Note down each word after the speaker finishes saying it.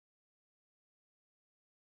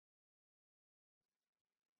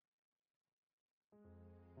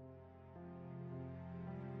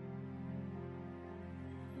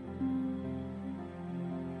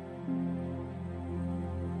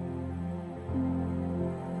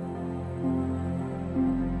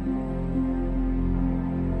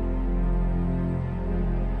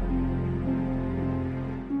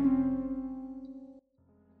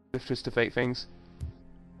with Twist of Fate things.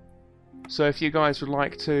 So if you guys would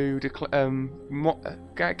like to declare,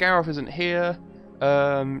 Gareth isn't here.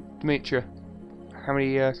 Demetria, how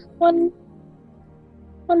many? One,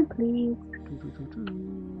 please.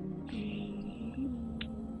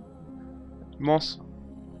 Moss.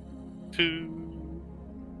 2.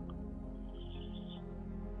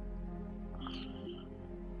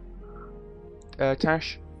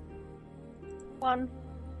 Tash. 1.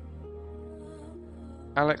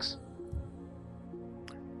 Alex.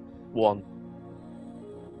 1.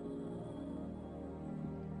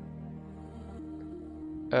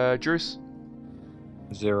 Druce.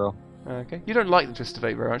 0. Okay. You don't like the Twist of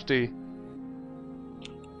Fate very much, do you?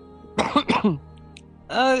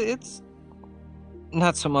 It's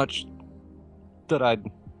not so much that I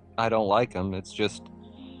don't like them. It's just,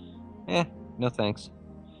 no thanks.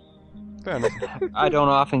 Fair enough. I don't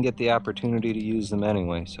often get the opportunity to use them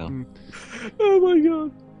anyway, so. Oh my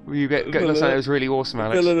god. Well, you get looks like it was really awesome,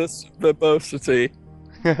 Alex. Villainous verbosity.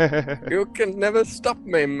 You can never stop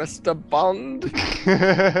me, Mr. Bond.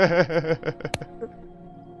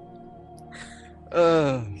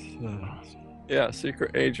 Yeah,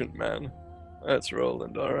 secret agent man. That's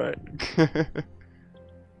Roland, alright.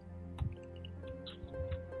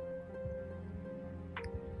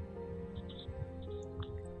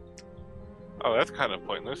 Oh, that's kind of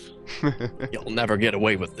pointless. You'll never get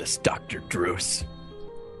away with this, Dr. Druce.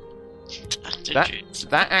 That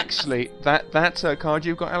card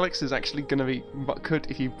you've got, Alex, is actually going to be, but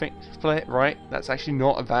if you play it right, that's actually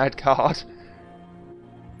not a bad card.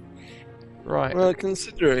 Right. Well,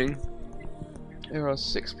 considering There are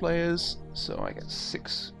 6 players, so I get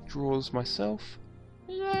 6 draws myself.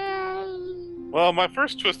 Well, my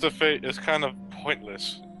first Twist of Fate is kind of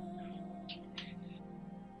pointless.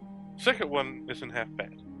 Second one isn't half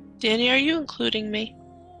bad. Danny, are you including me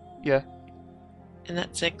Yeah, in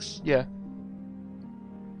that 6? yeah.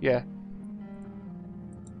 Yeah.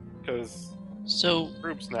 Because So,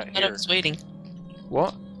 Group's not I here. was waiting.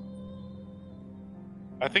 What?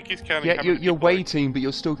 I think he's counting. Yeah, how many you're people are- waiting, but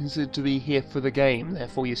you're still considered to be here for the game,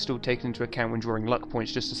 therefore you're still taken into account when drawing luck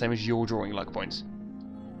points, just the same as you're drawing luck points.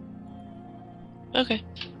 Okay.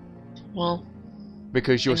 Well,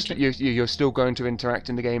 Because you're Okay. you're still going to interact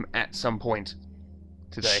in the game at some point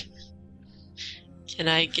today. can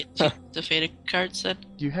I get to the Fate cards then?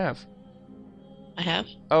 You have. I have?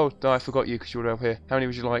 Oh, no, I forgot you because you were over here. How many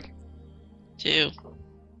would you like? 2.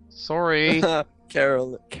 Sorry.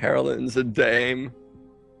 Carolyn's a dame.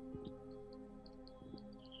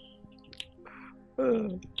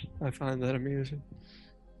 I find that amusing.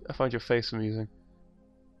 I find your face amusing.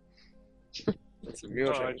 That's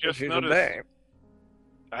amusing. Oh, I just She's noticed- a dame.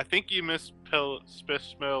 I think you misspelled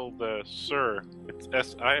the sir. It's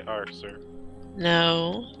S-I-R, sir.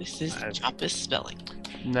 No, this is I- Tropis spelling.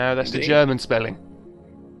 No, that's the Indeed. German spelling.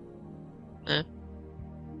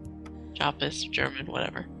 Tropis, German,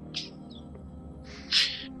 whatever.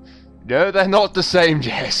 No, they're not the same,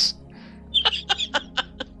 Jess.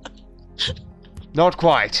 Not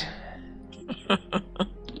quite.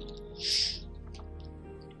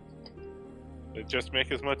 It just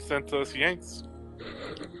make as much sense as Yanks.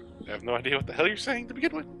 I have no idea what the hell you're saying to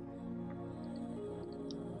begin with.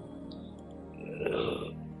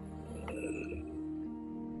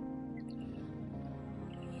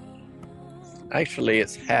 Actually,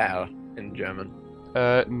 it's Herr in German.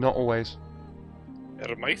 Not always.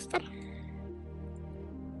 Herr Meister?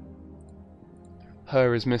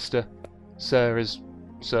 Her is Mr. Sir is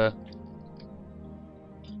Sir.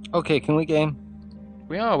 Okay, can we game?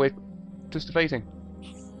 We're just debating.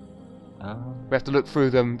 Uh, We have to look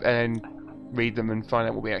through them and read them and find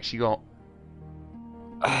out what we actually got.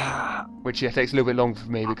 Which takes a little bit longer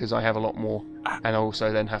for me because I have a lot more. And I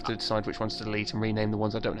also then have to decide which ones to delete and rename the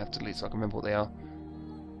ones I don't have to delete so I can remember what they are.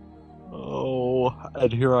 oh,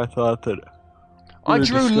 and here I thought that I we were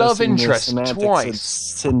drew love discussing the interest semantics and twice.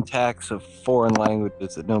 syntax of foreign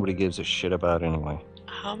languages that nobody gives a shit about anyway.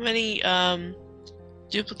 How many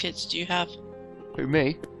duplicates do you have Who,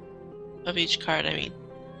 me? of each card? I mean,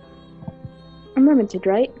 I'm limited,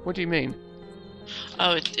 right? What do you mean?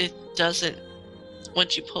 oh, it doesn't.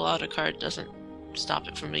 Once you pull out a card, it doesn't stop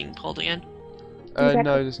it from being pulled again. Exactly.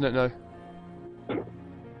 No, there's no.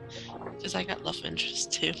 Because I got love interest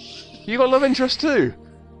too. You got love interest too?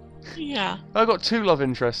 Yeah. I got 2 love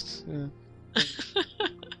interests. Yeah.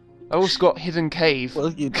 I also got Hidden Cave.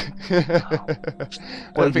 Well, you, I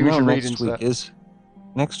well, don't think we should read next into week that.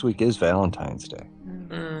 next week is Valentine's Day.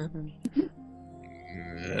 Mm.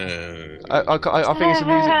 I think it's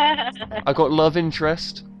amusing. I got love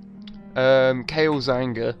interest, Kale's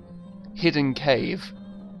anger, Hidden Cave,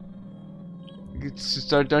 It's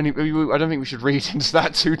just, I don't think we should read into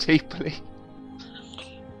that too deeply.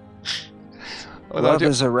 Although Love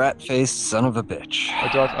is a rat-faced son of a bitch.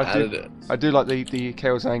 I do like the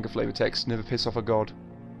Chaos Anger flavor text. Never piss off a god.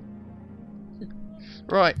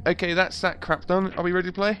 Right. Okay. That's that crap done. Are we ready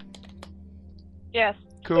to play? Yes.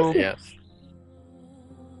 Cool. Yes.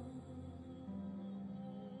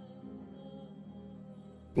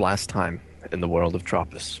 Last time in the world of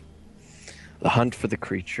Tropis, the hunt for the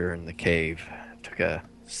creature in the cave took a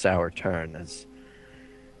sour turn as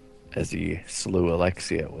he slew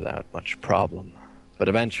Alexia without much problem. But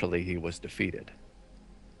eventually he was defeated.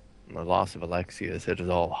 And the loss of Alexia has hit us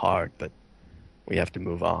all hard, but we have to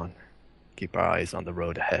move on. Keep our eyes on the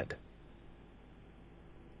road ahead.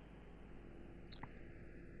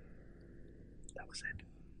 That was it.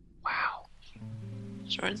 Wow.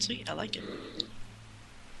 Short and sweet. I like it.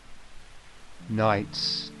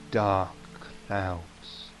 Night's dark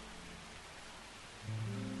clouds.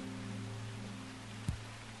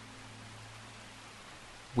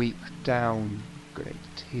 Weep down great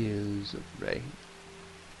tears of rain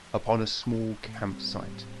upon a small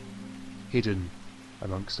campsite hidden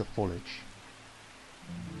amongst the foliage.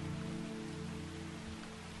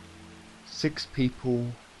 6 people,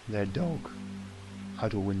 their dog,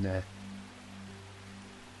 huddle in their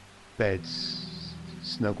beds,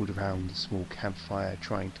 snuggled around the small campfire,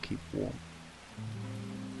 trying to keep warm.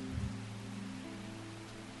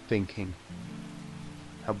 Thinking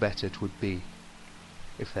how better it would be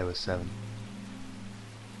if there were 7.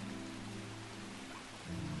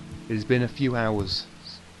 It has been a few hours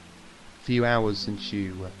since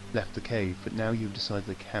you left the cave, but now you've decided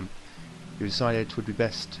to camp. You decided it would be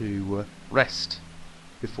best to rest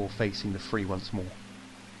before facing the Free once more.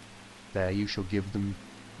 There you shall give them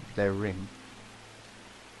their ring.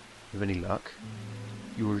 With any luck,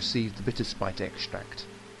 you will receive the bitter spite extract,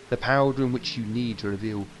 the powder in which you need to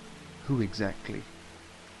reveal who exactly,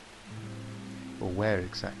 or where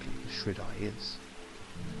exactly, the Shred-Eye is.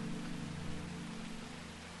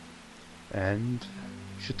 And,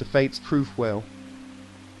 should the fates prove well,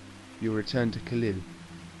 you will return to Khalil,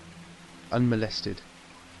 unmolested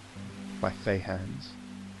by Fey hands.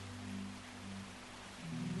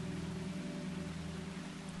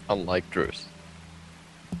 Unlike Druce.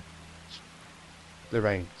 The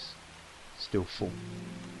rains still fall.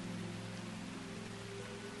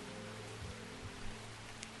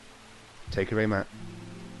 Take it away, Matt.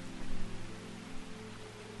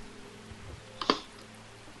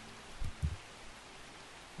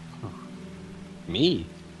 Me?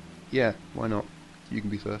 Yeah, why not? You can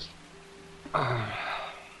be first. Oh,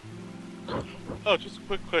 just a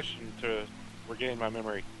quick question to regain my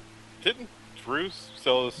memory. Didn't Druce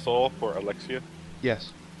sell his soul for Alexia?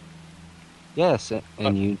 Yes. Yes,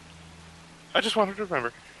 and you... I just wanted to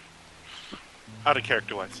remember. Out of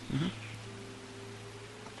character-wise.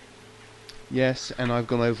 Yes, and I've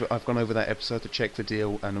gone over that episode to check the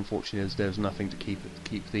deal, and unfortunately there's nothing to keep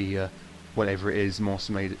the whatever it is Druce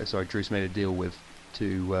made a deal with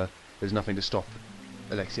to there's nothing to stop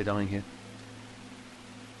Alexia dying here.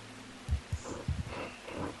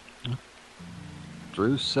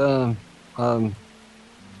 Druce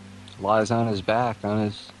lies on his back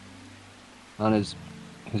on his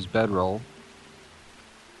bedroll,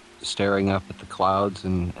 staring up at the clouds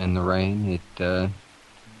and the rain.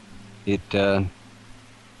 It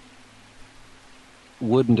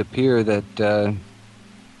wouldn't appear that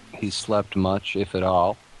he slept much, if at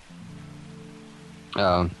all.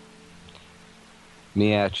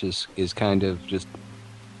 Miach is kind of just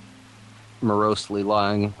morosely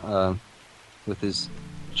lying with his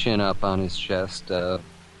chin up on his chest, the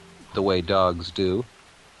way dogs do.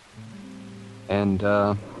 And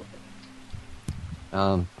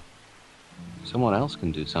someone else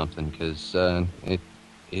can do something, because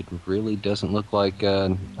it really doesn't look like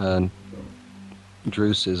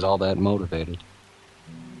Druce is all that motivated.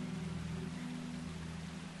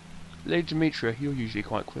 Lady Demetria, you're usually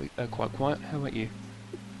quite quiet. How about you?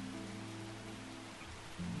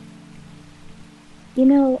 You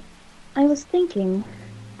know, I was thinking,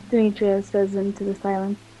 Demetria says into the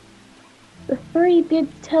silence. The 3 did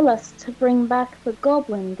tell us to bring back the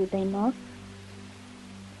goblin, did they not?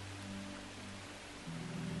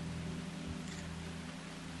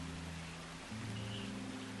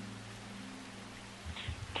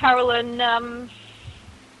 Carolyn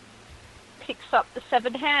picks up the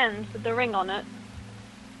 7 hands with the ring on it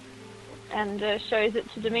and shows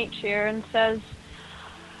it to Demetria and says,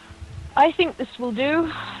 I think this will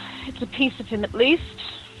do. It's a piece of him at least.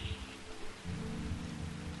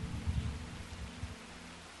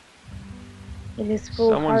 It is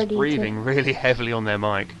foolhardy. Someone's breathing really heavily on their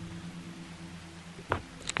mic.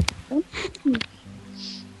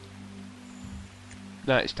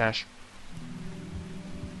 No, it's Tash.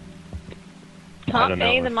 Can't don't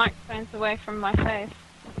know be. The if- microphone's away from my face.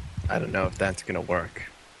 I don't know if that's gonna work.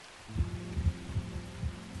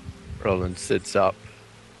 Roland sits up,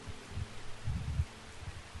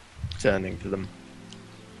 turning to them.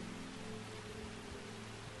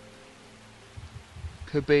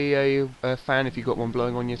 Could be a fan if you got one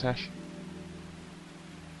blowing on you, Tash.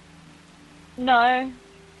 No.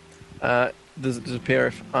 Does it disappear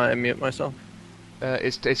if I mute myself?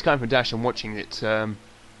 It's coming from Dash. I'm watching it. Her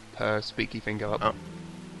speaky thing go up. Oh.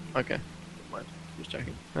 Okay. Never mind. Just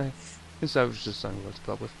checking. This was just something to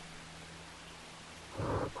put up with.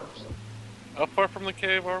 How far from the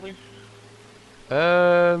cave are we?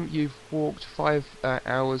 You've walked 5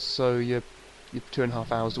 hours, so you're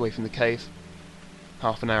 2.5 hours away from the cave.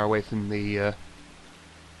 Half an hour away from the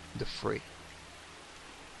free.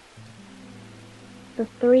 The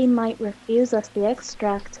three might refuse us the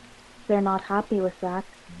extract. They're not happy with that.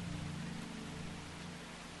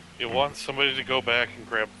 You want somebody to go back and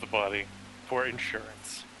grab the body for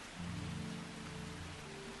insurance.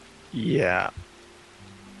 Yeah.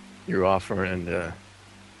 You're offering to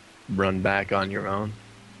run back on your own?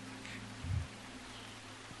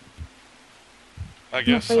 I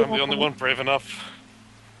guess afraid I'm the I only won't. one brave enough.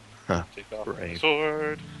 Huh. Take off my Brave.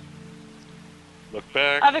 sword. Look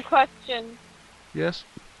back. I have a question. Yes?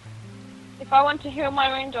 If I want to heal my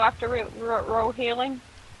wound, do I have to roll healing?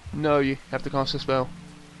 No, you have to cast a spell.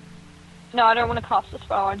 No, I don't want to cast a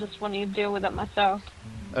spell. I just want to deal with it myself.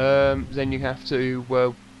 Then you have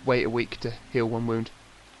to wait a week to heal one wound.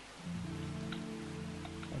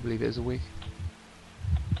 I believe it is a week.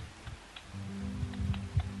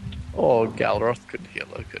 Or Galroth could heal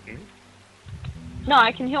her, couldn't he? No,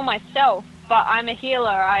 I can heal myself, but I'm a healer.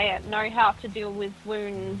 I know how to deal with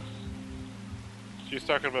wounds. She's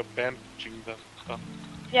talking about bandaging them. Stuff.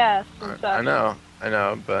 Yes, and so. I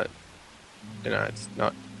know, but you know, it's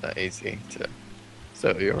not that easy to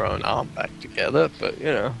sew your own arm back together, but you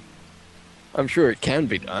know, I'm sure it can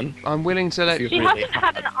be done. I'm willing to let. If She you really hasn't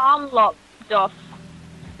had an arm locked off.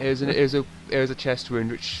 It was a chest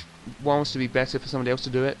wound, which wants to be better for somebody else to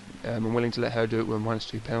do it. I'm willing to let her do it with a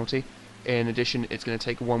 -2 penalty. In addition, it's going to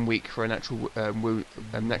take 1 week for a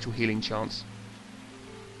natural healing chance.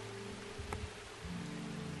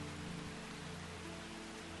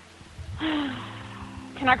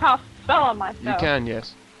 Can I cast a spell on myself? You can,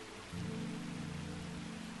 yes.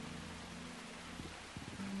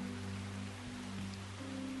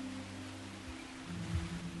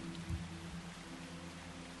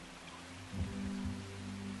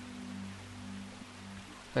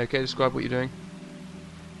 Okay, describe what you're doing.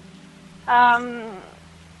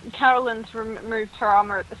 Carolyn's removed her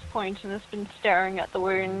armor at this point and has been staring at the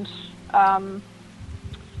wound.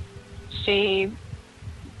 She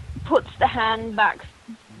puts the hand back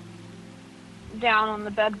down on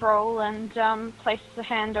the bedroll and places a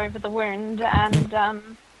hand over the wound, and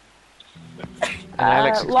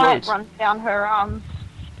Alex light explodes. runs down her arms.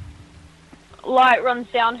 Light runs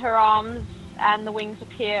down her arms, and the wings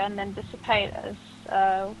appear and then dissipate as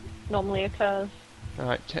normally occurs.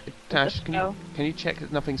 Alright, Tash, Just go. can you check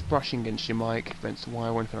that nothing's brushing against your mic, against the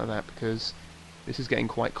wire or anything like that, because this is getting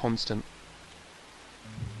quite constant.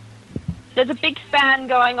 There's a big fan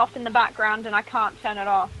going off in the background, and I can't turn it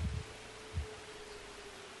off.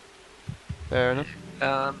 Fair enough.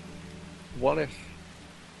 What if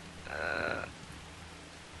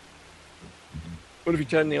you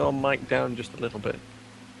turn the arm mic down just a little bit?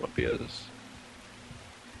 What be as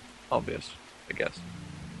obvious, I guess.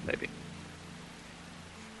 Maybe.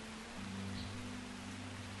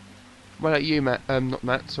 What about you, Matt? Not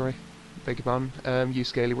Matt, sorry. Beg your pardon. You,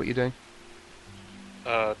 Scaly, what you doing?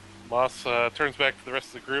 Moss turns back to the rest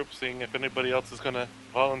of the group, seeing if anybody else is going to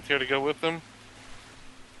volunteer to go with them.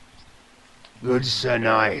 Good Sir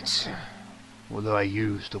Knight, although I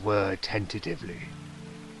use the word tentatively.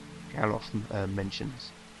 Galoff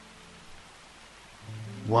mentions.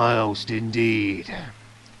 Whilst indeed,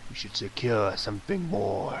 we should secure something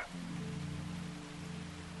more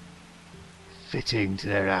fitting to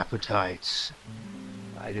their appetites.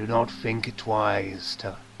 I do not think it wise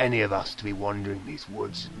to any of us to be wandering these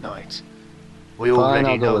woods at night. We Fine, already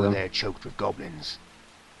I'll go know with them. they're choked with goblins.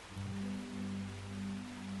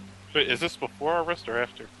 Wait, is this before our rest or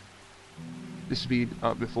after? This would be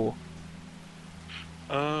up before.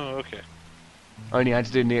 Oh, okay. I only had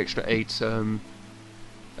to do the extra 8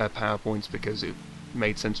 PowerPoints because it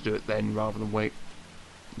made sense to do it then rather than wait.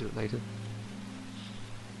 Do it later.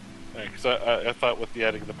 Because I thought with the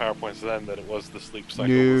adding of the PowerPoints then that it was the sleep cycle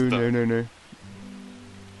No, was done. no.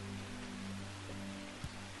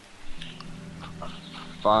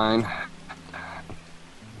 Fine.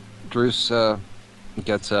 Druce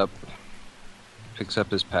gets up, picks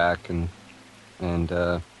up his pack, and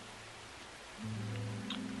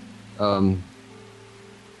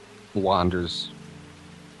wanders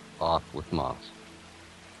off with Moss.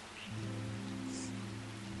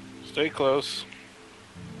 Stay close.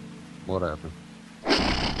 Whatever.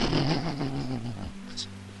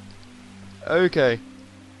 Okay.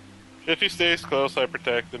 If he stays close, I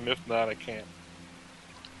protect him. If not, I can't.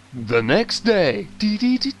 The next day. Dee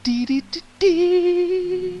dee dee dee dee dee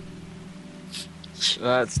dee.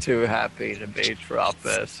 That's too happy to be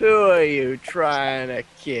Tropis. Who are you trying to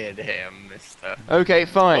kid him, mister? Okay,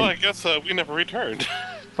 fine. Well, I guess we never returned.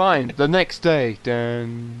 Fine. The next day.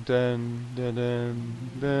 Dun dun dun dun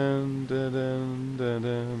dun dun dun dun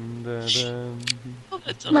dun dun. Oh,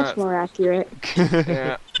 that's Much more accurate. dun.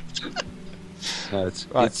 Yeah. No, it's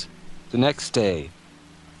Right. it's the next day.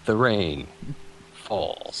 The rain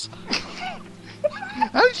falls.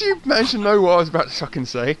 How did you manage to know what I was about to fucking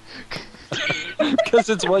say? Because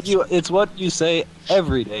it's what you say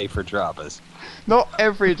every day for Tropis. Not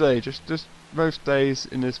every day, just most days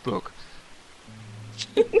in this book.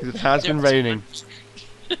 'Cause it has been raining. So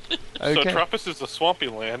Okay. Tropis is a swampy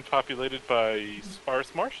land populated by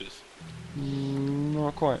sparse marshes.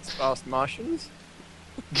 Not quite. Fast Martians?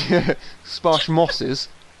 Sparse mosses.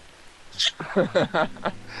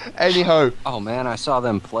 Anyhow. Oh man, I saw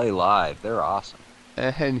them play live. They're awesome.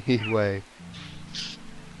 Anyway.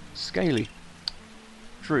 Scaly.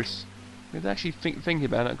 Truce. With actually thinking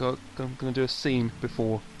about it, I'm going to do a scene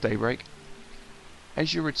before daybreak.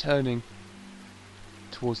 As you're returning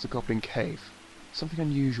towards the Goblin Cave, something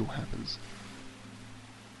unusual happens.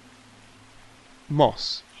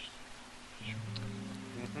 Moss.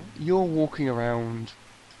 You're walking around,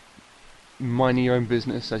 minding your own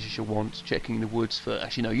business as you should want, checking the woods for...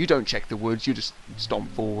 Actually, no, you don't check the woods, you just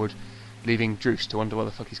stomp forward, leaving Druce to wonder where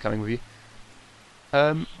the fuck he's coming with you.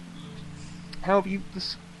 How have you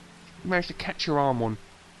managed to catch your arm on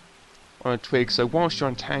a twig, so whilst you're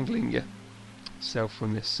untangling yourself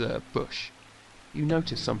from this bush, you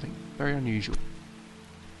notice something very unusual.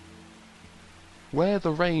 Where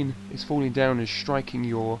the rain is falling down and striking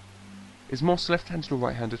your... Is Moss left-handed or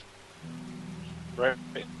right-handed?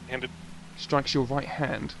 Right-handed. Strikes your right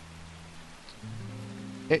hand.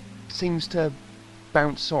 It seems to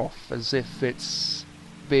bounce off as if it's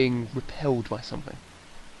being repelled by something.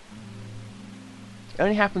 It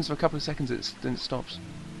only happens for a couple of seconds, then it stops.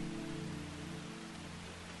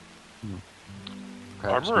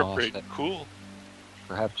 Armor upgrade, cool.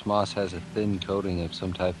 Perhaps Moss has a thin coating of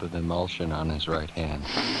some type of emulsion on his right hand.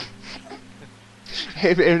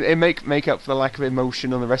 It make up for the lack of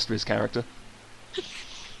emotion on the rest of his character.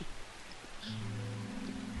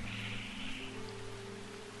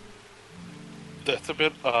 That's a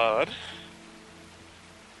bit odd.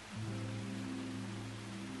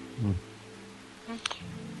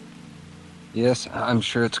 Yes, I'm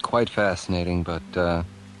sure it's quite fascinating, but Yeah,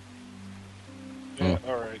 Yeah.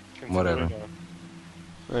 alright. Whatever.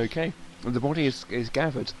 Okay. The body is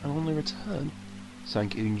gathered, and on the return,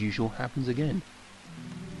 something unusual happens again.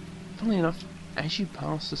 Funnily enough, as you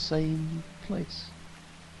pass the same place.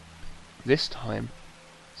 This time,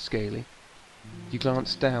 Scaly, you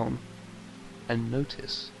glance down and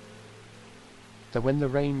notice that when the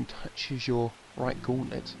rain touches your right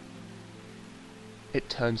gauntlet, it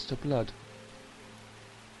turns to blood.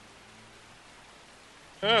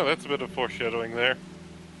 Oh, that's a bit of foreshadowing there.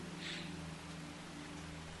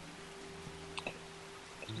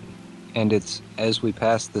 and it's as we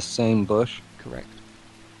pass the same bush. Correct.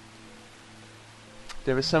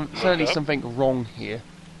 There is certainly something wrong here,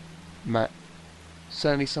 Matt.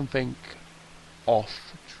 Certainly something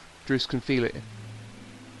off. Druce can feel it.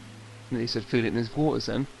 And he said feel it in his waters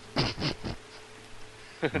then.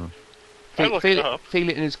 I looked it up. Feel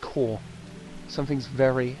it in his core. Something's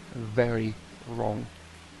very, very wrong.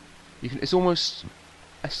 It's almost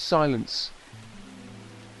a silence.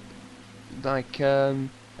 Like a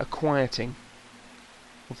quieting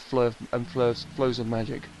of flows of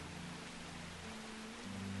magic.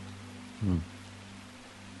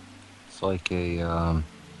 It's like a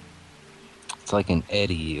it's like an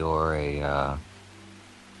eddy or a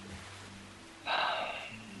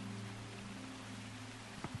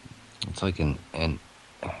it's like an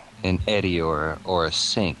eddy or a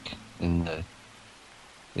sink in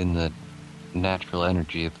the natural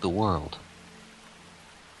energy of the world.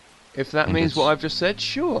 If that And means what it's- I've just said,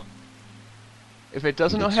 sure. If it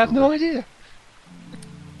doesn't, And I it's have no super- idea.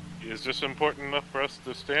 Is this important enough for us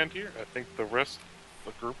to stand here? I think the rest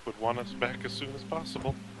of the group would want us back as soon as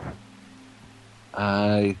possible.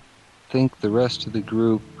 I think the rest of the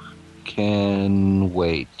group can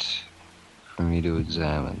wait for me to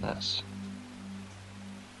examine this.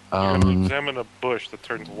 You're going to examine a bush that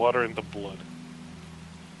turns water into blood.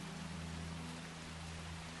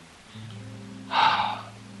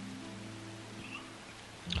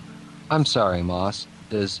 I'm sorry, Moss.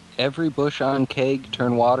 Does every bush on Keg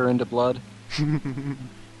turn water into blood?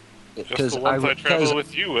 Just the ones I travel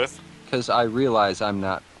with you with. Because I realize I'm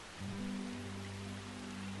not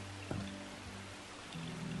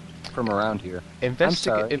from around here. I'm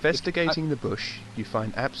sorry. Investigating the bush, you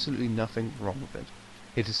find absolutely nothing wrong with it.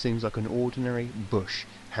 It seems like an ordinary bush.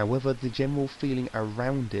 However, the general feeling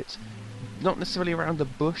around it, not necessarily around the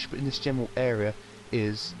bush, but in this general area,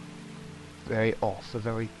 is very off,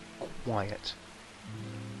 very quiet.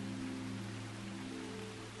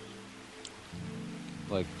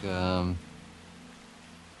 Like,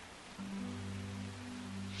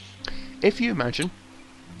 If you imagine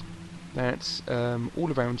that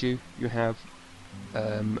all around you, you have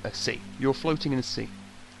a sea. You're floating in a sea.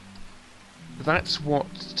 That's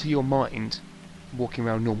what, to your mind, walking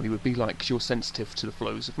around normally would be like, 'cause you're sensitive to the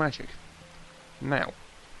flows of magic. Now,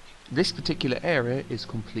 this particular area is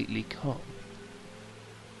completely calm.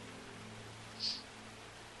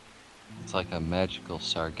 it's like a magical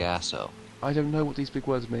Sargasso. I don't know what these big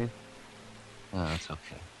words mean. Oh, that's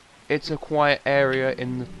okay. It's a quiet area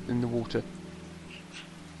in the water.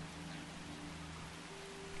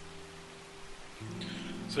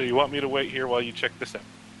 So you want me to wait here while you check this out?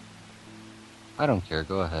 I don't care.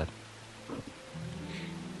 Go ahead.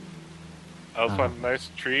 I'll find a nice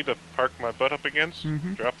tree to park my butt up against,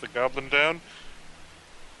 drop the goblin down.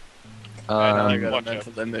 I got a watch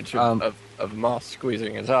mental out. image of Moss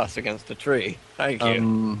squeezing his ass against a tree. Thank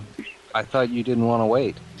you. I thought you didn't want to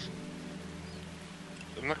wait.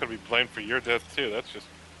 I'm not going to be blamed for your death, too. That's just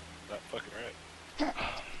not fucking right.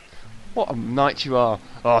 What a knight you are!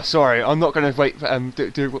 Oh, sorry, I'm not going to wait. I'm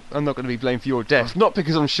not going to be blamed for your death. Not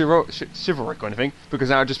because I'm chivalric or anything,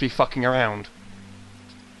 because I'll just be fucking around.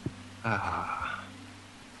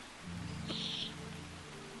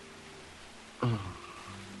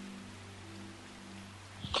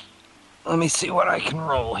 Let me see what I can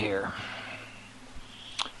roll here.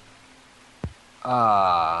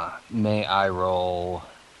 May I roll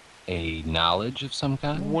a knowledge of some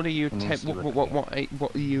kind? What are you? Let me see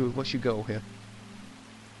What are you? What's your goal here?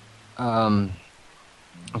 To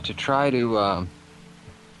try to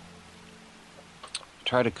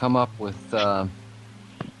come up with,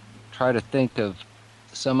 try to think of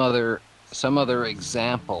some other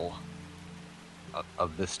example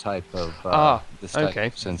of this type of this type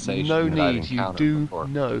of sensation. No that I've need. You encountered do before.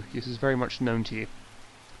 know. This is very much known to you.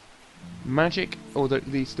 Magic, or the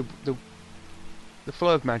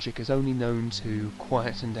flow of magic, is only known to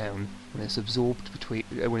quieten down when it's absorbed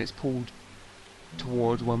when it's pulled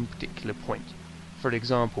toward one particular point. For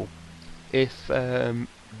example, if I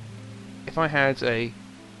had a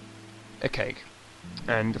cake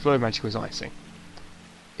and the flow of magic was icing,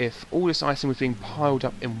 if all this icing was being piled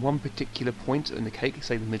up in one particular point in the cake,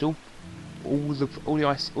 say the middle, all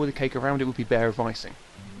the cake around it would be bare of icing.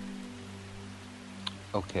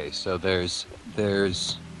 Okay, so there's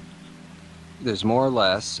more or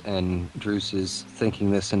less, and Druce is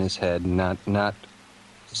thinking this in his head, not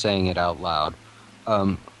saying it out loud.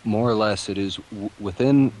 More or less, it is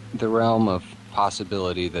within the realm of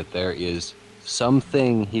possibility that there is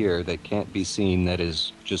something here that can't be seen that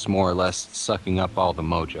is just more or less sucking up all the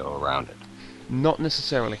mojo around it. Not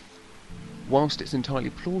necessarily. Whilst it's entirely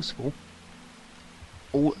plausible,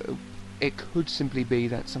 or it could simply be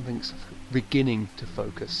that something's beginning to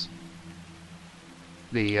focus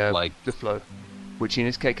the flow, which in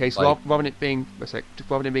this case, rather than it being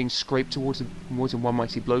scraped towards one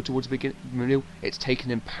mighty blow towards the middle, it's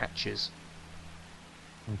taken in patches.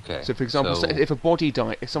 Okay. So, for example,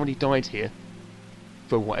 if somebody died here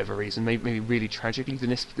for whatever reason, maybe really tragically,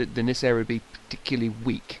 then this area would be particularly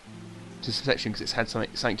weak to perception because it's had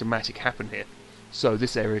something dramatic happen here. So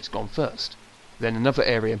this area has gone first. Then another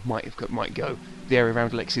area might go. The area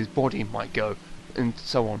around Alexia's body might go, and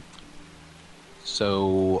so on.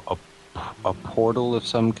 So a portal of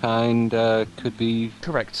some kind could be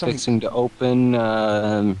Correct. fixing to open.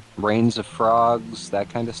 Rains of frogs, that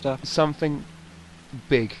kind of stuff. Something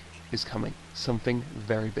big is coming. Something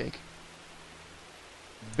very big.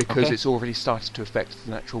 Because it's already started to affect the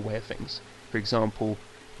natural way of things. For example,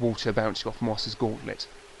 water bouncing off Moss's gauntlet,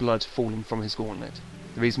 blood falling from his gauntlet.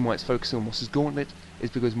 The reason why it's focusing on Moss's gauntlet is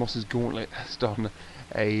because Moss's gauntlet has done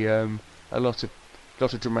a lot of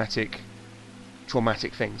traumatic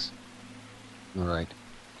things. Right.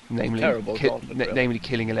 Namely, Terrible gauntlet, really. namely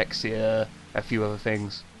killing Alexia, a few other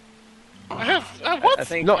things. What? I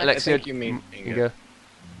think Not I Alexia. think you mean Inga.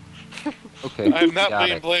 Okay, I'm not got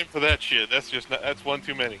being it. blamed for that shit. That's one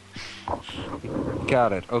too many.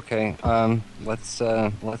 Got it. Okay. Let's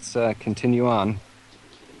continue on.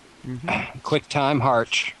 Quick time,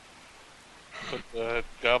 Harch. Put the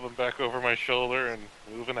goblin back over my shoulder and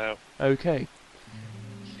moving out. Okay.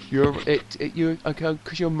 You're okay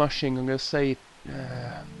because you're mushing. I'm gonna say,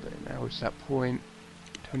 but now it's that point.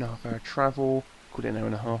 2.5 hour travel. Call it an hour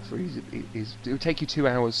and a half. It will take you 2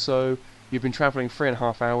 hours. So you've been traveling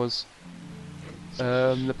 3.5 hours.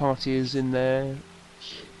 The party is in there.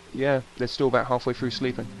 Yeah, they're still about halfway through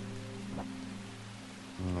sleeping.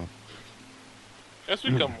 As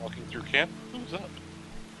we come walking through camp, who's up?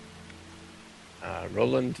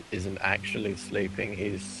 Roland isn't actually sleeping.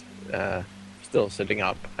 He's still sitting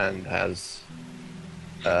up and has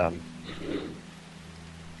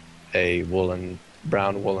a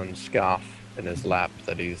brown woolen scarf in his lap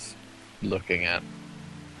that he's looking at.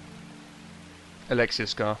 Alexia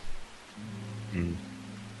Scar.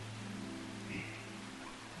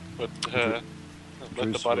 But let the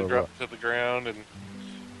Bruce body will, drop to the ground and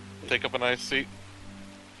take up a nice seat.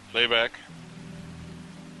 Lay back.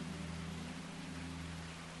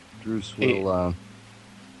 Bruce will.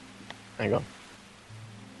 Hang on.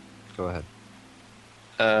 Go ahead.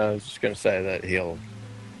 I was just going to say that he'll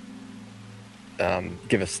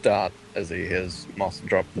give a start as he hears Moss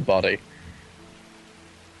drop the body.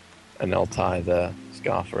 And they'll tie the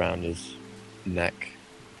scarf around his neck.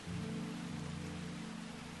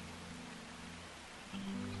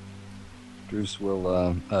 Bruce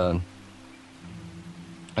will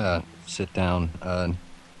sit down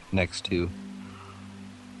next to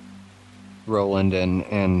Roland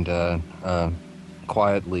and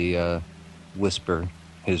quietly whisper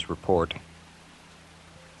his report.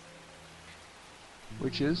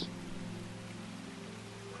 Which is?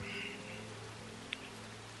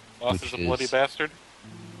 Moss Which is a bloody is- bastard.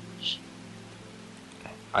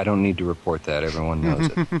 I don't need to report that. Everyone knows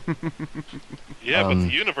it. Yeah, but the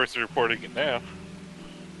universe is reporting it now.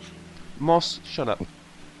 Moss, shut up.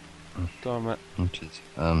 Darn it. Which is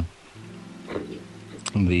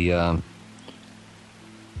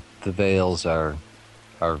the veils are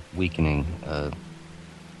weakening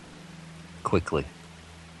quickly.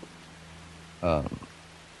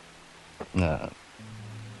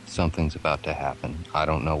 Something's about to happen. I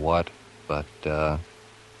don't know what, but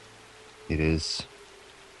it is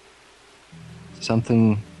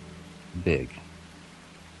something big.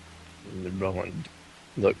 Roland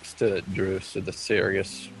looks to Druce with a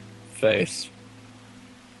serious face.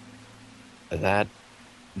 That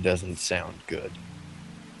doesn't sound good.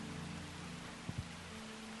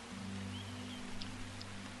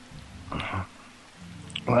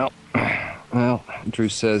 Well, Drew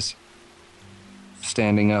says,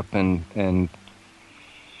 standing up and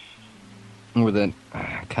with a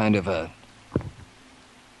kind of a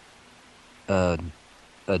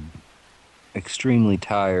extremely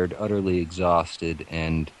tired, utterly exhausted,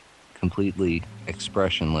 and completely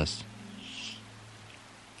expressionless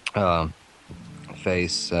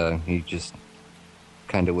face, he just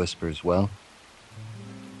kind of whispers, "Well,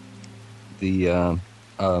 the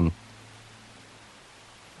only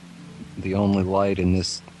light in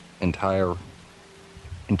this entire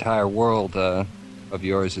world of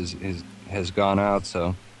yours has gone out, so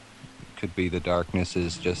it could be the darkness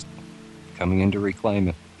is just coming in to reclaim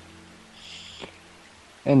it."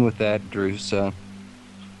 And with that, Druce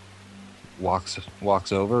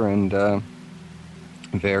walks over and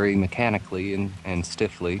very mechanically and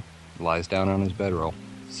stiffly lies down on his bedroll,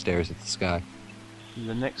 stares at the sky.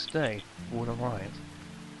 The next day will arrive.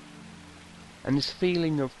 And this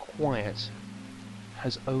feeling of quiet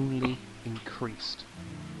has only increased.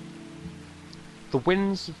 The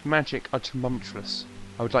winds of magic are tumultuous.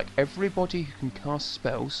 I would like everybody who can cast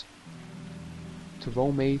spells to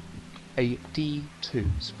roll me a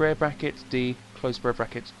D2. Square bracket D, close square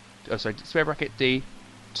bracket. Square bracket D,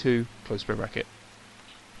 2, close square bracket.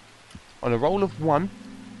 On a roll of 1,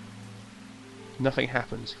 nothing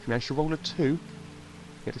happens. If you manage to roll a 2, you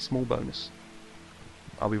get a small bonus.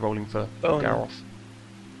 I'll be rolling for Garroth.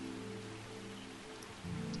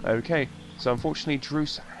 Okay, so unfortunately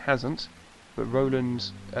Druce hasn't, but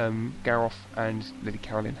Roland, Garroth and Lady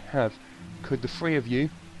Caroline have. Could the three of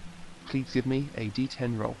you please give me a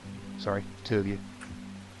D10 roll? Sorry, two of you.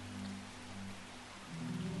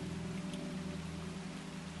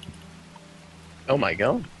 Oh my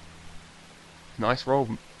god. Nice roll.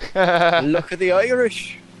 Look at the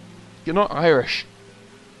Irish. You're not Irish.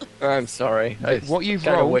 I'm sorry. What you've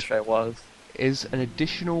kinda rolled wish I was. is an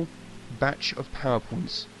additional batch of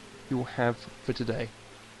PowerPoints you will have for today.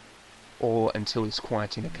 or until this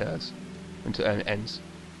quieting occurs, until it ends.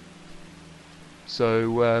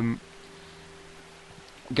 So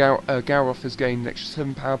Garoth has gained an extra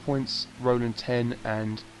 7 power points, Roland 10,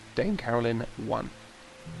 and Dame Carolyn 1.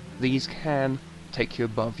 These can take you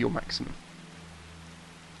above your maximum.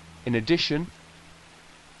 In addition,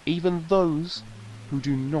 even those who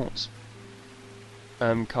do not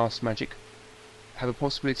cast magic have a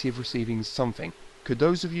possibility of receiving something. Could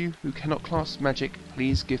those of you who cannot cast magic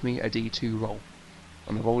please give me a D2 roll?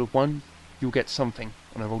 On a roll of 1, you'll get something.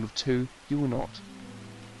 On a roll of 2, you will not.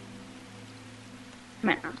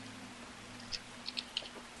 Meh.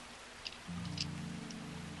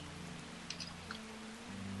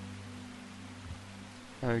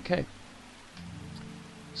 Okay.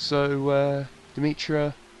 So,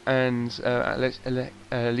 Demetra and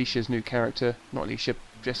Alicia's new character, not Alicia,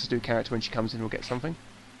 Jess's new character when she comes in will get something.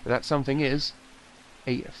 But that something is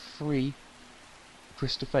a free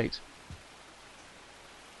Crystal Fate.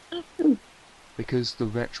 Because the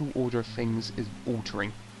actual order of things is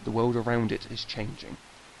altering. The world around it is changing.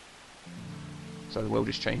 So the world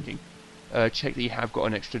is changing. Check that you have got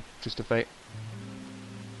an extra Crystal Fate.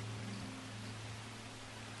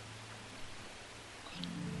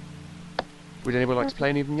 Would anybody like to play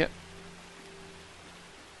any of them yet?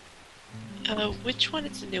 Which one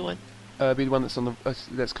is the new one? Be the one that's on the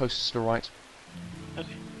that's closest to the right.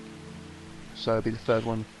 Okay. So it'll be the third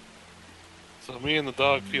one. So me and the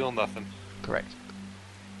dog feel nothing. Correct.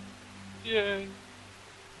 Yay.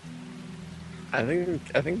 I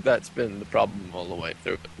think that's been the problem all the way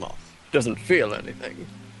through. Well, doesn't feel anything.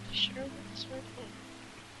 Sure, that's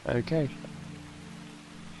right. Okay.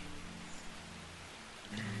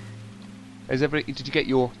 Did you get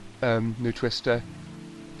your new twister,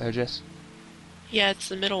 Jess? Yeah, it's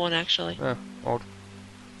the middle one actually. Oh, odd.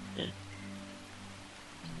 Yeah.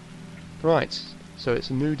 Right, so it's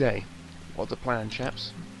a new day. What's the plan,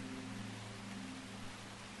 chaps?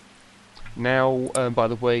 Now, by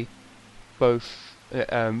the way, both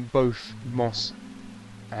Moss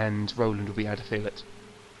and Roland will be able to feel it.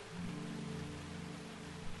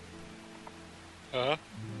 Huh?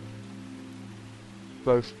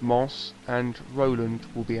 Both Moss and Roland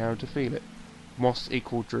will be able to feel it. Moss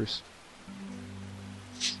equal Druce.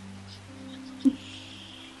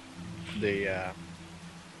 The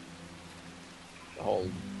whole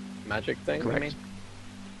magic thing, Correct. I mean?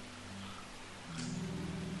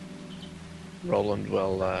 Roland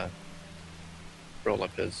will roll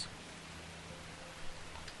up his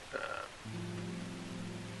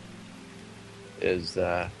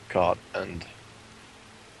cart and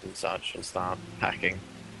such and start packing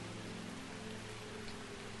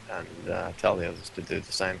and tell the others to do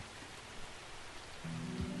the same.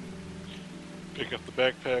 Pick up the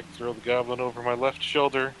backpack, throw the goblin over my left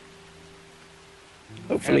shoulder.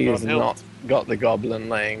 Hopefully Hand he's on hilt. not got the goblin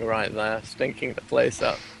laying right there, stinking the place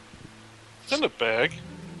up. It's in a bag.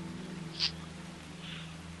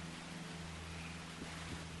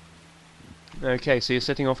 Okay, so you're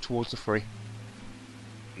setting off towards the free.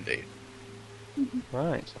 Indeed.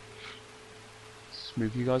 Right. Let's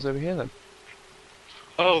move you guys over here then.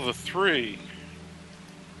 Oh, the 3.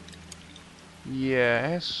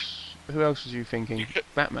 Yes. Who else was you thinking?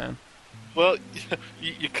 Batman. Well,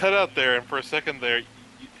 you cut out there, and for a second there,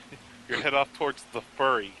 you head off towards the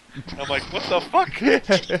furry. I'm like, what the fuck?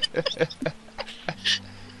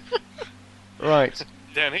 Right.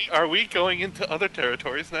 Danny, are we going into other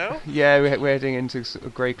territories now? Yeah, we're heading into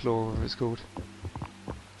Grey Claw, whatever it's called.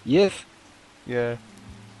 Yes. Yeah.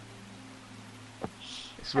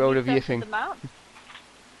 It's Have world you of tested yiffing. them out?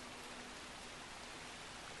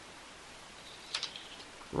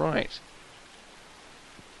 Right.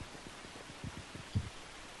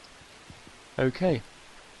 Okay.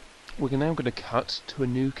 We're now going to cut to a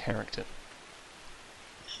new character.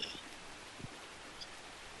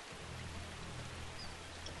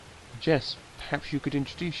 Jess, perhaps you could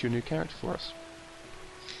introduce your new character for us.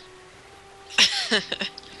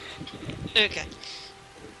 Okay.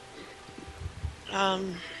 Her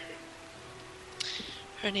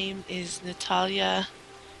name is Natalia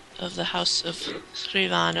of the House of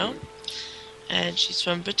Scrivano, and she's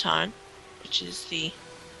from Bhutan, which is the,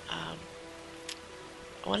 I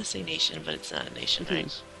want to say nation, but it's not a nation, It right?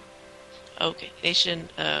 is. Okay, nation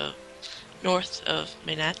north of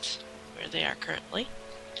Minette, where they are currently.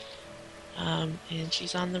 And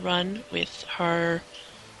she's on the run with her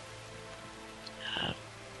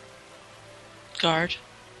guard,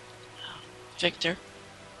 Victor.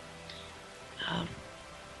 And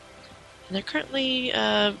they're currently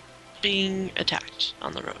being attacked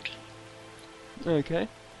on the road. Okay.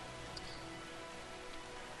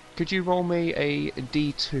 could you roll me a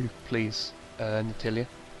D2, please, Natalia,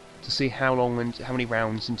 to see how long and how many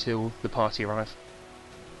rounds until the party arrive?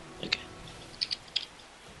 Okay.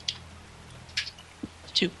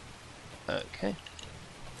 2. Okay.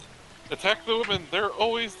 Attack the women. They're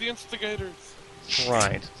always the instigators.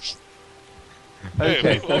 Right. Hey,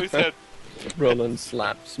 Okay. we've always had. Roland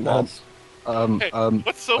slaps Moss. Hey,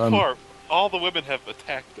 what's so far? All the women have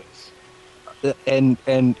attacked us. And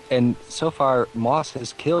so far, Moss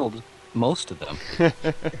has killed most of them.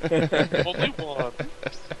 Only one.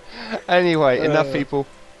 Anyway, enough people.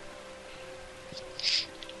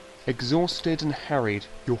 Exhausted and harried,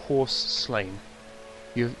 your horse slain.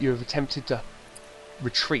 You have attempted to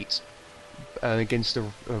retreat against a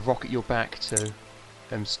rock at your back to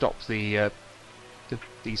stop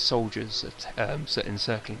these soldiers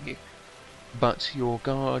encircling you. But your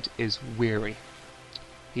guard is weary.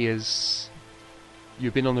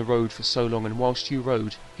 You've been on the road for so long, and whilst you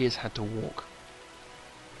rode, he has had to walk.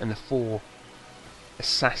 And the 4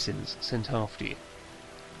 assassins sent after you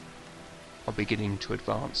are beginning to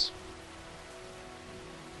advance.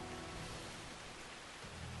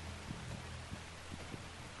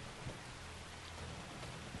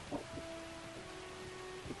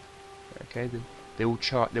 Okay, they're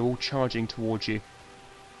all charging towards you.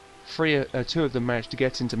 2 of them manage to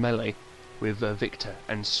get into melee with Victor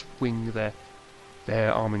and swing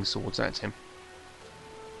their arming swords at him.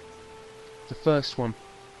 The first one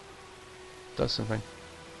does something.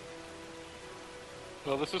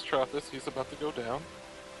 Well, this is Tropis. He's about to go down.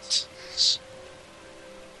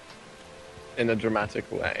 In a dramatic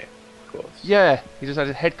way, of course. Yeah, he just had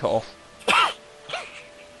his head cut off.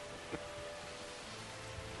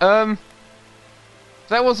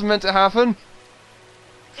 That wasn't meant to happen.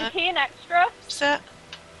 Is he an extra? Set.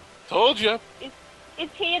 Told you. Is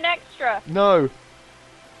he an extra? No,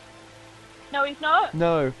 No, he's not.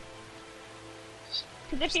 no.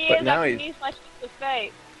 Because if he But is, now I can he's- use my shield of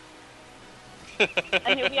fate.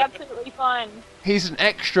 And he'll be absolutely fine. He's an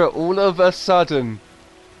extra all of a sudden.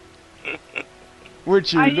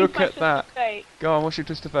 Would you I use look my at shield that? of fate. Go on, what's your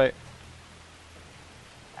twist of fate?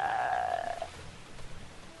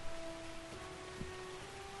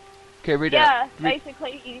 Okay, read it Yeah, out.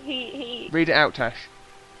 basically, he Read it out, Tash.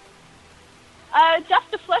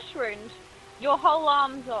 just a flesh wound. Your whole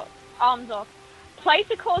arms off. Play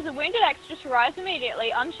to cause a wounded extra to rise immediately,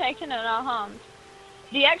 unshaken and unharmed.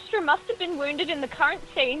 The extra must have been wounded in the current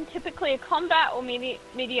scene, typically a combat or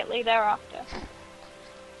immediately thereafter.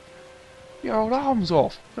 Your old arm's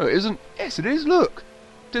off. No, it isn't. Yes, it is. Look,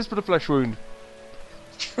 it is but a flesh wound.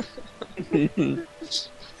 Call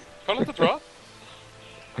it the draw.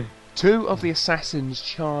 2 of the assassins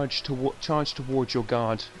charge towards your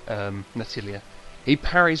guard, Natalia. He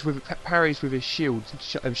parries with his shield,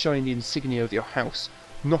 showing the insignia of your house,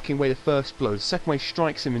 knocking away the first blow. The second one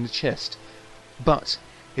strikes him in the chest, but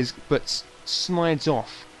slides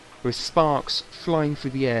off with sparks flying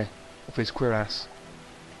through the air off his cuirass.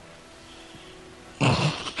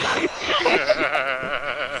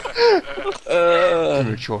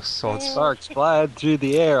 Immature sods. Sparks fly through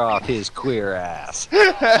the air off his queer ass.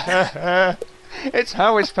 It's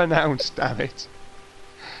how it's pronounced, damn it.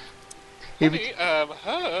 Hey,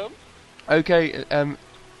 Okay,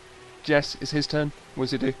 Jess, it's his turn. What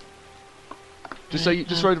does he do? Just so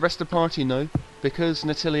the rest of the party know, because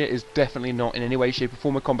Natalia is definitely not in any way, shape, or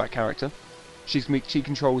form a combat character. She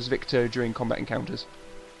controls Victor during combat encounters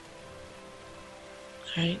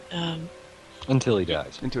Alright, Until he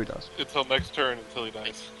dies. until he does. until next turn, until he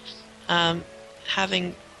dies.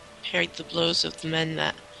 having parried the blows of the men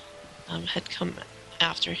that had come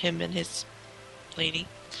after him and his lady,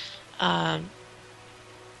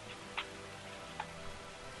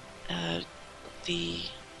 the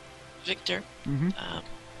victor Mm-hmm.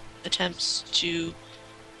 attempts to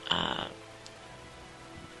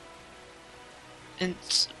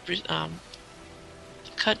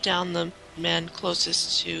cut down the man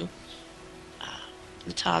closest to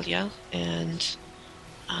Natalia and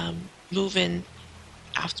move in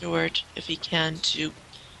afterward if he can to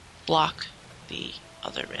block the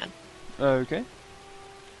other man. Okay.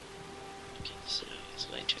 Okay, so he's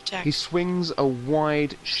going to attack. He swings a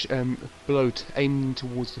wide blow aiming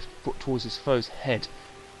towards his foe's head,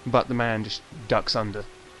 but the man just ducks under.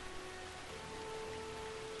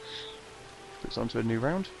 Puts onto a new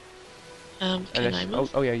round. Can I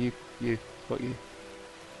move? Oh yeah, you, got you.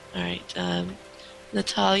 Alright,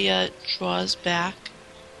 Natalia draws back,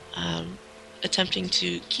 attempting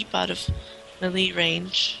to keep out of melee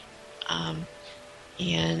range,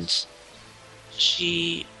 and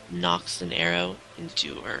she knocks an arrow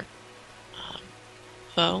into her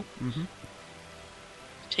foe. Mm-hmm.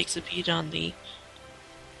 takes a beat on the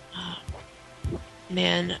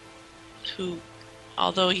man who,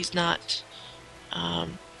 although he's not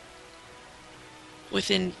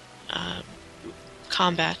within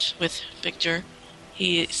combat with Victor,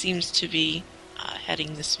 he seems to be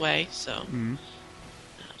heading this way. So,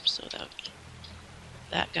 so that would be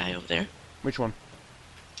that guy over there. Which one?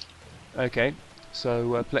 Okay,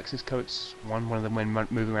 so Plexus coats one of them when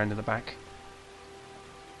moving around in the back.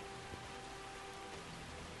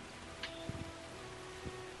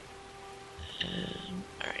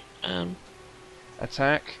 Alright,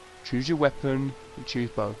 Attack, choose your weapon, and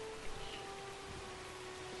choose bow.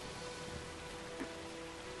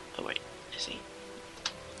 oh wait, I see.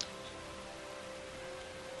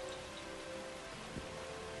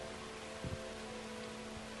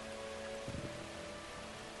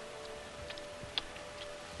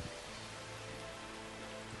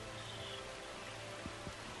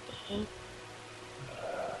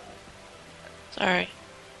 Sorry,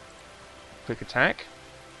 Quick attack,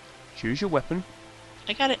 choose your weapon.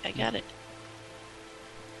 I got it.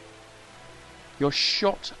 Your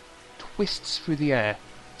shot twists through the air,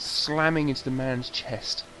 slamming into the man's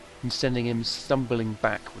chest and sending him stumbling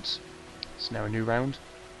backwards. It's now a new round.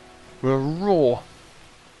 With a roar,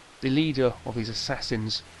 the leader of his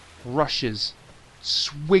assassins rushes,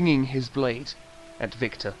 swinging his blade at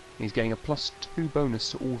Victor. He's getting a +2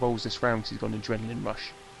 bonus to all rolls this round because he's got an adrenaline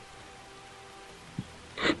rush.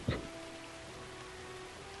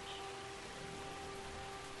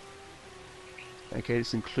 Okay,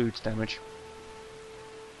 this includes damage.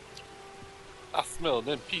 I smell an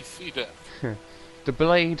NPC death. The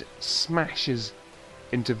blade smashes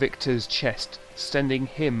into Victor's chest, sending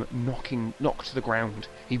him knocked to the ground.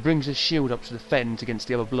 He brings his shield up to defend against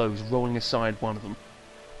the other blows, rolling aside one of them.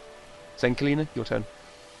 Zenkalina, your turn.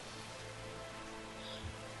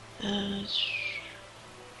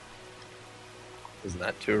 Isn't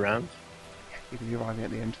that 2 rounds? You'll be arriving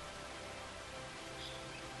at the end.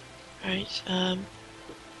 Alright,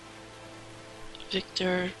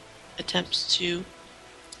 Victor attempts to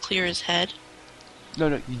clear his head.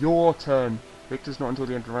 No, your turn. Victor's not until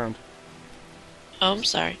the end of the round. Oh, I'm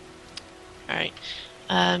sorry. Alright,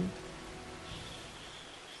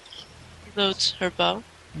 loads her bow.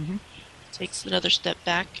 Takes another step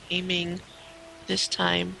back, aiming this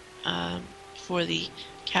time for the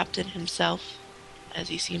captain himself, as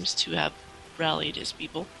he seems to have rallied his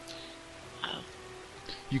people.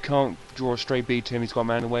 You can't draw a stray bead to him, he's got a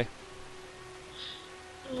man away.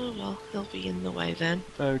 Oh, well, he'll be in the way then.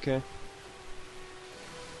 Okay.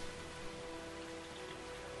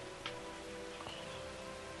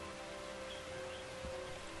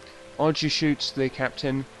 Odd you shoot the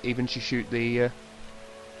captain, even you shoot the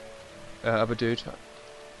other dude.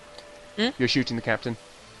 You're shooting the captain.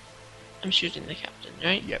 I'm shooting the captain,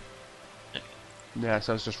 right? Yep. Okay. Yeah,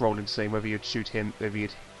 so I was just rolling to see whether you'd shoot him, whether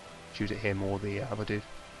you'd shoot at him or the other dude.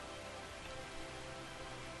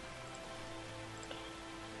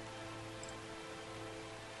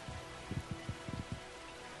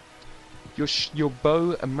 Your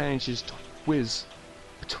bow manages to whiz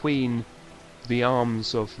between the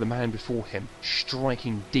arms of the man before him,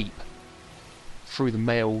 striking deep through the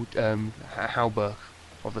male hauberk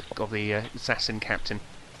of the assassin captain.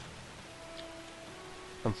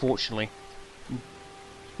 Unfortunately,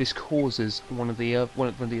 this causes one of the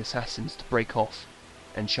assassins to break off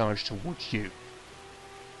and charge towards you.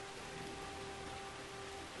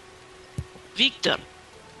 Victor!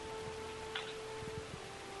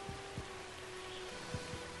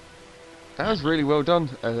 That was really well done,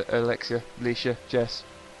 Alexia, Alicia, Jess.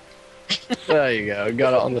 There you go.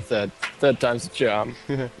 Got it on the third. Third time's a charm.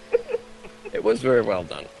 It was very well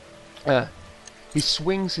done. He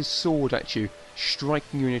swings his sword at you,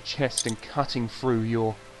 striking you in the chest and cutting through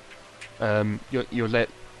your leather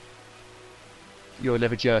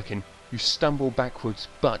jerkin. You stumble backwards,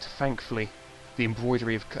 but thankfully the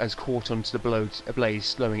embroidery has caught onto the blaze,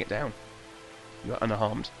 slowing it down. You are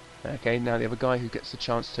unharmed. Okay, now the other guy who gets the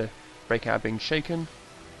chance to break out of being shaken.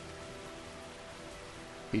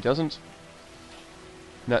 He doesn't.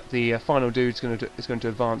 No, the final dude is going to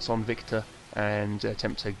advance on Victor and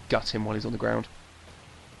attempt to gut him while he's on the ground.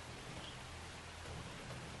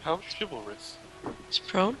 How chivalrous. He's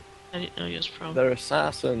prone? I didn't know he was prone. They're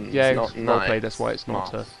assassins, Yeah, not it's roleplay, knights. that's why it's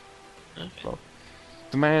not Moss. Okay.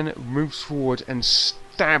 The man moves forward and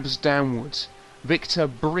stabs downwards. Victor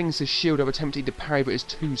brings his shield up, attempting to parry, but is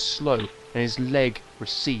too slow, and his leg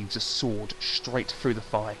receives a sword straight through the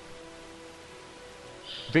thigh.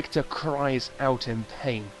 Victor cries out in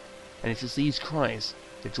pain, and it is these cries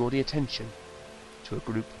that draw the attention to a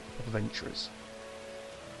group of adventurers.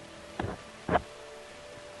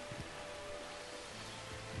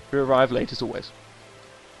 You arrive late as always.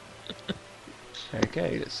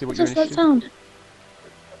 Okay, let's see what What your does that initiative.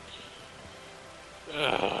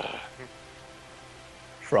 sound?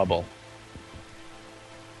 Trouble.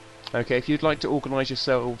 Okay, if you'd like to organise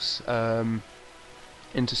yourselves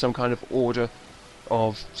into some kind of order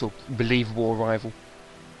of sort of believable arrival.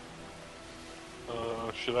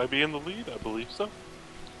 Should I be in the lead? I believe so.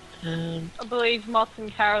 Um, I believe Moss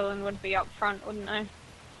and Carolyn would be up front, wouldn't they?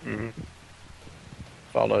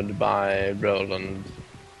 Followed by Roland,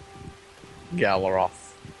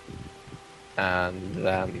 Galaroth, and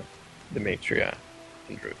then Demetria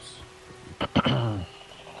and Druce.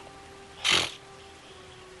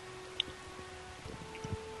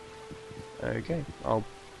 Okay, I'll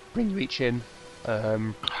bring you each in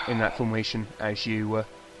that formation as you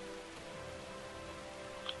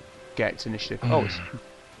get initiative. Oh, it's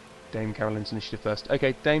Dame Carolyn's initiative first.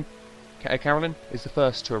 Okay, Dame Carolyn is the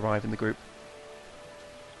first to arrive in the group.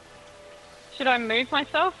 Should I move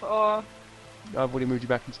myself, or...? I've already moved you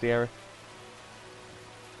back into the area.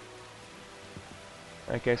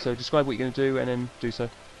 Okay, so describe what you're going to do and then do so.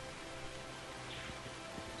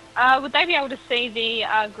 Would they be able to see the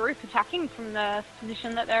group attacking from the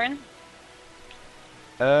position that they're in?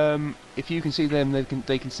 If you can see them,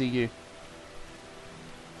 they can see you.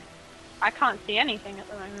 I can't see anything at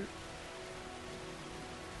the moment.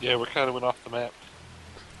 Yeah, we're kind of went off the map.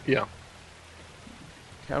 Yeah.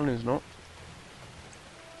 Carolyn's not.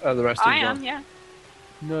 The rest of I them. am, yeah.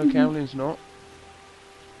 No, Carolyn's not.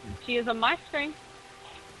 She is on my screen.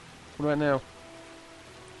 What about now?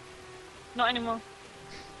 Not anymore.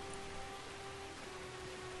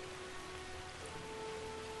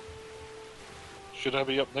 Should I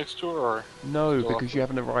be up next to her, or...? No, Still because off you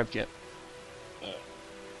haven't arrived yet.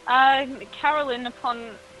 Carolyn,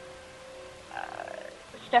 upon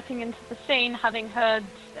stepping into the scene, having heard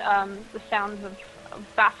the sounds of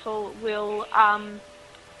battle, will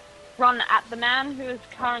run at the man who had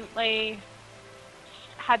currently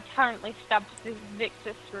stabbed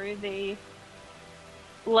Victor through the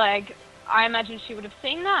leg. I imagine she would have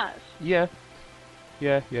seen that. Yeah,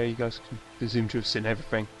 you guys can presume to have seen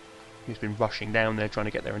everything. He's been rushing down there trying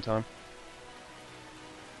to get there in time.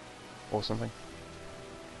 Or something.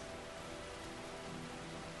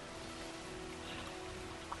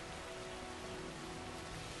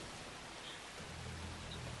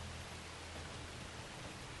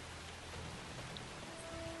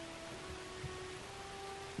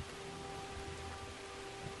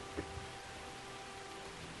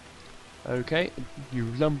 Okay, you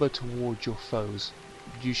lumber towards your foes.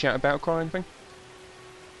 Do you shout about cry or anything?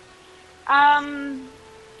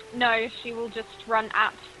 No, she will just run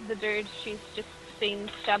at the dude she's just seen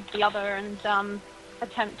stab the other and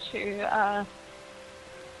attempt to.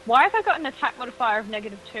 Why have I got an attack modifier of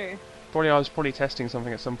 -2? I was probably testing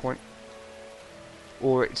something at some point.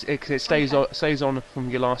 Or it stays Okay. stays on from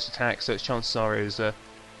your last attack, so its chances are it was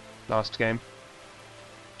last game.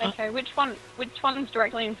 Okay, which one's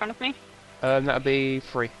directly in front of me? That'd be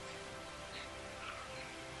 3.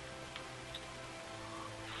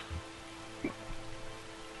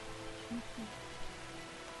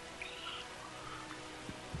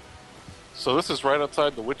 So this is right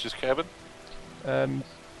outside the witch's cabin?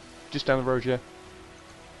 Just down the road, yeah.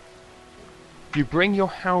 You bring your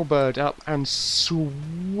halberd up and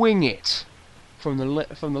swing it from the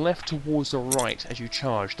left towards the right as you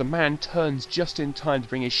charge. The man turns just in time to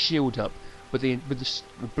bring his shield up, but the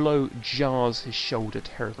blow jars his shoulder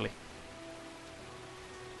terribly.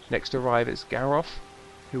 Next to arrive is Garoth,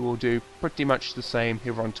 who will do pretty much the same.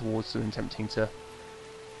 He'll run towards them, attempting to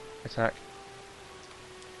attack.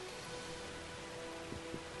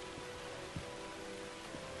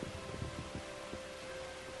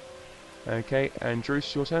 Okay, and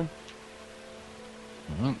Druce, your turn.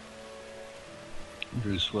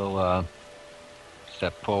 Bruce will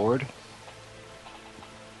step forward.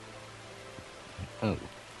 Oh,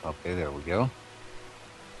 okay, there we go.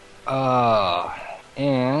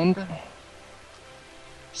 And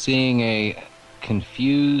seeing a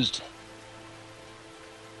confused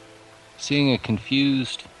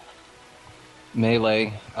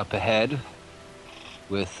melee up ahead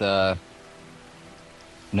with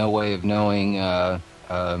no way of knowing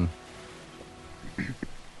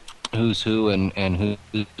who's who and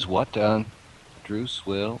who's what, Druce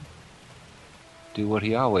will do what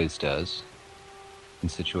he always does in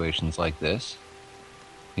situations like this.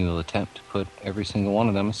 He will attempt to put every single one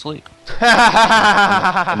of them asleep.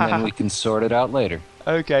 And then we can sort it out later.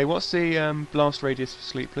 Okay, what's the blast radius for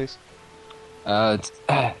sleep, please? It's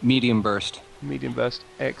medium burst. Medium burst.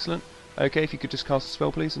 Excellent. Okay, if you could just cast a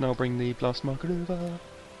spell, please, and I'll bring the blast marker over.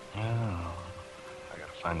 Oh, I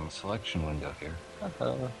gotta finding a selection window here.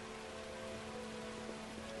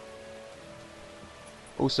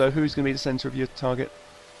 Also, who's going to be the centre of your target?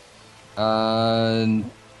 Uh,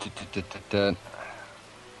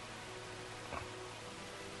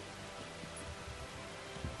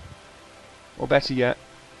 Or better yet,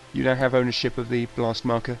 you now have ownership of the blast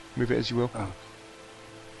marker. Move it as you will. Oh.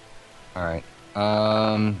 Alright.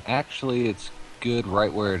 Actually, it's good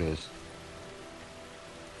right where it is.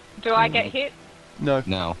 Do I get hit? No.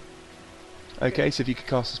 No. Okay, so if you could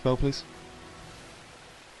cast a spell, please.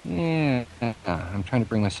 Yeah, I'm trying to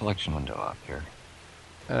bring my selection window up here.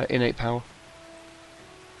 Innate power.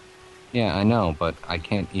 Yeah, I know, but I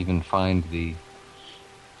can't even find the...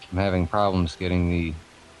 I'm having problems getting the...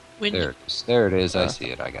 Window. There it is. There it is. I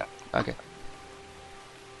see it. I got it. Okay.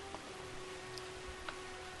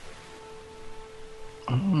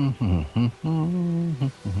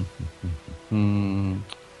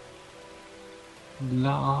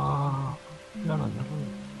 La la la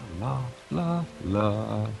la la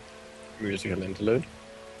la. Musical interlude.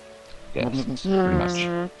 Yes, pretty much.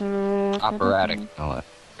 Operatic, no less.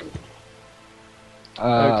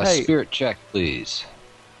 Okay. Spirit check, please.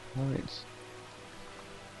 Right.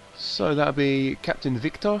 So that'll be Captain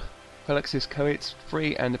Victor, Plexus Coet's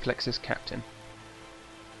free, and the Plexus Captain.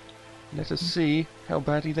 Let us see how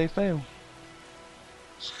badly they fail.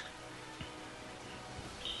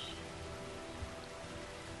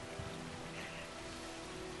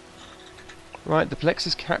 Right, the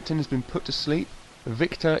Plexus Captain has been put to sleep.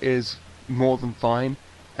 Victor is more than fine,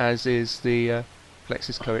 as is the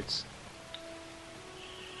Plexus Coet's.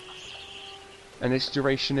 And this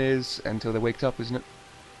duration is until they're waked up, isn't it?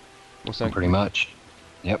 Or something? Pretty much.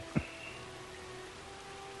 Yep.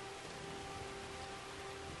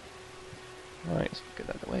 Right, let's get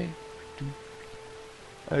that away.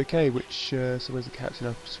 Okay, so where's the captain?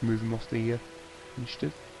 I'll just move him off the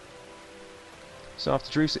initiative. So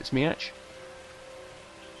after Druce, it's Miach.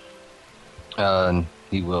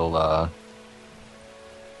 He will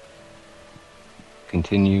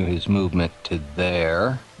continue his movement to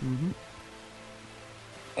there,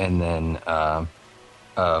 and then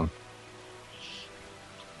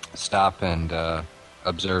stop and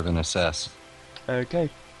observe and assess. Okay.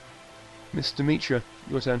 Miss Demetra,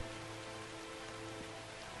 your turn.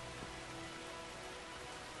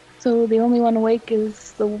 So the only one awake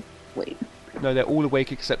is the... Wait. No, they're all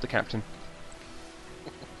awake except the captain.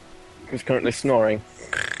 Who's currently snoring.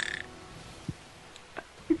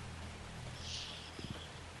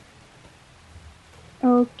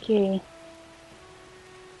 Okay.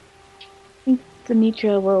 I think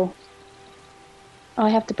Demetra will... Oh, I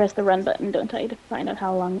have to press the run button, don't I, to find out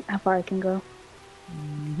how far I can go.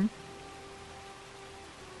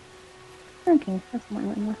 Okay, that's more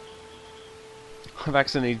than enough. I've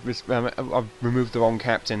accidentally I've removed the wrong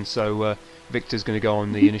captain, so Victor's going to go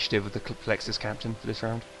on the initiative of the Plexus Captain for this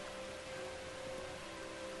round.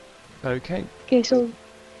 Okay. Okay, so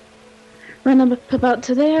run up about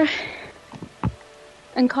to there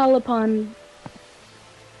and call upon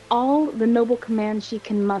all the noble command she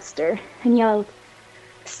can muster and yell,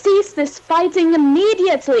 "Cease this fighting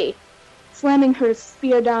immediately!" Slamming her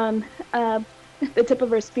spear down, the tip of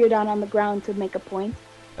her spear down on the ground to make a point.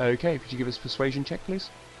 Okay, could you give us a persuasion check, please?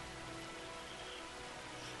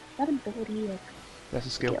 That ability or That's a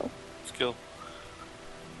skill. Skill.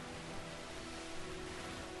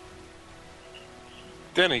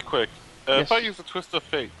 Denny, quick. Yes. If I use a twist of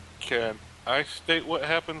fate, can I state what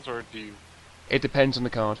happens, or do you? It depends on the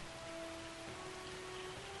card.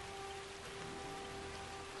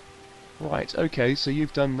 Right, okay, so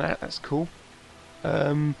you've done that, that's cool.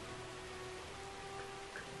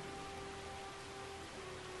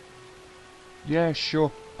 Yeah,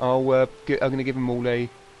 sure. I'm going to give them all a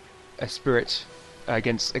spirit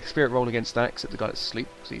roll against that, except the guy that's asleep,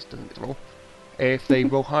 because he doesn't get to roll. If they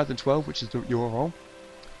roll higher than 12, which is your roll,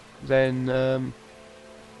 then They're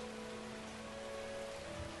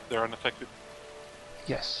unaffected.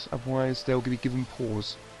 yes. Otherwise, they'll be given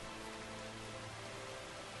pause.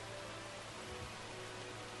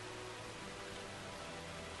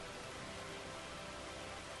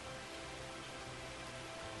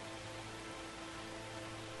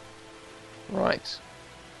 Right.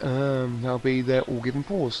 They'll they're all given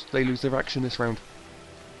pause. They lose their action this round.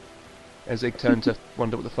 As they turn to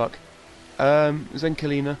wonder what the fuck.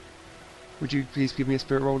 Zenkalina, would you please give me a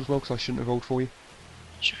spirit roll as well, because I shouldn't have rolled for you.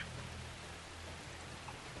 Sure.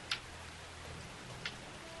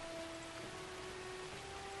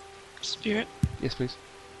 Spirit. Yes, please.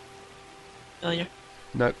 Failure.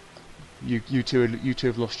 No. You two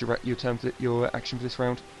have lost your turn your action for this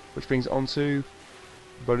round, which brings it on to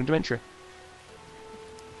Roland Dementia.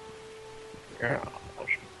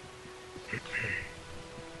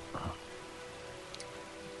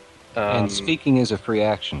 And speaking is a free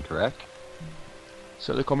action, correct?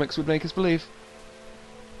 So the comics would make us believe.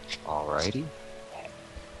 Alrighty.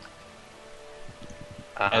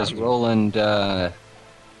 As Roland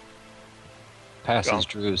passes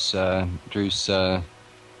Druce,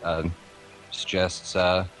 suggests,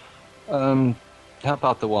 help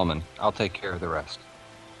out the woman. I'll take care of the rest.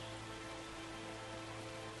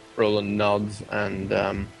 Roland nods and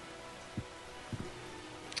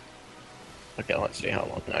okay, let's see how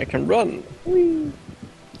long I can run. 40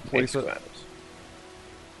 foot.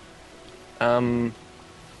 Squares.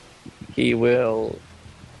 He will.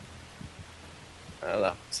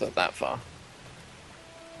 That's not that far.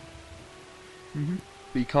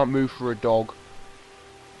 But you can't move for a dog.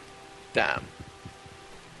 Damn.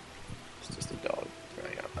 It's just a dog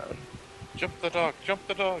running out loud. Jump the dog, jump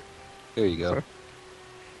the dog. There you go.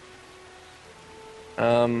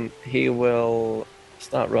 He will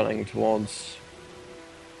start running towards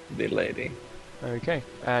the lady. Okay,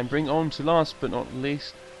 and bring on to last but not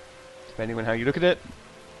least, depending on how you look at it,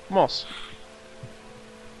 Moss.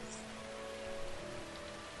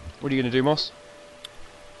 What are you going to do, Moss?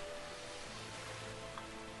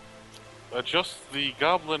 Adjust the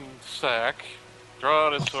goblin sack, draw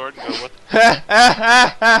out his sword, and go, what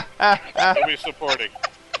are we supporting?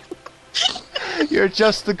 You're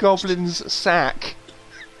just the goblin's sack.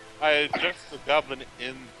 I adjust the goblin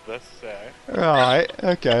in the sack. Right,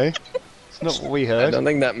 okay. It's not what we I heard. don't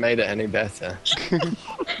think that made it any better.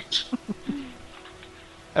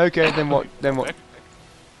 Okay, then what? Then what?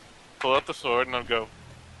 Pull out the sword and I'll go,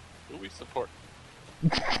 who we support?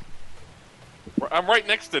 I'm right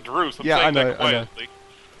next to Drew, so I'm Yeah, saying I know, that quietly.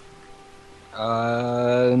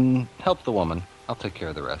 Help the woman. I'll take care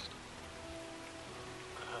of the rest.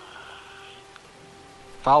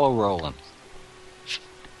 Follow Roland.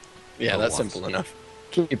 Yeah, that's simple enough.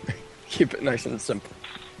 Keep it nice and simple.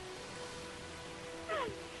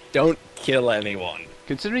 Don't kill anyone.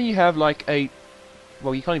 Considering you have like a...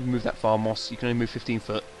 Well, you can't even move that far, Moss. You can only move 15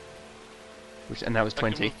 foot. And that was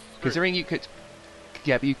 20. Considering you could...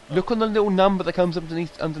 Yeah, but you look on the little number that comes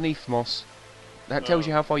underneath Moss. That tells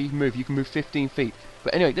you how far you can move. You can move 15 feet.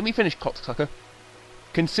 But anyway, let me finish, cocksucker.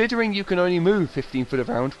 Considering you can only move 15 foot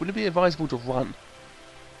around, would it be advisable to run?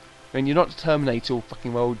 I mean, you're not Terminator or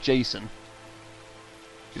fucking well Jason.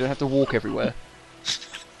 You don't have to walk everywhere.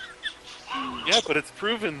 Yeah, but it's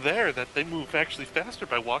proven there that they move actually faster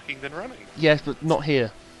by walking than running. Yes, but not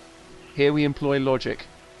here. Here we employ logic.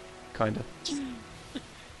 Kinda.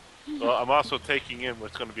 Well, I'm also taking in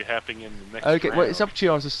what's going to be happening in the next Okay, round. well, it's up to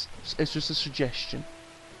you. It's just a suggestion.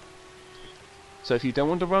 So if you don't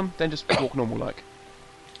want to run, then just walk normal like.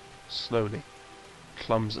 Slowly.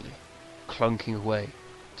 Clumsily. Clunking away.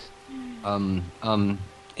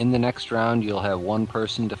 In the next round, you'll have one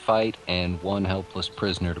person to fight and one helpless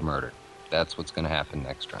prisoner to murder. That's what's going to happen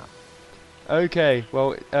next round. Okay,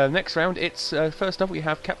 well, next round, it's first up we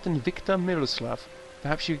have Captain Victor Miroslav.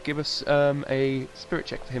 Perhaps you could give us a spirit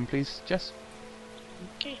check for him, please, Jess?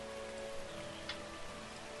 Okay.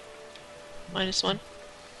 -1?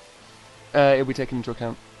 It'll be taken into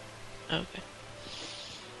account. Okay.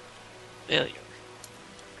 Failure.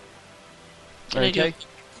 Can I do Okay.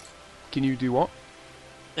 Can you do what?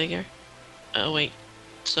 bigger? Oh wait,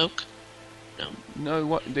 soak? No. No,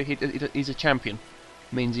 what? He's a champion.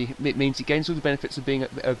 It means he gains all the benefits of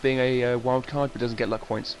being a wild card, but doesn't get luck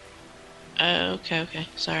points. Okay.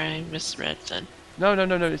 Sorry, I misread then. No.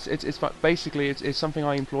 It's basically it's something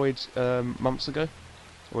I employed months ago,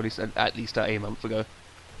 or at least a month ago,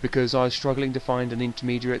 because I was struggling to find an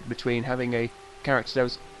intermediate between having a character that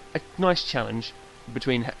was a nice challenge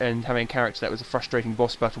and having a character that was a frustrating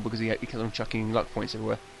boss battle because he kept on chucking luck points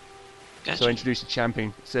everywhere. Gotcha. So I introduced a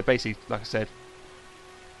champion. So basically, like I said.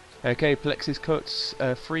 Okay, Plexus cuts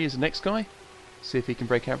free as the next guy. See if he can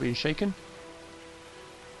break out being shaken.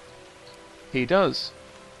 He does.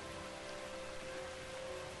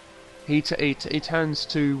 He turns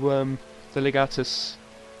to the Legatus,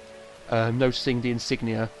 noticing the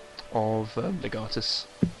insignia of Legatus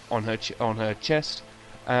on her chest,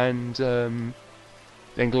 and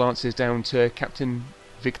then glances down to Captain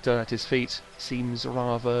Victor at his feet. Seems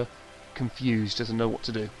rather confused, doesn't know what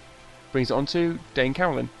to do. Brings it on to Dame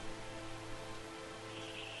Carolyn.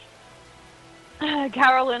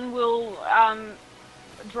 Carolyn will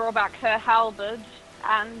draw back her halberd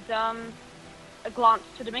and glance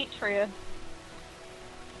to Demetria.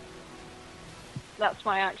 That's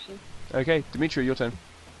my action. Okay, Demetria, your turn.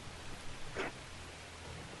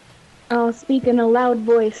 I'll speak in a loud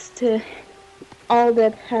voice to all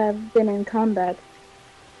that have been in combat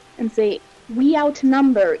and say, We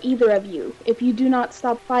outnumber either of you. If you do not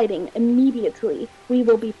stop fighting immediately, we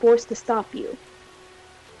will be forced to stop you.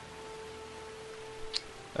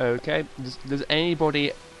 Okay. Does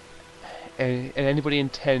anybody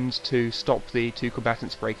intend to stop the two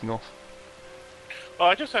combatants breaking off? Oh,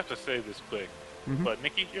 I just have to say this quick. Mhm. But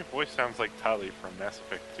Nikki, your voice sounds like Tali from Mass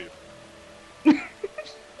Effect 2.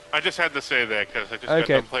 I just had to say that because I just got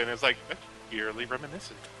Okay. done playing. It's like that's eerily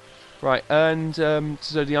reminiscent. Right, and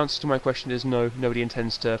so the answer to my question is no. Nobody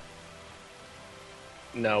intends to.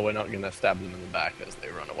 No, we're not going to stab them in the back as they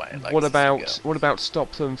run away. Like What about Cecilia.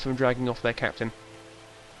 stop them from dragging off their captain?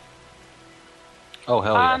 Oh,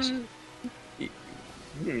 hell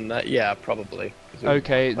yes. Yeah, probably. 'cause we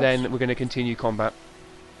Okay, want then us. we're going to continue combat.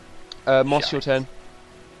 Moss, your Shite. turn.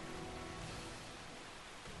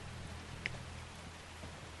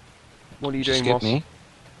 What are you Did you doing, skip Moss? me?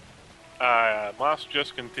 Moss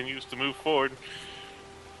just continues to move forward.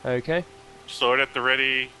 Okay. Sword at the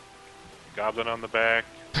ready, goblin on the back,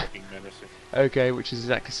 looking menacing. Okay, which is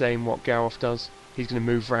exactly the same what Gareth does. He's going to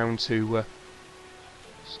move round to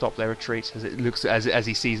stop their retreat as it looks as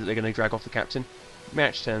he sees that they're going to drag off the captain.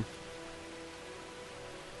 Match turn.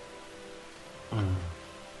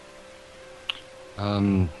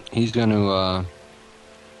 He's going to,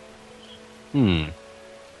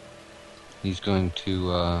 He's going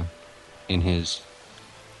to, in his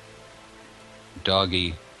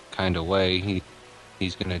doggy kind of way,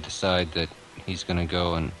 he's going to decide that he's going to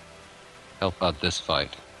go and help out this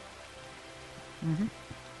fight. Mm-hmm.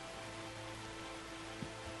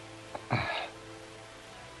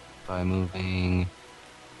 By moving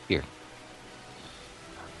here.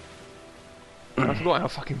 I forgot how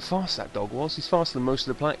fucking fast that dog was. He's faster than most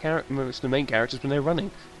of the main characters when they're running.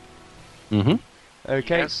 Mm-hmm.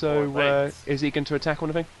 Okay, has so more legs. is he going to attack or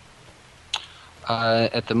anything?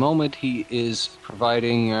 At the moment, he is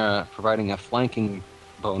providing a flanking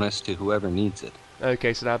bonus to whoever needs it.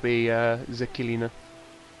 Okay, so that'll be Zekilina.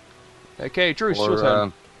 Okay, Drew, it's your Or,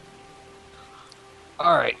 turn.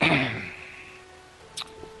 all right.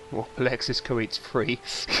 Well, Alexis Coet's free.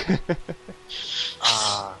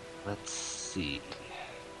 Let's see.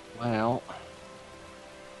 Well,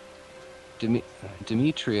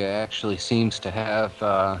 Demetria actually seems to have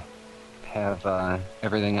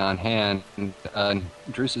everything on hand.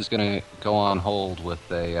 Druce is going to go on hold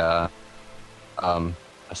with a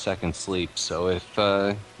second sleep. So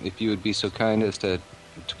if you would be so kind as to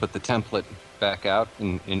put the template back out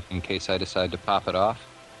in case I decide to pop it off.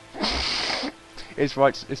 It's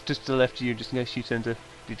right. It's just to the left of you, just in case you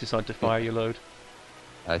decide to fire your load.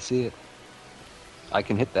 I see it. I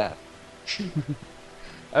can hit that.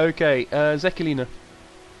 Okay, Zekilina.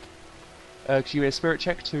 Could you make a spirit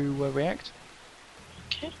check to react?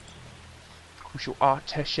 Okay. Of course, your art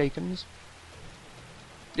test shakens.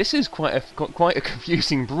 This is quite a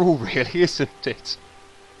confusing brawl, really, isn't it?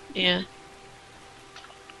 Yeah.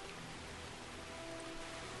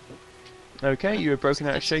 Okay, you have broken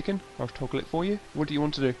out of shaken. I'll toggle it for you. What do you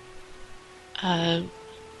want to do?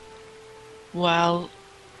 While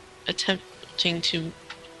attempting to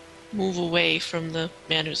move away from the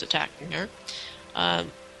man who's attacking her, Well,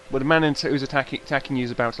 the man who's attacking you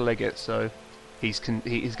is about to leg it, so he's going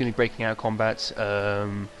to be breaking out of combat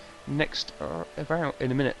next about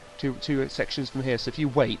in a minute. Two sections from here. So if you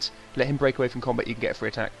wait, let him break away from combat, you can get a free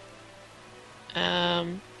attack. yeah.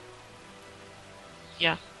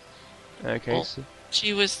 Okay. Well, So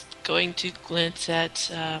she was going to glance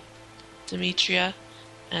at Demetria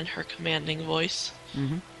and her commanding voice,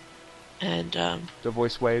 and the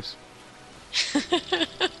voice waves.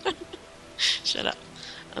 shut up.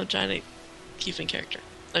 I'm trying to keep in character.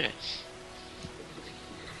 Okay.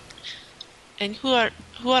 And who are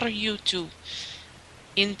you to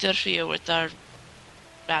interfere with our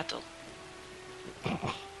battle?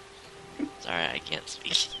 Sorry, I can't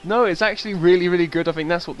speak. No, it's actually really, really good. I think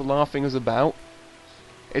that's what the laughing is about.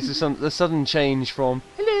 It's the sudden change from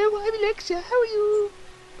 "Hello, I'm Alexia. How are you?"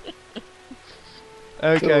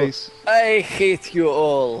 Okay. I hate you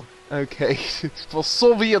all. Okay. For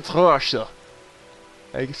Soviet Russia.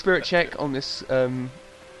 A spirit check on this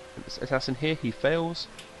assassin here. He fails.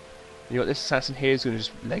 You got this assassin here who's going to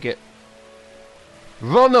just leg it.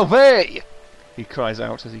 Run away! He cries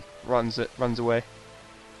out as he runs away.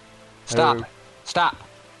 Stop! Oh. Stop!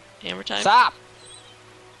 Hammer time. Stop!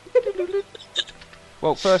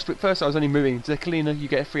 Well, first I was only moving. Zekalina, you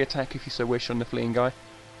get a free attack if you so wish on the fleeing guy.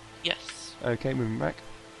 Yes. Okay, moving back.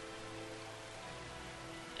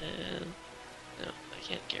 No, I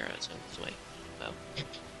can't get out of this way. Well,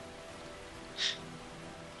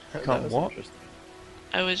 Can't That was what? interesting.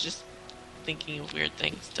 I was just thinking of weird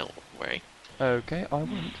things. Don't worry. Okay, I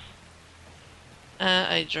won't.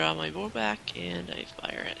 I draw my bow back and I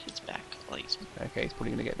fire at his back. Like, Okay, he's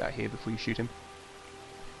probably going to get back here before you shoot him.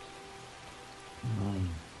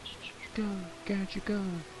 Go, gadget, go.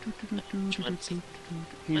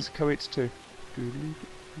 He's Coates too.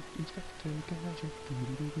 Inspector Gadget.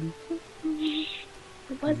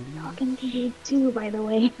 I was talking to you too, by the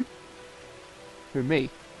way. Who, me?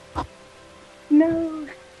 No.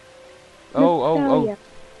 Oh. Natalia.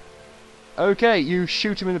 Okay, you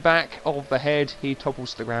shoot him in the back of the head, he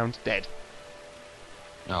topples to the ground, dead.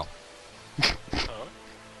 No. Oh.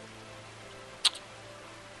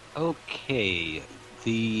 Okay.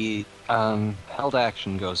 The held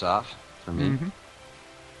action goes off for me. Mm-hmm.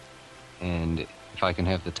 And if I can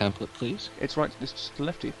have the template, please. It's right, it's just to the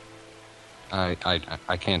left of you.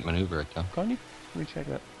 I can't maneuver it, though. Can't you? Let me check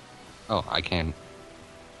that. Oh, I can.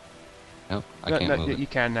 Nope, I No, can't move it. you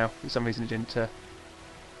can now. For some reason it didn't...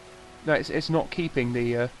 No, it's not keeping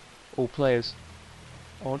the all players.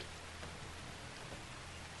 Odd.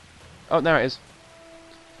 Oh, now it is.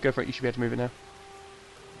 Go for it, you should be able to move it now.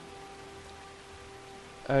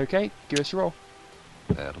 Okay, give us your roll.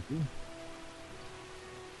 That'll do.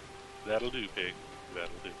 That'll do, pig. That'll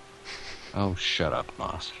do. Oh, shut up,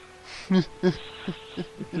 Moss.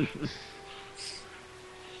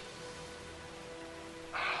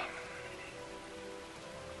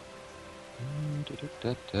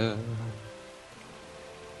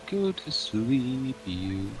 Go to sleep,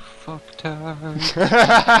 you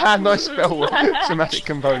fucktard. Nice spell, somatic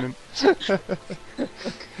component.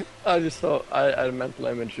 I just thought I had a mental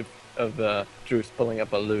image of Juice pulling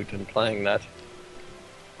up a lute and playing that.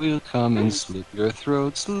 We'll come and slit your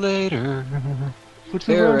throats later. But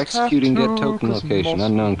we They're won't executing have get to, token 'cause location, Moss-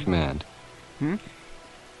 unknown command. You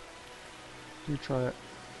try it.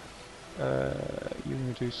 You're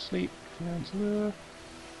going to do sleep.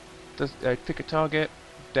 Does pick a target.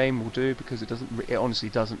 Dame will do because it honestly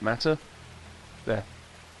doesn't matter. There.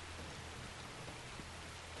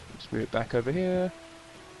 Just move it back over here.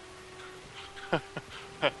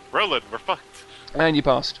 Roland, we're fucked. And you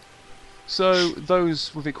passed. So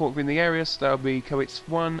those with it caught within the area, so that'll be Coates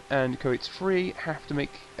 1 and Coates 3 have to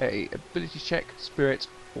make a ability check, spirit,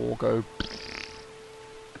 or go.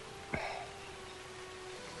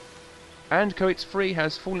 And Coates 3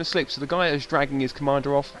 has fallen asleep, so the guy that's dragging his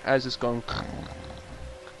commander off has gone.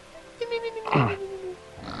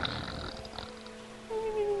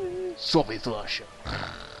 Sorry, Thrasher.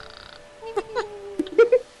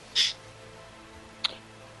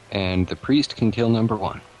 And the priest can kill number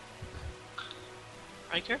 1.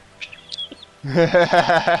 Riker?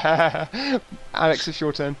 Alex, it's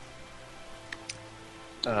your turn.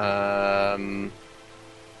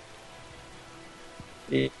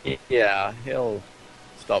 Yeah, he'll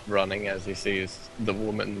stop running as he sees the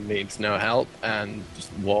woman needs no help and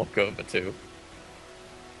just walk over to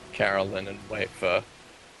Carolyn and wait for...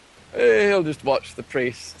 He'll just watch the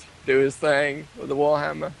priest do his thing with the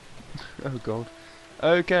warhammer. Oh god.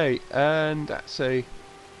 Okay, and that's a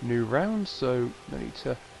new round, so no need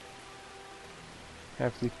to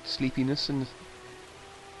have the sleepiness and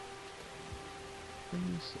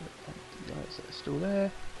things. The lights that are still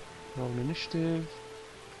there. Roll initiative.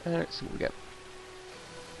 And let's see what we get.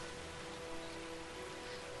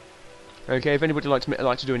 Okay, if anybody would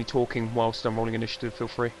like to do any talking whilst I'm rolling initiative, feel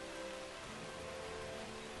free.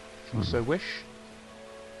 If you so wish.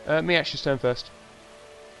 Me actually turn first.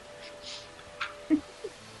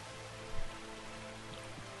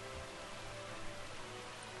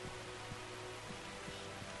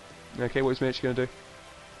 Okay, what is Mitch going to do?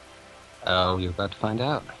 Oh, you're about to find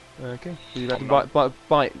out. Okay, so you've had to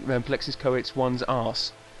bite Plexus Coates 1's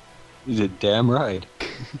arse. You did damn right.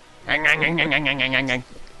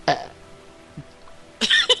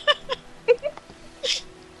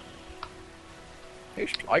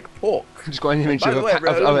 Tastes like pork. Just got an image By of the way,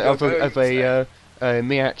 a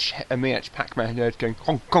Miach Pac-Man nerd going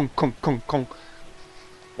kong kong kong kong kong.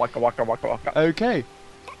 Waka waka waka waka. Okay.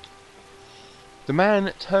 The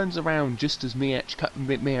man turns around just as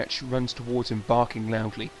Miach runs towards him, barking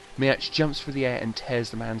loudly. Miach jumps through the air and tears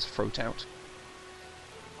the man's throat out.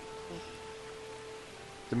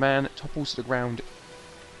 The man topples to the ground,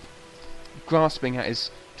 grasping at his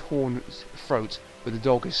torn throat, but the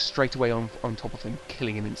dog is straight away on top of him,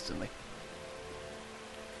 killing him instantly.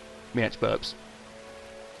 Miach burps.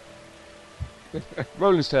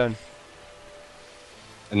 Roland's turn.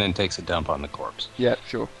 And then takes a dump on the corpse. Yep,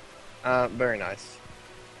 sure. Very nice.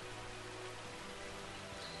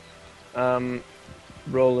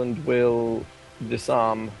 Roland will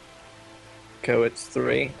disarm Coates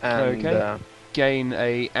 3 and Okay. Gain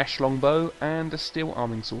a ash longbow and a steel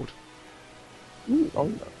arming sword. Ooh, oh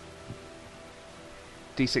no.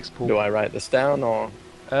 D6 pool. Do I write this down or?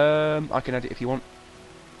 I can add it if you want.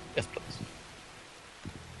 Yes, please.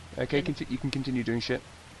 Okay, you can continue doing shit.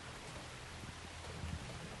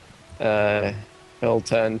 He'll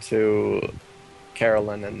turn to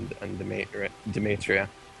Carolyn and Demetria.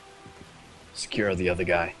 Secure the other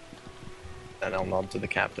guy. And I'll nod to the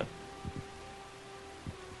captain.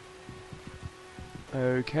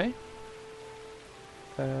 Okay.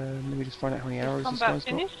 Let me just find out how many arrows this Combat guy's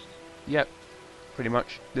got. finished? Yep, pretty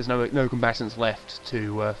much. There's no combatants left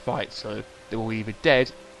to fight, so they're all either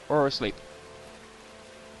dead or asleep.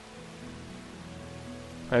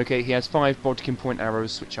 Okay, he has 5 Bodkin point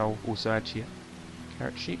arrows, which I'll also add to your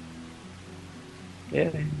character sheet.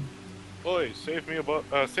 Yeah. Boy, save me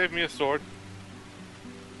a sword.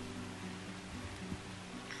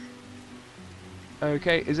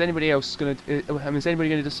 Okay, is anybody else gonna? Is anybody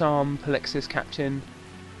gonna disarm Palexis, Captain?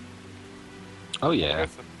 Oh yeah.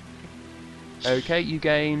 Okay, you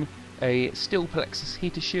gain a steel Palexis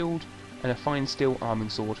heater shield and a fine steel arming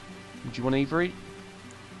sword. Would you want either?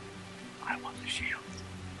 I want the shield.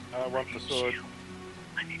 I want the sword.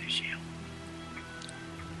 I need a shield.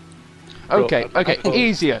 Okay, Well, okay,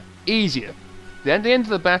 easier. Then at the end of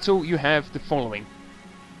the battle, you have the following.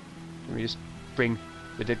 Let me just bring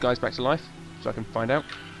the dead guys back to life, so I can find out.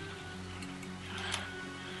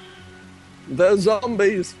 The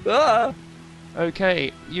zombies! Ah!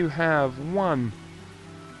 Okay, you have 1,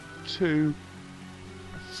 2,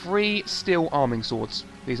 3 steel arming swords.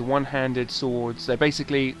 These are one-handed swords. They're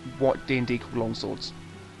basically what D&D call long swords.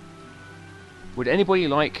 Would anybody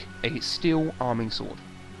like a steel arming sword?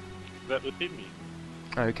 That would be me.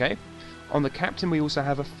 Okay. On the captain, we also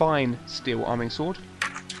have a fine steel arming sword.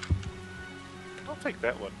 I'll take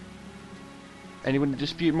that one. Anyone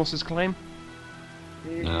dispute Moss's claim?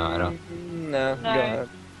 No, I don't. No, No. go ahead.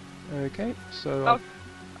 Okay, so Oh.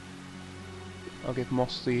 I'll give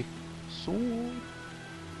Moss the sword.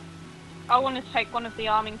 I want to take one of the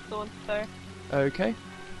arming swords, so. Okay.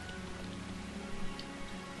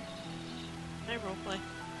 No roleplay.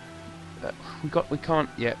 We can't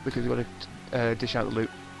yet because we've got to dish out the loot.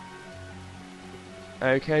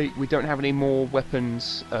 Okay, we don't have any more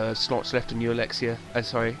weapons slots left in you, Alexia.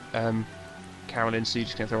 Carolyn, so you're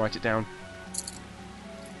just going to have to write it down.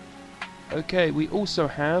 Okay, we also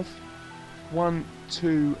have 1,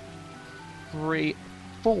 2, 3,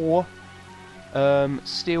 4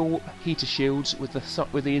 steel heater shields with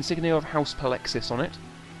the insignia of House Palexis on it.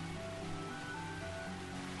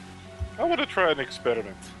 I want to try an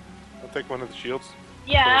experiment. I'll take one of the shields.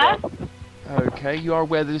 Yeah. Okay, you are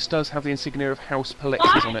aware that this does have the insignia of House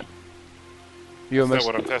Palexis on it. You Is that almost.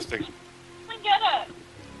 what I'm testing? I get it.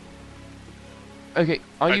 Okay,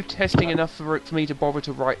 are you testing enough for me to bother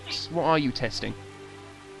to write? What are you testing?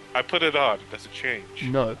 I put it on. Does it change?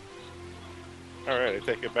 No. Alright, I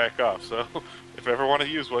take it back off. So, if I ever want to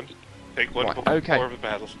use one, take one Right, before okay. the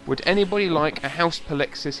battles. Would anybody like a House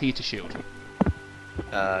Palexis heater shield?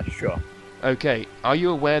 Sure. Okay, are you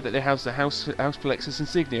aware that it has the House Palexis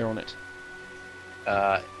insignia on it?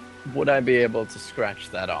 Would I be able to scratch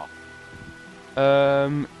that off?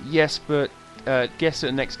 Yes, but guess at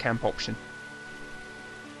the next camp option.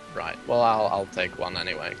 Right. Well, I'll take one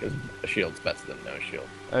anyway, because a shield's better than no shield.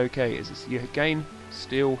 Okay, you gain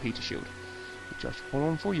steel heater shield, which I shall pull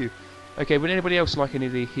on for you. Okay, would anybody else like any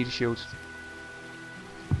of the heater shields?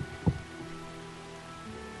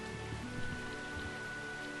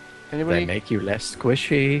 Anybody? They make you less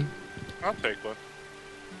squishy. I'll take one.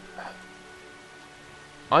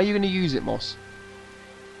 Are you going to use it, Moss?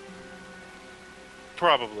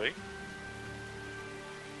 Probably.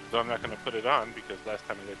 Though I'm not going to put it on because last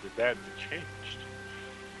time I did that, it changed.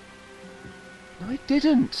 I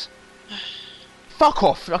didn't. Fuck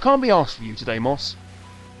off! I can't be asked for you today, Moss.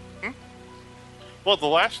 Well, the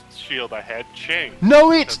last shield I had changed.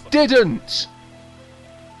 No, it That's- didn't!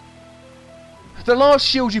 The last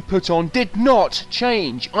shield you put on did not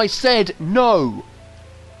change. I said no.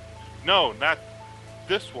 No, not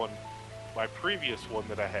this one. My previous one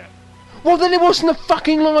that I had. Well, then it wasn't the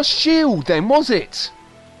fucking last shield, then, was it?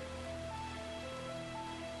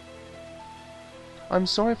 I'm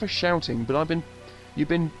sorry for shouting, but you've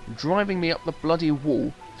been driving me up the bloody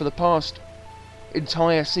wall for the past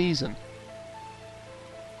entire season.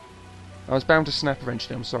 I was bound to snap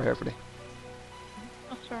eventually. I'm sorry, everybody.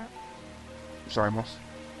 That's right. Sorry, Moss.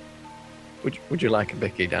 Would you like a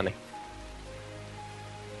bicky, Danny?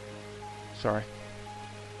 Sorry.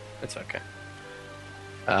 It's okay.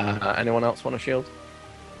 Anyone else want a shield?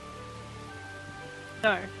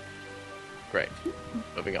 No. Great.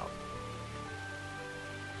 Moving on.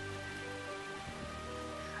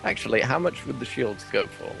 Actually, how much would the shields go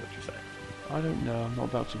for, would you say? I don't know. I'm not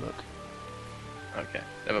about to look. Okay,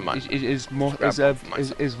 never mind. Is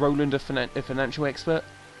Roland a financial expert?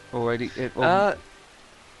 Already?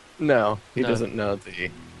 No, he No. doesn't know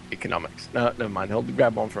the economics. No, never mind. He'll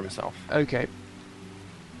grab one for himself. Okay.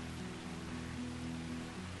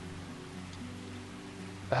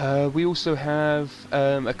 We also have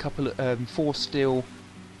a couple of 4 steel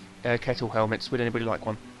kettle helmets. Would anybody like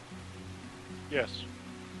one? Yes.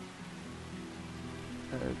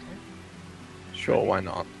 Okay. Sure, why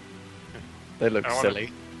not? They look I wanna-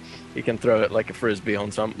 silly. He can throw it like a frisbee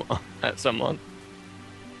on at someone.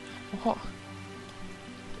 What?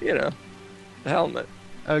 You know, the helmet.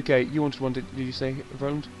 Okay, you wanted one, did you say,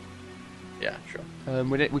 Roland? Yeah, sure.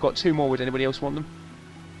 We've got 2 more. Would anybody else want them?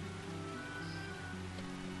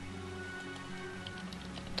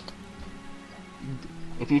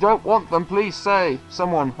 If you don't want them, please say.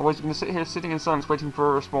 Someone. Otherwise, I'm going to sit here sitting in silence waiting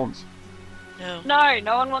for a response. No.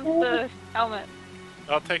 No one wants the helmet.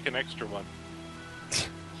 I'll take an extra one.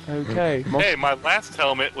 Okay. Hey, my last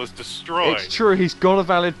helmet was destroyed. It's true, he's got a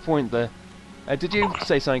valid point there. Did you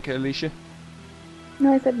say something, Alicia?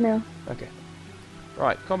 No, I said no. Okay.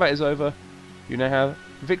 Right, combat is over. You now have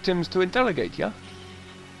victims to interrogate, yeah?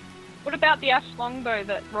 What about the ash longbow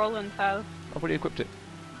that Roland has? I've already equipped it.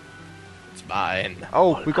 It's mine.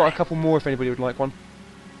 Oh, we've got a couple more if anybody would like one.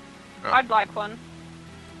 Oh. I'd like one.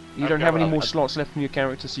 You I've don't got have any one. more slots left in your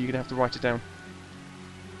character, so you're going to have to write it down.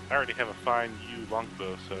 I already have a fine U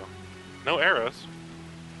longbow, so no arrows.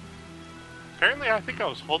 Apparently, I think I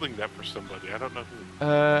was holding that for somebody. I don't know who.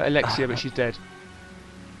 Alexia, but she's dead.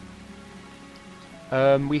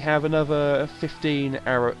 We have another 10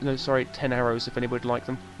 arrows if anybody would like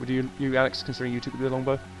them. Would you Alex, considering you took the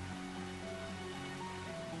longbow?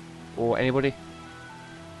 Or anybody?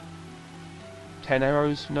 10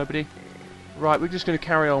 arrows? Nobody? Right, we're just going to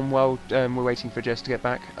carry on while we're waiting for Jess to get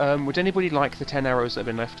back. Would anybody like the 10 arrows that have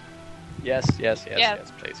been left? Yes, Yes.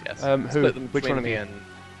 please, yes. Who? Split them Which one between of me you? and...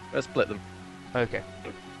 Let's split them. Okay.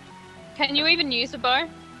 Can you even use a bow?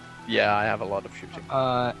 Yeah, I have a lot of shooting.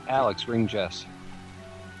 Alex, ring Jess.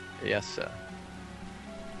 Yes, sir.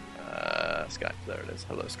 Skype, there it is.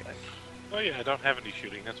 Hello, Skype. Oh yeah, I don't have any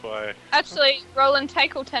shooting. That's why. Actually, Roland,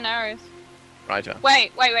 take all 10 arrows. Righto.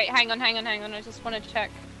 Wait, hang on. I just want to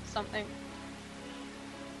check something.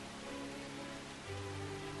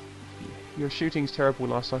 Your shooting's terrible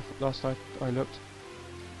last I looked.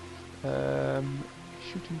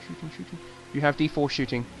 Shooting. You have D4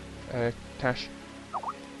 shooting, Tash.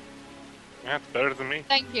 That's better than me.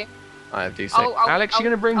 Thank you. I have D6. Alex, you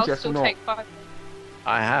gonna bring I'll Jess or still not? take 5.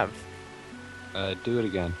 I have. Do it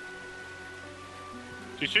again.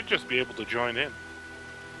 She should just be able to join in.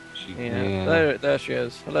 Yeah. There she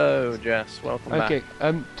is. Hello, Jess. Welcome back. Okay,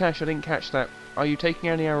 Tash, I didn't catch that. Are you taking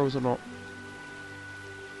any arrows or not?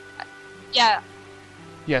 Yeah,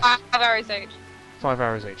 Yes. 5 arrows each. 5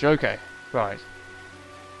 arrows each. Okay, right.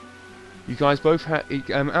 You guys both have.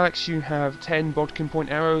 Alex, you have 10 bodkin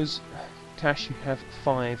point arrows. Tash, you have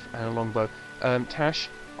 5 and a longbow. Tash,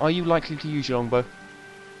 are you likely to use your longbow?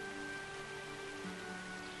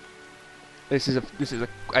 This is a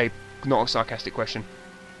not a sarcastic question.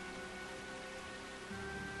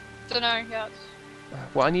 Don't know yet.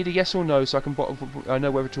 Well, I need a yes or no so I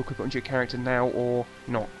know whether to equip it onto your character now or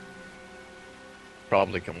not.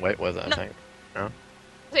 Probably can wait with it, No. I think. No? Use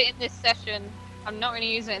it in this session. I'm not going to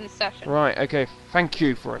use it in this session. Right. Okay. Thank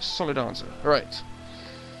you for a solid answer. Right.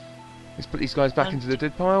 Let's put these guys back into the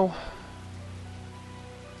dead pile.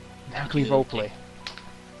 Now can we roleplay?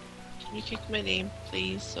 Can you kick my name,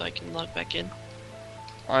 please, so I can log back in?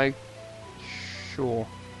 Sure.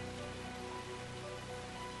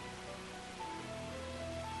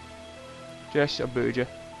 Jess, I booed you.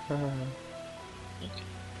 Okay.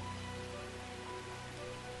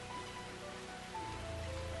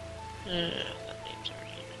 That name's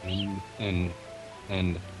already in.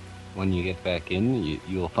 And when you get back in,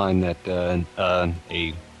 you'll find that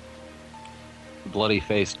a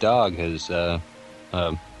bloody-faced dog has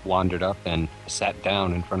wandered up and sat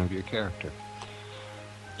down in front of your character.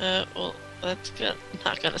 Well, that's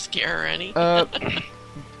not gonna scare her any.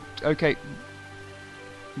 Okay.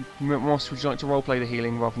 Moss, would you like to roleplay the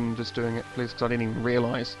healing rather than just doing it, please? Because I didn't even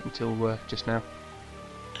realise until just now.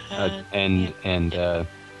 As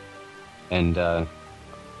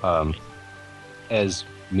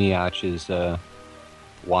Miach is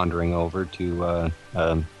wandering over to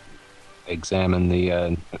examine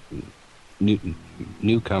the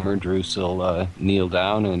newcomer, Druce will kneel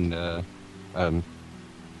down and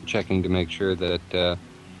checking to make sure that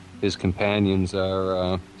his companions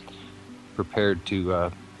are prepared to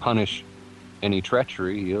punish any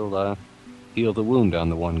treachery. He'll heal the wound on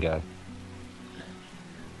the one guy.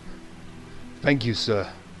 Thank you, sir.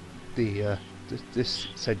 This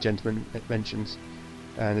said gentleman mentions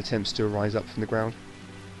and attempts to rise up from the ground.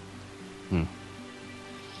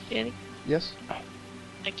 Danny, Yes?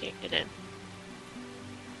 I can't get in.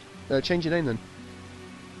 Change your name then.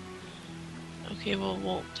 Okay, well,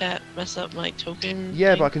 won't that mess up my token?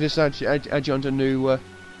 Yeah, thing? but I can just add you onto new...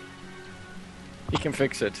 He can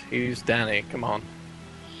fix it. He's Danny. Come on.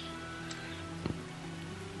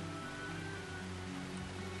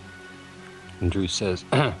 And Drew says,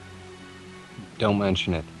 don't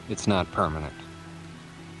mention it. It's not permanent.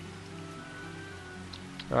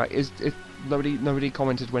 Alright, is nobody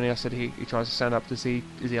commented when I said he tries to stand up? Is he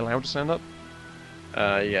allowed to stand up?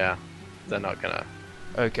 Yeah. They're not gonna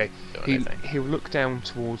Okay. do anything. He'll look down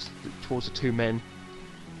towards the two men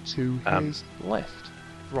to his left.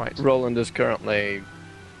 Right. Roland is currently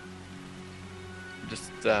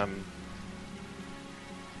just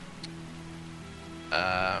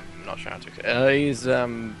not sure how to. He's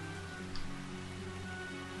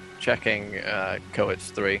checking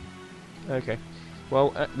Coet's 3. Okay.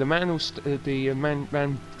 Well, the man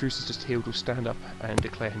man Druce has just healed will stand up and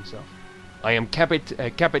declare himself. I am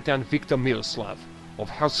Capitan Victor Miroslav of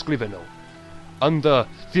House Scrivener. Under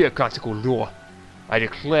theocratical law, I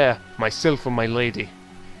declare myself and my lady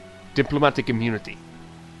diplomatic immunity.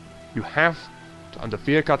 You have to, under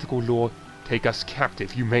theocratical law, take us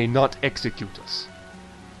captive. You may not execute us.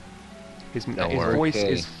 His voice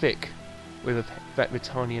Okay. is thick, with a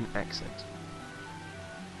Vetritanian accent.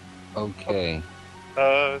 Okay.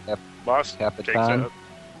 Moss takes Capitan?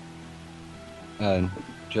 it.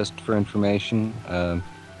 Just for information,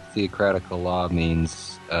 theocratical law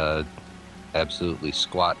means absolutely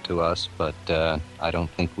squat to us, but I don't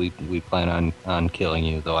think we plan on killing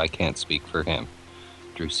you, though I can't speak for him,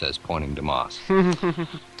 Drew says, pointing to Moss.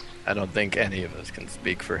 I don't think any of us can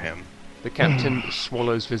speak for him. The captain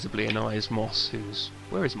swallows visibly and eyes Moss,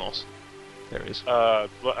 where is Moss? There he is. Well,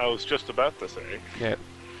 I was just about to say. Yeah.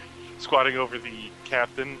 Squatting over the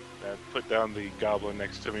captain, put down the goblin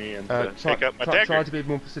next to me, and take out my try dagger. to be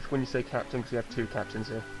more specific when you say captain, because we have two captains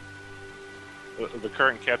here. The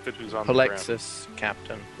current captain who's on the ground. Polexis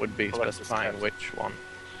captain would be Polexis specifying captain. which one.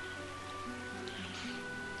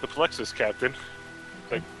 The Plexus captain.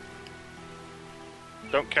 Like,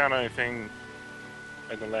 don't count anything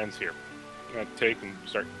in the lens here. I'm gonna take and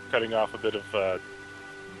start cutting off a bit of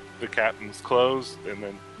the captain's clothes, and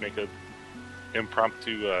then make a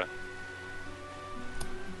impromptu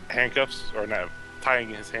handcuffs, or not, tying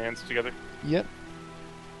his hands together. Yep.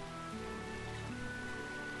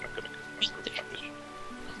 Not gonna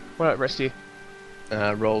Well, rest of you.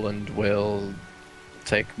 Roland will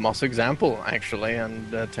take Moss' example, actually,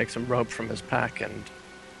 and take some rope from his pack and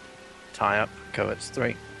tie up Coet's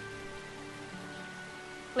 3.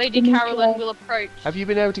 Lady Can you Carolyn try- will approach. Have you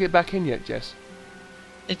been able to get back in yet, Jess?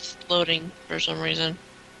 It's loading for some reason.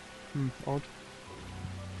 Odd.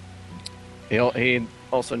 He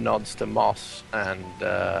also nods to Moss and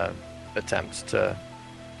attempts to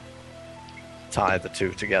tie the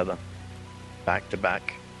two together, back to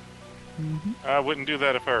back. I wouldn't do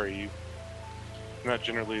that if I were you. Not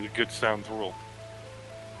generally the good sound rule.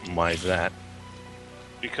 Why is that?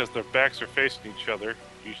 Because their backs are facing each other,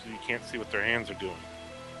 usually you can't see what their hands are doing.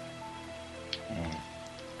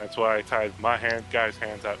 That's why I tied my guy's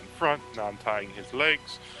hands out in front, now I'm tying his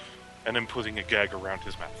legs, and then putting a gag around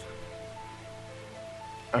his mouth.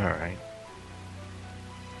 Alright.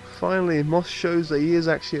 Finally, Moss shows that he is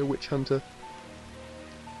actually a witch hunter.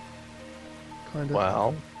 Kind of.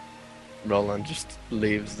 Well, Roland just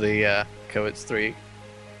leaves the Coet's 3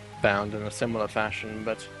 bound in a similar fashion,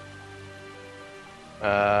 but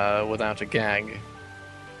without a gag.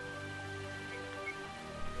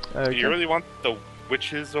 Do you really want the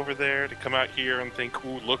witches over there to come out here and think,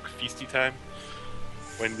 ooh, look, feasty time?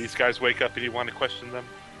 When these guys wake up and you want to question them?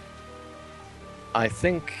 I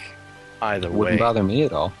think either Wouldn't way. bother me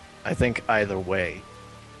at all. I think either way,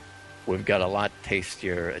 we've got a lot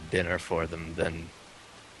tastier dinner for them than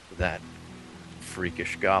that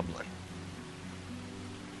freakish goblin.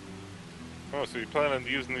 Oh, so you plan on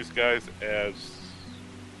using these guys as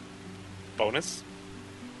bonus?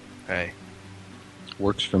 Hey,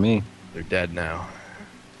 Works for me. they're dead now.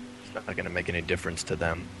 It's not going to make any difference to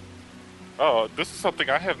them. Oh, this is something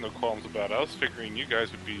I have no qualms about. I was figuring you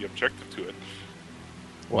guys would be objective to it.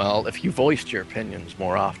 Well, if you voiced your opinions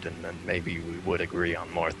more often, then maybe we would agree on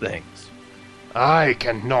more things. I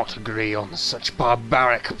cannot agree on such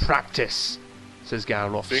barbaric practice, says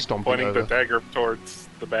Galroth, See, stomping pointing over. the dagger towards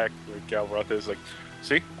the back where Galroth is like,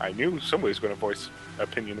 see, I knew somebody's going to voice an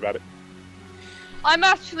opinion about it. I'm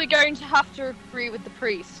actually going to have to agree with the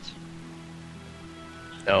priest.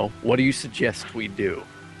 No. What do you suggest we do?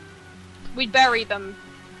 We bury them.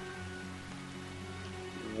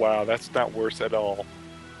 Wow, that's not worse at all.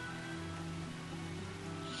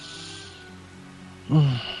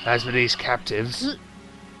 As for these captives,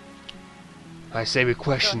 I say we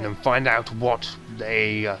question them, find out what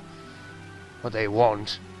they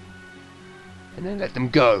want, and then let them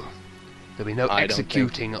go. There'll be no I don't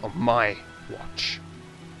executing on my watch.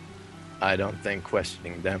 I don't think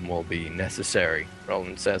questioning them will be necessary,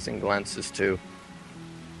 Roland says and glances to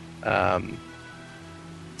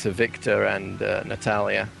Victor and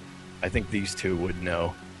Natalia. I think these two would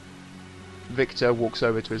know. Victor walks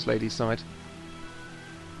over to his lady's side.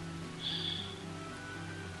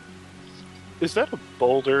 Is that a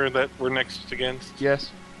boulder that we're next against?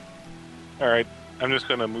 Yes. Alright, I'm just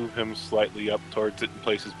gonna move him slightly up towards it and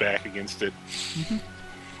place his back against it.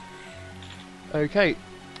 Okay,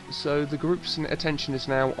 so the group's attention is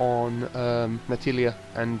now on Natalia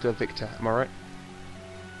and Victor, am I right?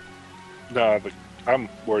 No, but I'm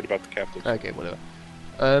worried about the captives. Okay, whatever.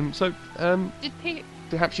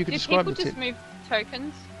 Perhaps you could Did describe people the just move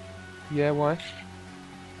tokens? Yeah, why?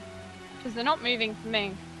 Because they're not moving for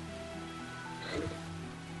me.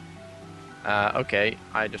 Okay,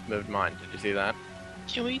 I just moved mine. Did you see that?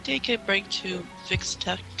 Can we take a break to fix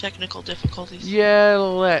technical difficulties? Yeah,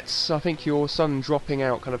 let's. I think your sun dropping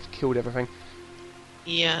out kind of killed everything.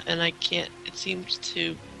 Yeah, and I can't. It seems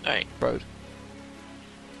to. Alright. Road.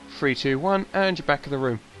 3, 2, 1, and you're back in the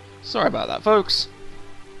room. Sorry about that, folks.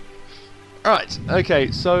 Right.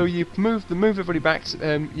 Okay. So you move everybody back.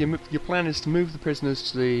 Your plan is to move the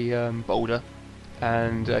prisoners to the boulder,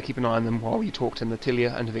 and keep an eye on them while you talk to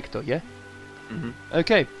Natalia and Victor. Yeah. Mm-hmm.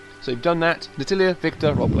 Okay. So you've done that. Natalia,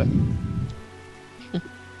 Victor, roleplay.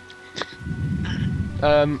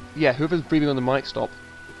 Yeah. Whoever's breathing on the mic, stop.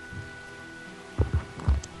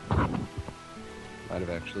 Might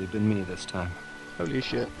have actually been me this time. Holy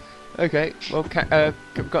shit. Okay. Well,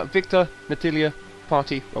 we've got Victor, Natalia,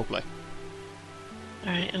 party, roleplay.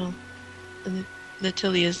 Alright,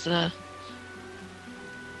 Natalia's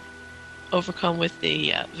overcome with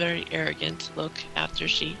a very arrogant look after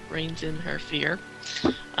she reins in her fear.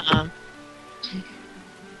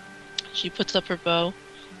 She puts up her bow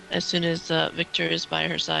as soon as Victor is by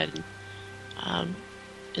her side and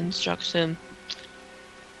instructs him,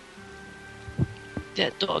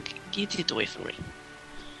 "That dog, get it away from me."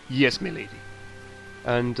 Yes, milady.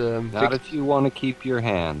 And Not if you want to keep your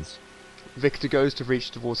hands. Victor goes to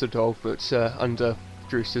reach towards the dog, but under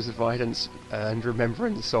Drewster's guidance and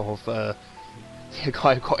remembrance of the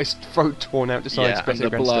guy who got his throat torn out, decides Yeah, and better the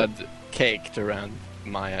against blood caked around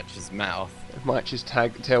Mayach's mouth. it. Might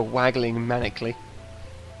tail waggling manically.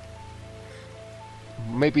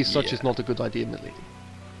 Maybe such is not a good idea, milady.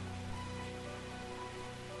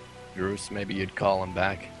 Bruce, maybe you'd call him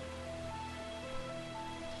back.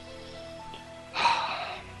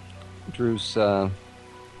 Druce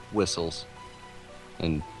whistles,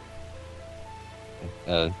 and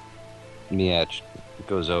Miach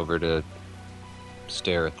goes over to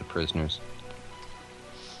stare at the prisoners.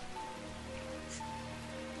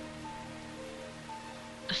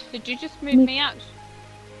 Did you just move me out?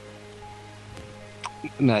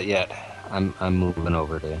 Not yet. I'm moving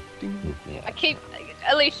over to move Miach. I keep...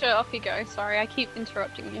 Alicia, off you go. Sorry, I keep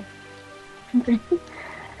interrupting you.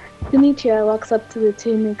 Demetria walks up to the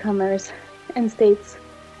two newcomers and states,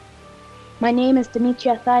 "My name is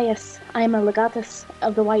Demetria Thias. I am a legatus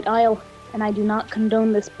of the White Isle, and I do not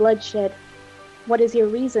condone this bloodshed. What is your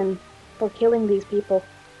reason for killing these people?"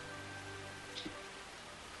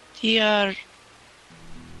 They are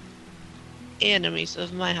enemies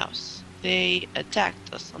of my house. They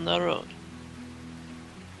attacked us on the road.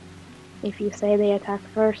 If you say they attacked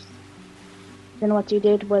first, then what you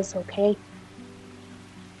did was okay.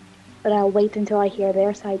 But I'll wait until I hear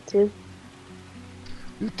their side too.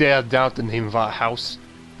 You dare doubt the name of our house?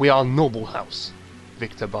 We are a noble house,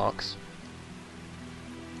 Victor barks.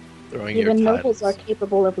 Throwing Even your nobles are titles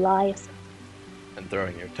capable of lies. and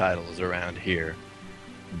throwing your titles around here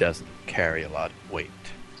doesn't carry a lot of weight.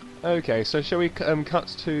 Okay, so shall we cut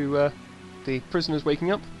to the prisoners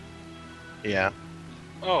waking up? Yeah.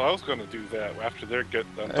 Oh, I was gonna do that after they're done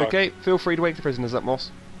talking. Okay, feel free to wake the prisoners up,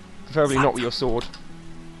 Moss. Preferably not with your sword.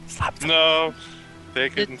 Slap them. No.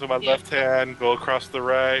 Take it into my left hand, go across the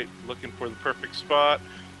right, looking for the perfect spot.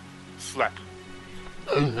 Slap.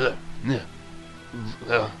 Where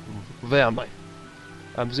am I?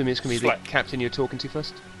 I'm presuming it's going to be Slap. the captain you're talking to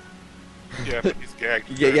first? Yeah, but he's gagged.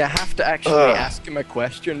 Yeah, you have to actually ask him a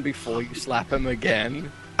question before you slap him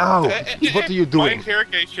again. Ow! What are you My doing?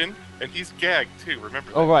 interrogation, and he's gagged too,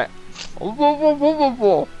 remember that. Alright.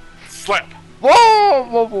 Slap. Whoa!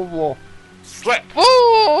 Whoa! Whoa! Whoa! Slap! Whoa!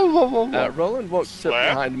 Whoa! Whoa! Whoa! Roland walks up Slap.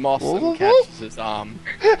 behind Moss Whoa, whoa, and whoa. catches his arm.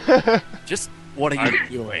 Just what are you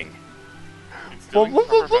doing? Instilling Whoa,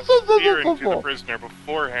 whoa, proper whoa, whoa, whoa, fear whoa, into the whoa. prisoner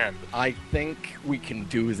beforehand. I think we can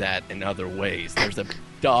do that in other ways. There's a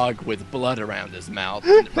dog with blood around his mouth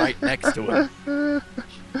right next to him.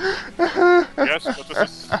 Yes, but this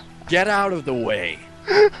is... Get out of the way.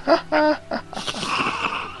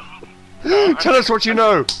 Tell us what you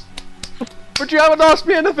know. But you haven't asked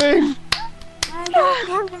me anything.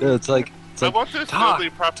 It's like I want to instill talk. the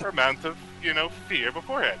proper amount of, fear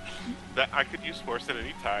beforehand. That I could use force at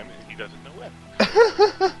any time, and he doesn't know when.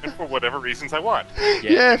 And for whatever reasons I want.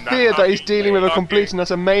 Yeah, not fear that he's talking, dealing with a talking. complete and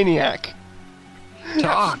utter maniac.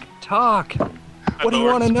 Talk. What do you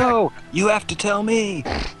lower want to his know? You have to tell me.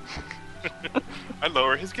 I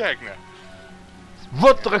lower his gag now.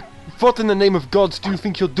 What in the name of gods do you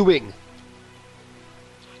think you're doing?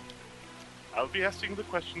 I'll be asking the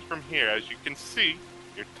questions from here. As you can see,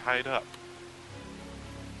 you're tied up.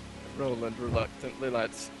 Roland reluctantly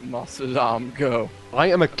lets Moss's arm go. I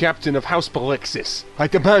am a captain of House Palexis. I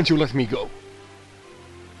demand you let me go.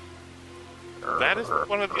 That is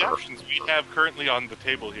one of the options we have currently on the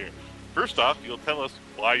table here. First off, you'll tell us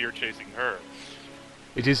why you're chasing her.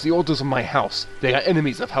 It is the orders of my house. They are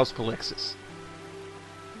enemies of House Palexis.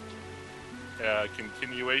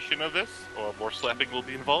 Continuation of this, or more slapping will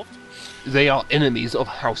be involved. They are enemies of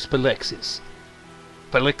House Palexis.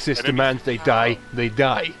 Palexis Enemies demands they how? die. They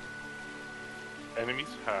die. Enemies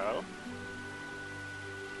how?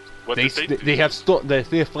 What They did they do? they have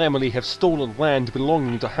their family have stolen land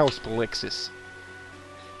belonging to House Palexis.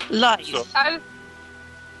 Lies. So-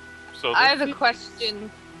 So I have a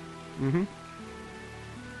question. Mm-hmm.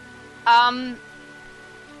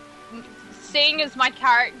 Seeing as my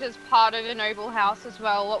character's part of a noble house as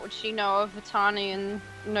well, what would she know of Vatanian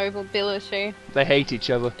nobility, They hate each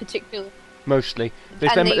other. particularly? Mostly. They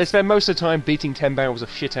And spend, they- they spend most of the time beating 10 barrels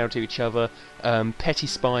of shit out of each other, petty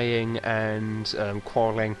spying and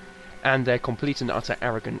quarrelling, and they're complete and utter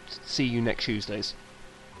arrogant. See you next Tuesdays.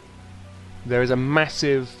 There is a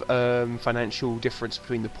massive financial difference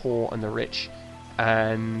between the poor and the rich,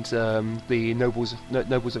 and the nobles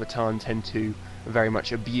of Atan tend to very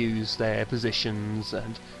much abuse their positions,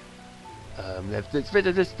 and they're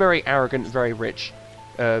just very arrogant, very rich,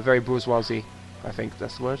 very bourgeoisie, I think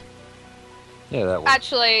that's the word. Yeah, that works.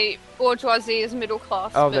 Actually, bourgeoisie is middle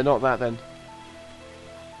class. Oh, but they're not that then.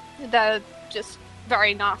 They're just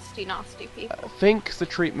very nasty people. Think the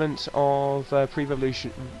treatment of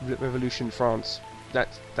pre-revolution France.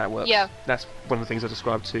 That works. Yeah. That's one of the things I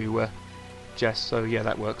described to Jess. So yeah,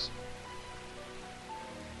 that works.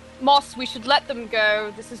 Moss, we should let them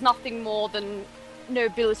go. This is nothing more than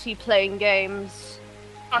nobility playing games.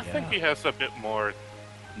 I think he has a bit more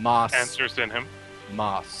Moss. answers in him.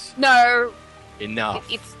 Moss. No, Enough.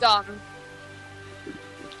 it's done.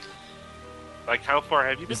 Like, how far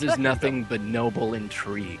have you been? This is tracking nothing but noble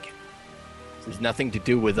intrigue. This has nothing to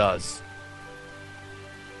do with us. them?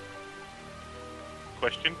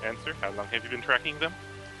 Question, answer. How long have you been tracking them?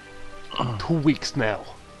 2 weeks now.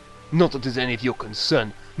 Not that it's any of your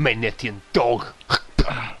concern, Manetian dog.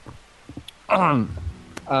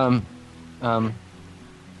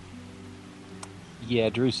 Yeah,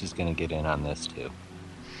 Druce is gonna get in on this too.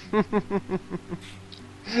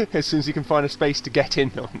 As soon as you can find a space to get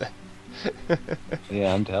in on there.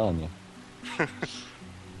 Yeah, I'm telling you.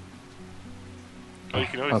 Well, you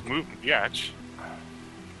can always Okay. move the yatch.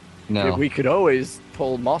 No. We could always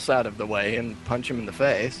pull Moss out of the way and punch him in the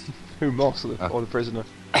face. Who, Moss or the prisoner?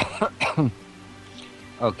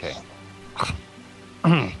 Okay.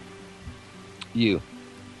 You.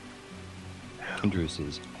 Druce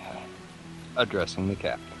is addressing the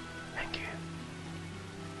captain. Thank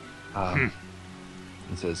you.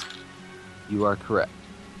 He says, "You are correct.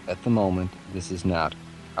 At the moment, this is not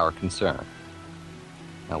our concern.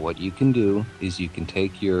 Now, what you can do is you can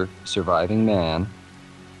take your surviving man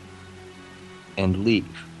and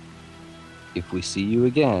leave. If we see you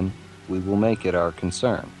again, we will make it our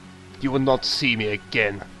concern." You will not see me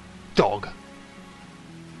again, dog.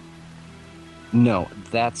 No,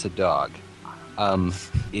 that's a dog.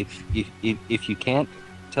 If you can't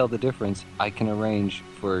tell the difference, I can arrange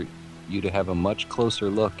for you to have a much closer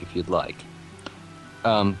look if you'd like.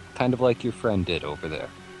 Kind of like your friend did over there.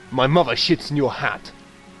 My mother shits in your hat.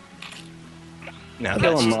 Now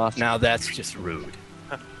Kill that's him, just, Moss. now that's just rude.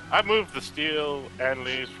 I move the steel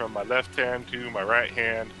anleaves from my left hand to my right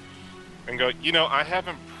hand and go, I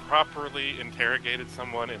haven't properly interrogated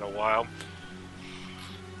someone in a while.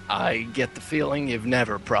 I get the feeling you've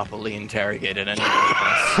never properly interrogated anyone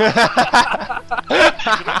else. Would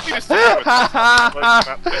you like me to start with that?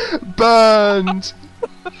 Like, that thing? Burned!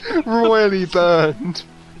 Royally burned!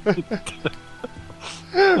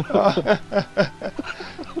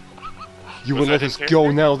 You will Was let that us in go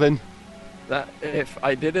character? now then? That if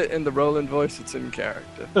I did it in the Roland voice, it's in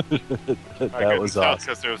character. That was awesome.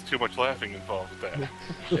 Because there was too much laughing involved with that.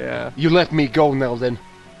 Yeah. You let me go now then.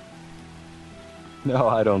 No,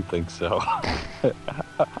 I don't think so.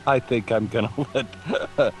 I think I'm gonna let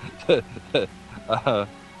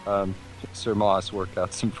Sir Moss work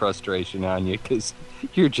out some frustration on you, because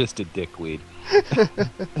you're just a dickweed. and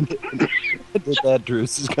that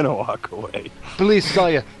Druce is gonna walk away. Please,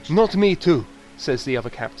 sire, not me too, says the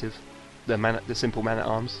other captive, the simple man at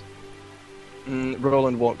arms.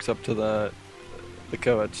 Roland walks up to the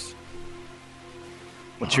cohorts.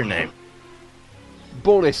 What's your name?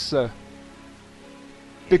 Boris, sir.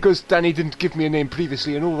 Because Danny didn't give me a name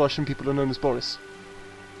previously, and all Russian people are known as Boris.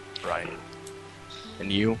 Right. And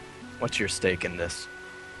you? What's your stake in this?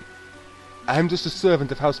 I am just a servant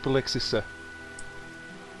of House Polexis, sir.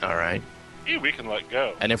 All right. Yeah, we can let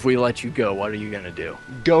go. And if we let you go, what are you gonna do?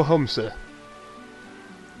 Go home, sir.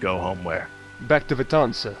 Go home where? Back to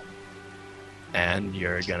Vitan, sir. And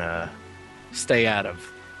you're gonna stay out of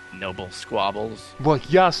noble squabbles? Well,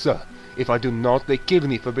 yes, sir. If I do not, they kill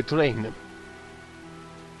me for betraying them.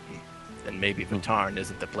 Then maybe Vitarn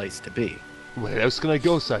isn't the place to be. Where else can I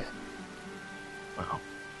go, sire? Well,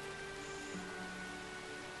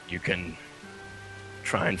 you can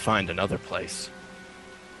try and find another place.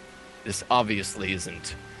 This obviously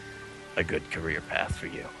isn't a good career path for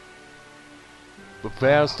you. But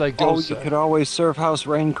where else do I go, Oh, sir? you could always serve House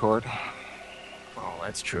Raincourt. Oh,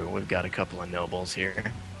 that's true. We've got a couple of nobles here.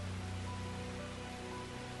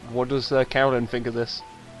 What does Carolyn think of this?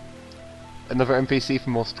 Another NPC for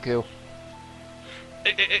Moss to kill.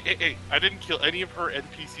 Hey, I didn't kill any of her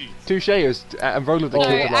NPCs. Toucheers, and Roland that No,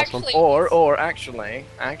 killed the last one. actually- Or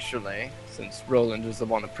actually, since Roland is the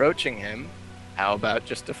one approaching him, how about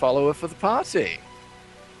just a follower for the party?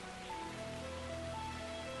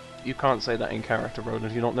 You can't say that in character,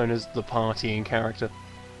 Roland. You're not known as the party in character.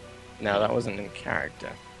 No, that wasn't in character.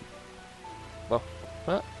 Well,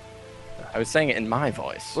 what? I was saying it in my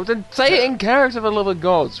voice. Well, then say it in character, for the love of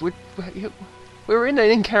gods. We're in an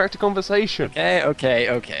in-character conversation. Okay.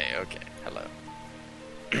 Hello.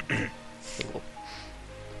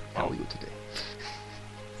 How are you today?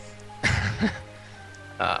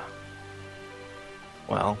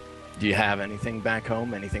 Well, do you have anything back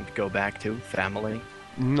home? Anything to go back to? Family?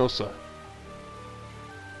 No, sir.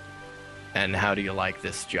 And how do you like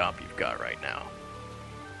this job you've got right now?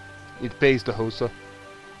 It pays the host, sir.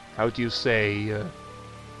 How do you say,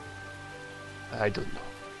 I don't know.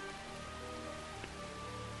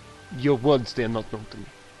 Your words, they are not known to me.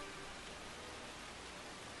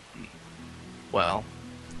 Well,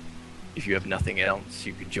 if you have nothing else,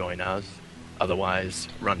 you could join us. Otherwise,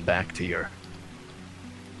 run back to your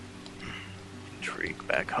intrigue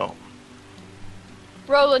back home.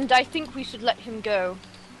 Roland, I think we should let him go.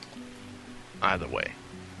 Either way.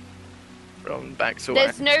 Roland backs away.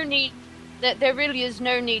 There's no need. There really is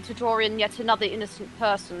no need to draw in yet another innocent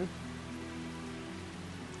person.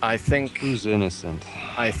 I think Who's innocent?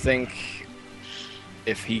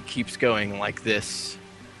 if he keeps going like this,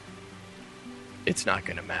 it's not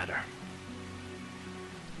gonna matter.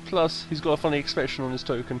 Plus, he's got a funny expression on his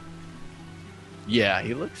token. Yeah,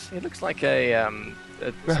 he looks like a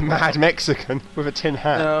Mad Mexican with a tin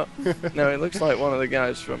hat. No, he looks like one of the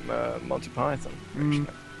guys from Monty Python. Actually.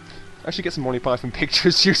 Actually, get some Monty Python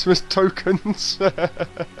pictures, use them as tokens.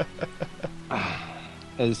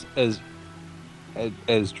 As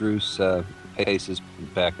Druce paces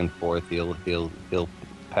back and forth, he'll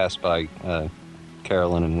pass by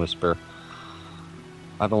Carolyn and whisper,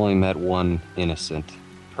 "I've only met one innocent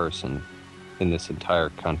person in this entire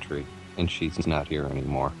country, and she's not here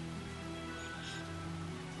anymore."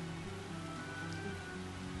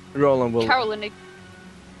 Roland will. Carolyn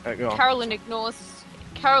Go on.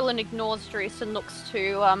 Carolyn ignores Druce and looks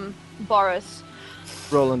to Boris.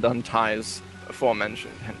 Roland unties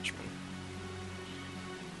aforementioned henchman.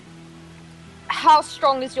 How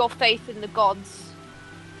strong is your faith in the gods?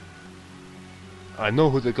 I know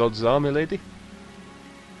who the gods are, my lady.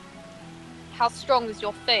 How strong is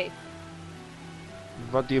your faith?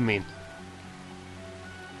 What do you mean?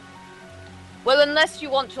 Well, unless you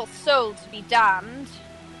want your soul to be damned,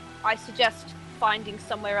 I suggest finding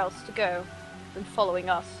somewhere else to go than following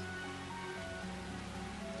us.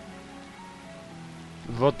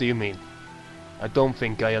 What do you mean? I don't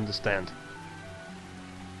think I understand.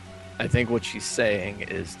 I think what she's saying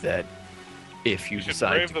is that if you You should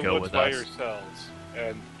decide brave to the go woods with by us, yourselves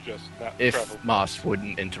and just not if travel. Moss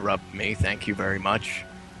wouldn't interrupt me, thank you very much.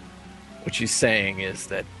 What she's saying is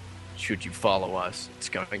that should you follow us, it's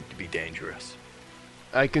going to be dangerous.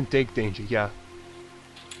 I can take danger, yeah.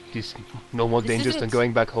 This no more This dangerous than isn't-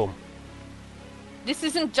 going back home. This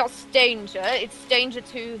isn't just danger, it's danger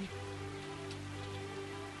to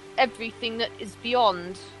everything that is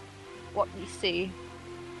beyond what we see.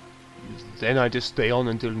 Then I just stay on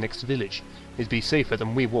until the next village. It'd be safer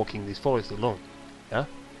than we walking this forest alone. Yeah?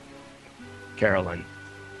 Carolyn,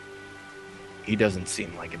 he doesn't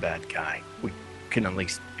seem like a bad guy. We can at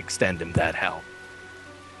least extend him that help.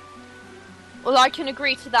 Well, I can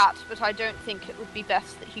agree to that, but I don't think it would be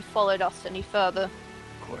best that he followed us any further.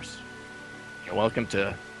 Of course. You're welcome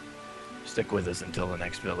to stick with us until the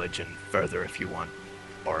next village and further if you want,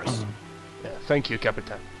 Boris. Yeah, thank you,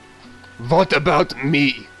 Capitan. What about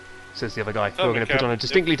me? Says the other guy, who Tell are me, going to put on a Captain.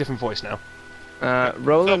 distinctly different voice now. Tell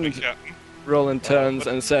me, Roland Captain. turns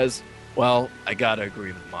but- and says, well, I gotta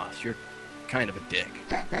agree with Moss. You're kind of a dick.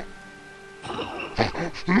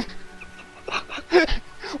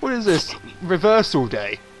 What is this? Reversal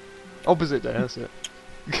day? Opposite day, that's it.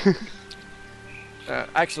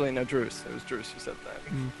 Actually, no, Druce. It was Druce who said that.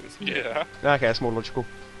 It was- Yeah. Okay, that's more logical.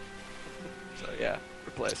 So, yeah,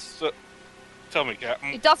 replace. So, tell me, Captain.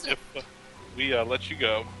 It doesn't- If we let you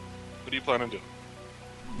go, what do you plan on doing?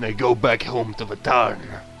 They go back home to the town.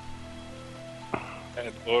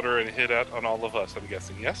 And order and hit out on all of us, I'm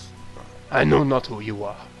guessing, yes? I know not who you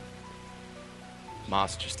are.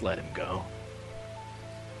 Moss just let him go.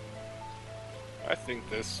 I think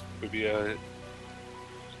this would be a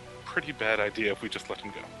pretty bad idea if we just let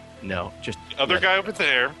him go. No, just The other let guy him over go.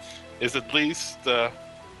 there is at least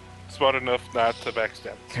smart enough not to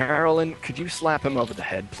backstab us. Carolyn, could you slap him over the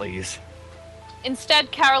head, please?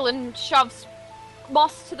 Instead, Carolyn shoves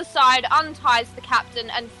Moss to the side, unties the captain,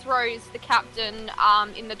 and throws the captain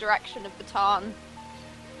in the direction of the tarn.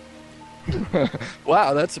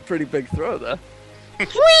 Wow, that's a pretty big throw there.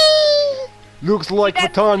 Looks like then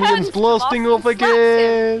Battanian's turns to blasting Moss off and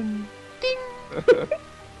slaps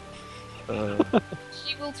again!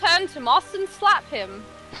 She will turn to Moss and slap him.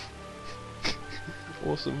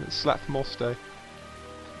 Awesome, it's Slap Moss Day.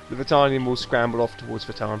 The Battanian will scramble off towards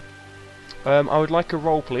Vatan. I would like a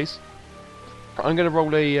roll, please. I'm going to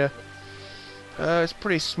roll a... it's a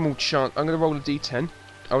pretty small chance. I'm going to roll a d10.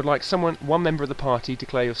 I would like one member of the party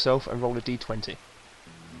declare yourself and roll a d20.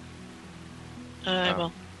 I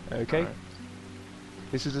will. Okay? Alright.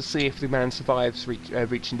 This is to see if the man survives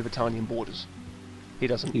reaching the Battanian borders. He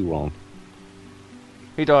doesn't. He won't.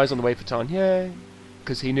 He dies on the way for Tarn. Yay!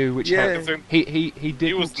 Because he knew which Yeah. house... He He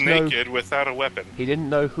didn't was know... naked without a weapon. He didn't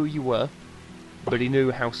know who you were, but he knew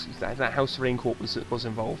that House Raincourt was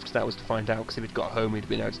involved. That was to find out, because if he'd got home, he'd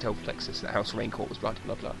been able to tell Plexus that House Raincourt was blah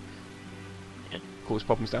blah blah. Yeah. Caused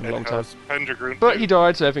problems down a And long time. House Pendergreen But too. he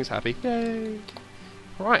died, so everything's happy. Yay!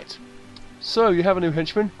 Right. So you have a new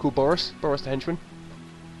henchman called Boris. Boris the henchman.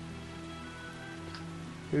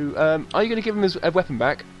 Who are you going to give him his weapon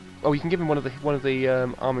back? Oh, you can give him one of the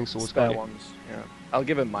arming swords. Spare can't you? ones. Yeah. I'll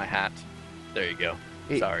give him my hat. There you go.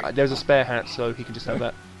 Sorry. There's a spare hat, so he can just have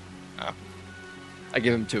that. I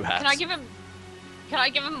give him 2 hats. Can I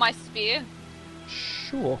give him my spear?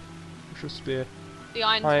 Sure. What's your spear? The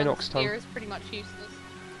Iron Iron Tongue Ox Tongue. spear is pretty much useless.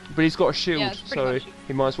 But he's got a shield, Yeah, it's pretty so much-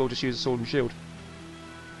 he might as well just use a sword and shield.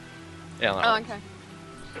 Yeah, that Oh, works. okay.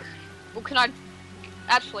 Well, can I...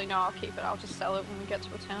 Actually, no, I'll keep it. I'll just sell it when we get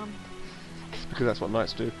to a town. Because that's what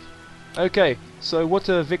knights do. Okay, so what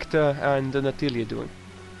are Victor and Natalia doing?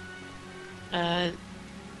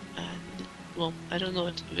 Well, I don't know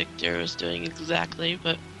what Victor was doing exactly,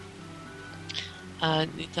 but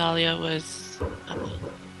Natalia was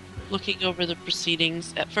looking over the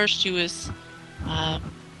proceedings. At first, she was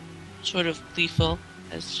sort of gleeful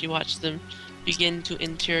as she watched them begin to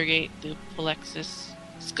interrogate the Polexis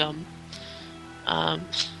scum.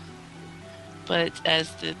 But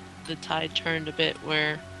as the tide turned a bit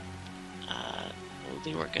where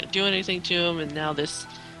they weren't going to do anything to him, and now this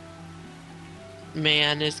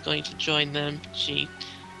man is going to join them, she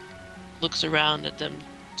looks around at them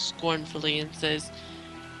scornfully and says,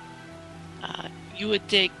 you would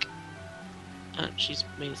take... she's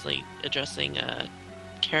mainly addressing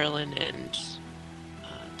Carolyn and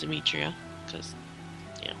Demetria, because,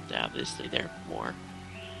 obviously they're more...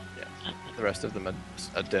 Yeah. The rest of them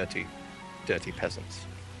are dirty peasants.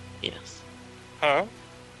 Yes. Huh?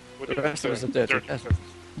 What do The you rest of us are say? dirty peasants.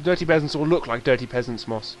 Dirty peasants all look like dirty peasants,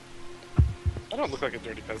 Moss. I don't look like a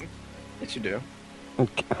dirty peasant. Yes, you do.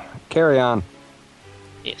 Carry on.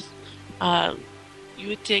 Yes. you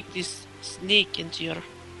would take this snake into your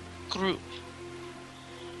group.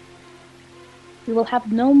 We will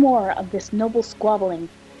have no more of this noble squabbling.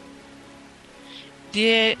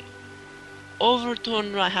 They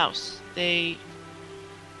overturned my house. They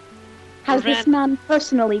Has this man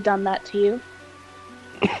personally done that to you?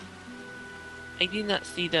 I did not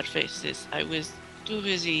see their faces. I was too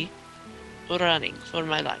busy running for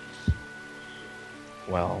my life.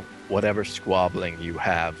 Well, whatever squabbling you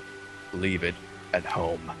have, leave it at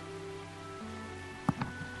home.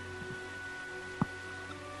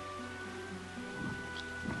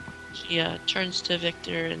 She turns to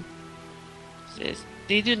Victor and says,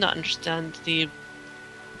 they do not understand the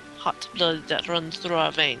hot blood that runs through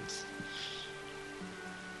our veins.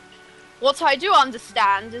 What I do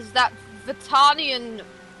understand is that Vitanian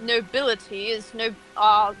nobility is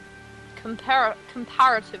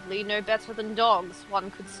comparatively no better than dogs,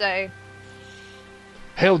 one could say.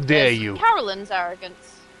 How dare There's you! Carolyn's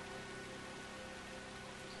arrogance.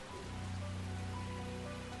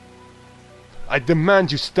 I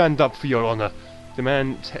demand you stand up for your honor. The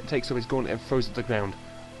man takes off his gauntlet and throws it to the ground.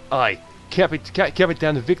 I,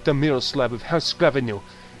 Capitan Victor Miroslav of House Sclavenil,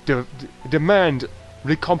 demand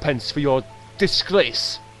recompense for your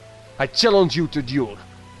disgrace. I challenge you to duel.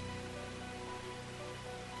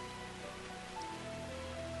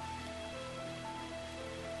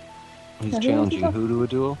 He's challenging who to a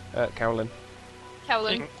duel? Carolyn.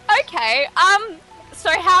 Carolyn. Okay, so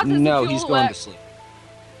how does No, the duel he's going work? to sleep.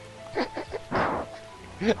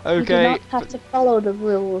 You do Okay. not have to follow the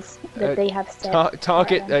rules that they have set.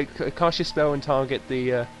 Target. Cast your spell and target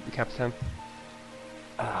the Capitan.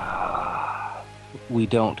 We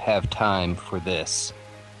don't have time for this.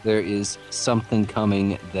 There is something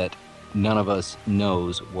coming that none of us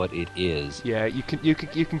knows what it is. Yeah, you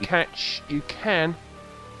can catch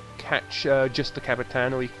just the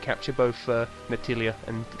Capitan, or you can capture both Natalia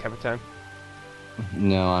and the Capitan.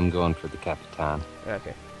 No, I'm going for the Capitan.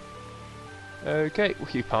 Okay. Okay, well,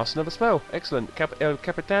 you pass another spell. Excellent.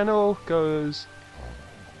 Capitano goes.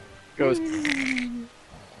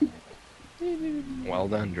 Well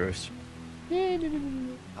done, Druce.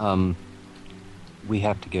 We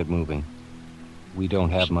have to get moving. We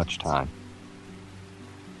don't have much time.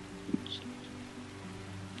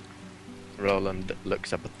 Roland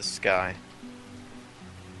looks up at the sky.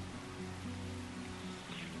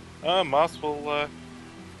 Moss will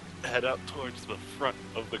head out towards the front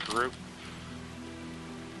of the group.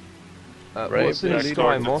 Right, What's in the bloody sky,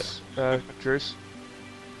 dark. Moss? Druce?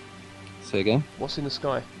 Say again? What's in the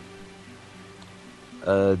sky?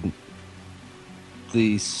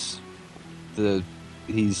 He's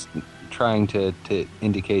trying to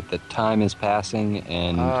indicate that time is passing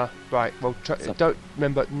and Right. Well, don't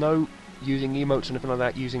remember no using emotes or anything like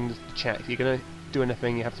that. Using the chat. If you're gonna do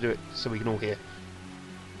anything, you have to do it so we can all hear.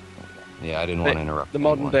 yeah, I didn't want to interrupt. The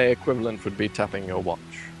modern anyone. day equivalent would be tapping your watch.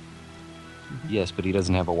 Yes, but he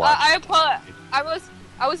doesn't have a watch. I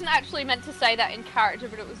wasn't actually meant to say that in character,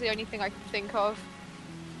 but it was the only thing I could think of.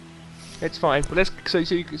 It's fine. But let's.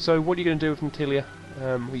 So what are you gonna do with Natalia?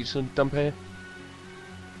 Are you just gonna dump her?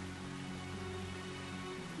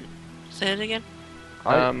 Say it again.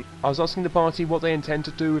 I was asking the party what they intend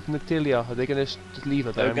to do with Natalia. Are they gonna just leave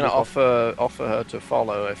her there? They're going to offer her to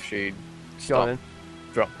follow if she Go on stops.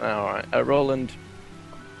 Drop. All right. Roland.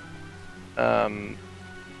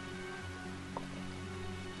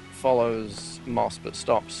 Follows Moss but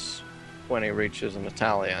stops when he reaches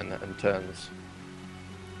Natalia and turns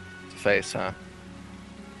to face her.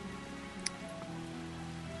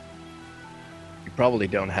 You probably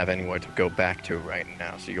don't have anywhere to go back to right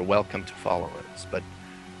now, so you're welcome to follow us, but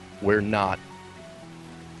we're not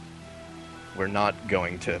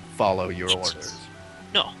going to follow your orders.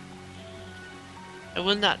 No. I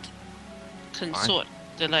will not consort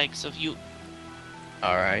the likes of you.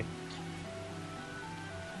 All right.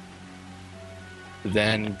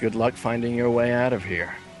 Then good luck finding your way out of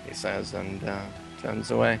here, he says, and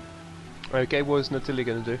turns away. Okay, what is Natalia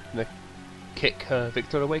gonna do? Gonna kick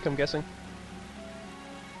Victor awake? I'm guessing.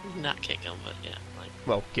 Not kick him, but yeah, like.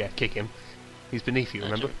 Well, yeah, kick him. He's beneath you,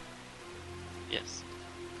 remember? Yes.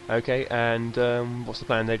 Okay, and what's the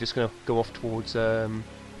plan? They're just gonna go off towards,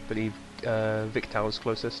 believe, Victor's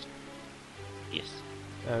closest. Yes.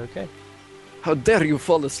 Okay. How dare you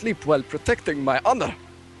fall asleep while protecting my honor?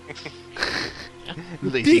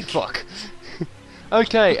 Lazy fuck.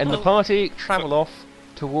 Okay, and the party travel off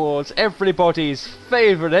towards everybody's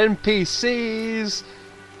favourite NPCs,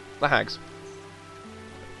 the hags.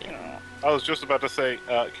 I was just about to say,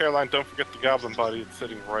 Caroline, don't forget the goblin body. It's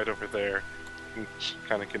sitting right over there. You can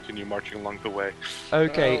kind of continue marching along the way.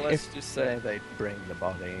 Okay, Let's just say they bring the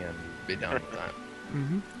body and be done with that.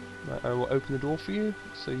 I will open the door for you,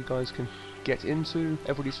 so you guys can get into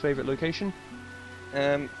everybody's favourite location.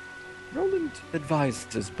 Roland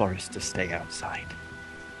advises Boris to stay outside.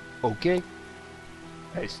 Okay.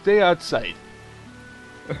 Hey, stay outside.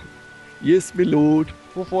 Yes, my lord.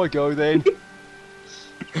 Off I go then.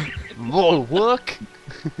 More work.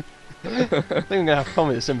 I think I'm gonna have fun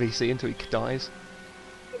with this NPC until he dies.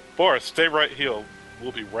 Boris, stay right here.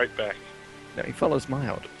 We'll be right back. No, he follows my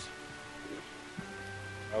orders.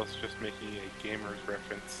 I was just making a gamer's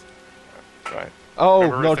reference. Right. Oh,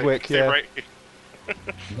 Remember, Nodwick, stay yeah. right,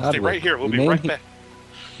 stay right here. We'll be Remain right he- back.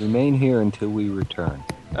 Remain here until we return.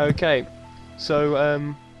 Okay.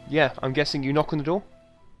 So, yeah, I'm guessing you knock on the door?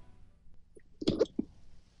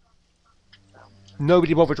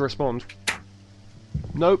 Nobody bothered to respond.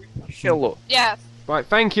 Nope. Hello. Yes. Right,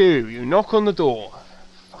 thank you. You knock on the door.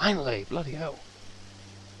 Finally, bloody hell.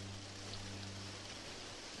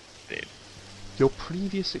 Indeed. Your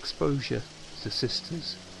previous exposure to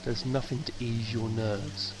sisters does nothing to ease your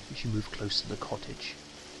nerves as you move close to the cottage.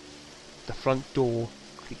 The front door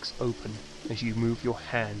creaks open as you move your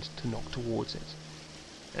hand to knock towards it,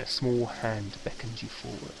 and a small hand beckons you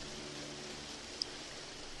forward.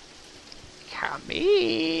 Come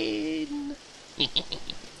in!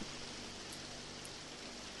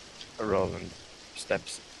 Roland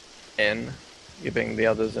steps in, giving the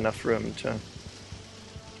others enough room to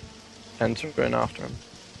enter in after him.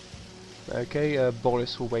 Okay,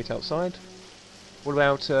 Boris will wait outside. What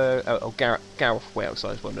about, Gareth will wait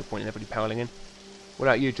outside as well, no point in everybody piling in. What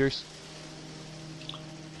about you, Druce?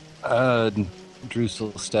 Druce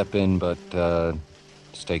will step in, but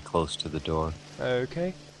stay close to the door.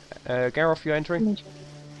 Okay. Gareth, you entering?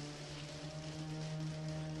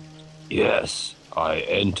 Yes, I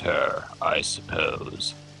enter, I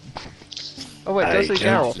suppose. Oh wait, does it say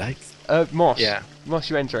Gareth? Like... Moss. Yeah. Moss,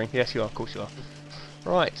 you entering? Yes, you are, of course you are.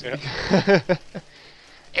 Right. Yeah.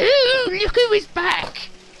 Ooh, look who is back!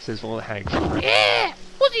 Says one of the hags. Yeah!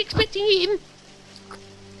 Wasn't expecting him!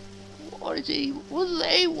 What do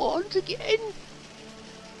they want again?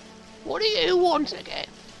 What do you want again?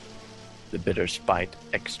 The bitter spite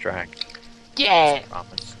extract. Yeah!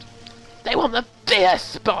 Promised. They want the beer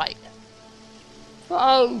spite!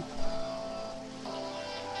 Oh!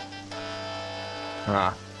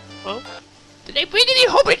 Ah. Did they bring any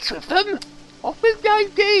hobbits with them? Off with those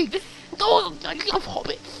gigs! Oh, I love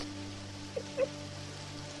hobbits!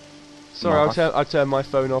 Sorry, Moss. I'll turn my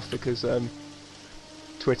phone off because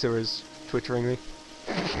Twitter is twittering me.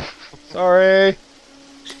 Sorry.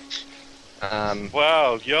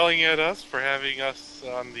 Wow, yelling at us for having us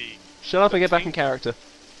on the... Shut up and get back in character.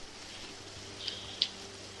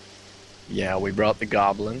 Yeah, we brought the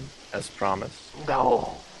goblin, as promised.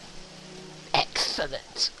 Oh!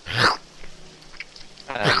 Excellent!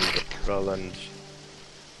 And Roland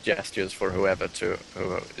gestures for who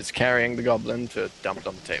is carrying the goblin to dump it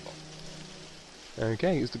on the table.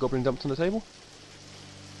 Okay, is the goblin dumped on the table?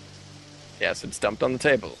 Yes, it's dumped on the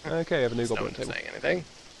table. Okay, I have a new No goblin one's table. saying anything.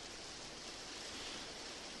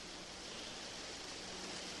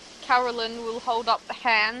 Carolyn will hold up the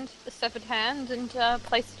hand, the severed hand, and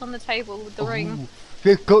place it on the table with the ring. Ooh,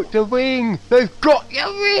 they've got the ring! They've got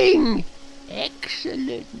Your ring!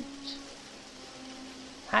 Excellent!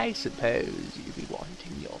 I suppose you'll be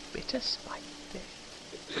wanting your bitter spite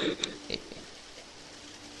then.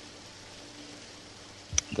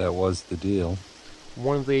 That was the deal.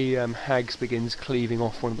 One of the hags begins cleaving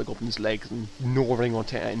off one of the goblin's legs and gnawing on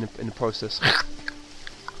it in the process.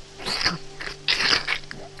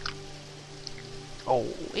 Oh,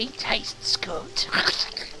 it tastes good.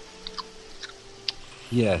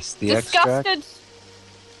 Yes, the extract.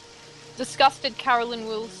 Disgusted, Carolyn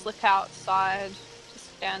will slip outside to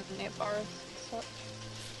stand near Boris and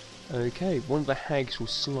such. Okay, one of the hags will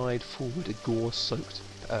slide forward a gore-soaked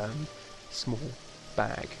small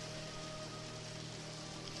bag.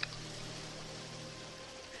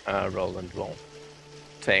 Roland will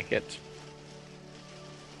take it.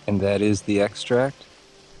 And that is the extract?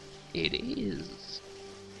 It is.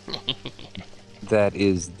 That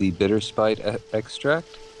is the bitter spite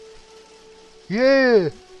extract? Yeah!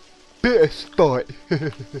 Bitter spite!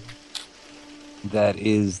 That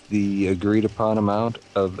is the agreed upon amount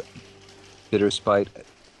of bitter spite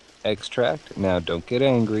extract. Now, don't get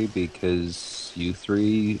angry because you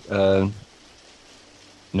three know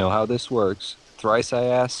how this works. Thrice I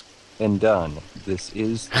ask and done. This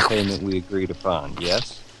is the payment we agreed upon,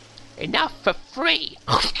 yes? Enough for free.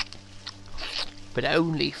 But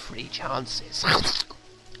only 3 chances.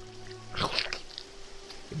 You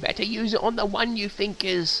better use it on the one you think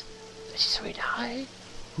is the Shred Eye.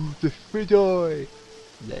 The Shred Eye!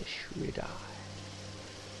 The Shred Eye.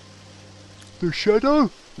 The shadow?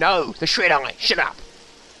 No, the shred-eye. Shut up.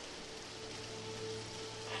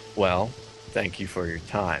 Well, thank you for your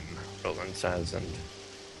time, Roland says, and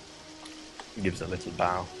gives a little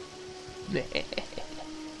bow.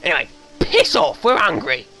 Anyway, piss off. We're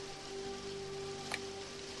hungry.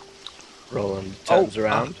 Roland turns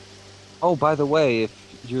around. Oh, by the way,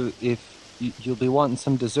 if you'll be wanting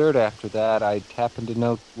some dessert after that, I happen to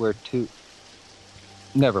know where to.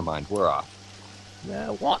 Never mind, we're off.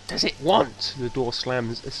 What does it want? The door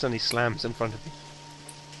suddenly slams in front of you.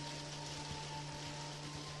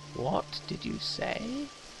 What did you say?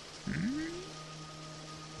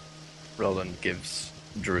 Roland gives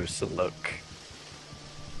Druce a look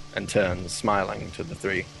and turns, smiling, to the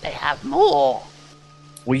three. They have more.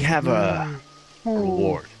 We have a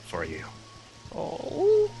reward for you.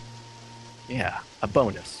 Oh? Yeah, a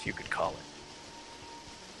bonus, you could call it.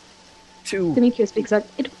 Two. Demetrius speaks up.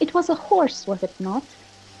 It was a horse, was it not?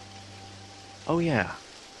 Oh, yeah.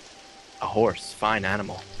 A horse, fine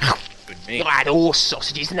animal. Good meat. I had horse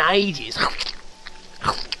sausages in ages.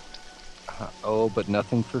 Oh, but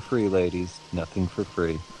nothing for free, ladies. Nothing for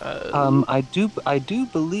free. I do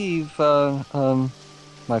believe,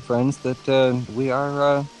 my friends, that we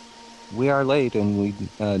are late, and we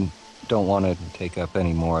don't want to take up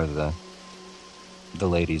any more of the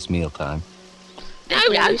ladies' mealtime.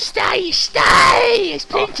 No, stay! There's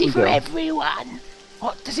plenty for everyone.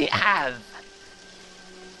 What does it have?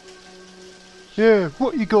 Yeah,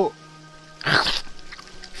 what you got?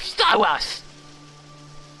 Stow us!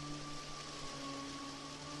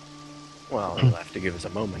 Well, you'll have to give us a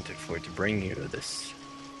moment if we're to bring you this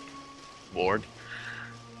reward.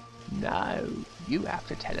 No, you have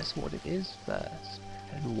to tell us what it is first,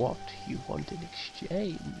 and what you want in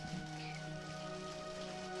exchange.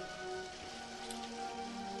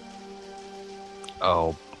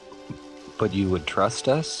 Oh, but you would trust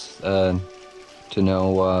us to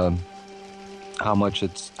know how much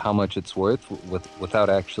it's worth without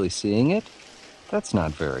actually seeing it? That's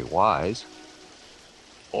not very wise.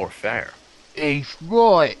 Or fair. He's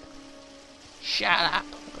right. Shut up.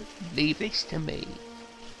 Leave this to me.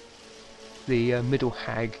 The middle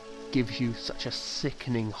hag gives you such a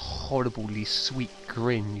sickening, horribly sweet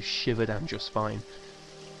grin you shiver down your spine.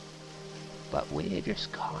 But we're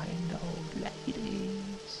just kind old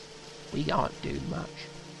ladies. We can't do much.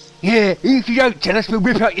 Yeah, if you don't tell us, we'll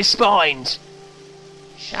rip out your spines.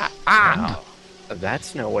 Shut up. No,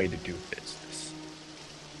 that's no way to do business.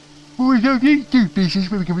 We don't need to do business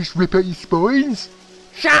when we can just rip out your spines.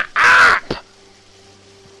 Shut up!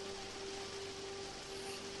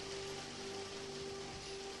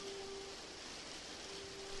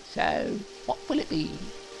 So, what will it be?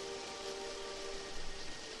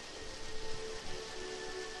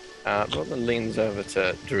 Roland leans over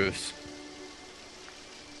to Druce.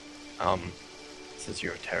 This is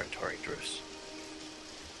your territory, Druce.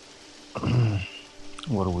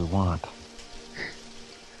 What do we want?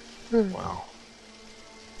 Well,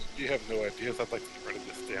 You have no ideas. I'd like to get rid of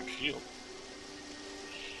this damn shield.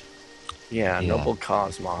 yeah, Yeah. noble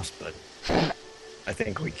cosmos, but I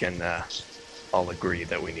think we can all agree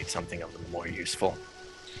that we need something a little more useful.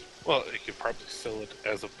 Well, you could probably sell it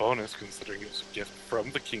as a bonus, considering it was a gift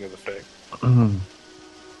from the King of the Fae.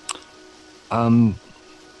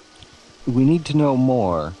 We need to know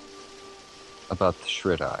more about the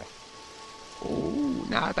Shred-Eye. Oh,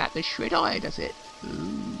 now about the shred-eye, does it?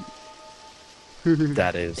 Ooh.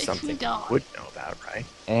 That is The something you Shred-Eye. would know about, right?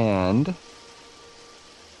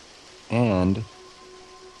 And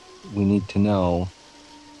we need to know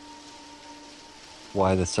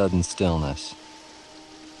why the sudden stillness.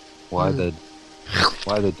 Why the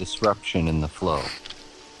disruption in the flow.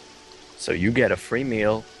 So you get a free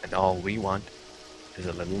meal, and all we want is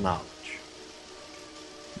a little knowledge.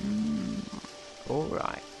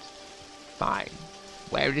 Alright. Fine.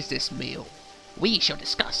 Where is this meal? We shall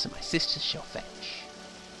discuss and my sisters shall fetch.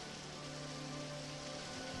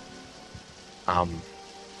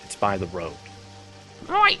 It's by the road.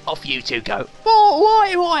 Right, off you two go. Why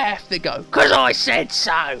do I have to go? 'Cause I said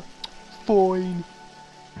so! Fine.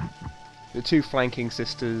 The two flanking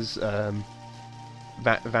sisters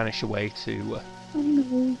vanish away to... Oh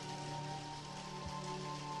no.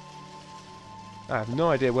 I have no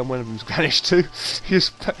idea when one of them's vanished to. He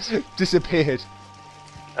just disappeared.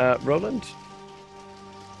 Roland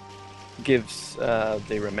gives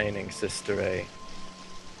the remaining sister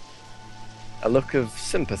a look of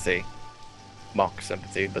sympathy. Mock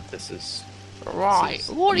sympathy, but this is... Right, This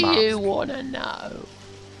is what do you mask. want to know?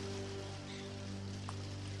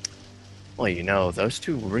 Well, you know, those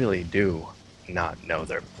two really do not know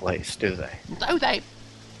their place, do they? No, they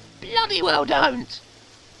bloody well don't.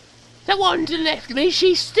 The one to the left of me,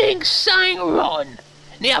 she stinks saying rotten.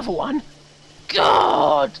 And the other one,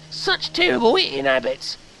 God, such terrible eating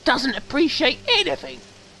habits. Doesn't appreciate anything.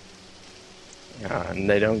 And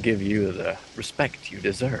they don't give you the respect you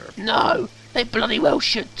deserve. No, they bloody well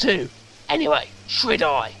should too. Anyway, Shred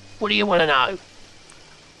Eye, what do you want to know?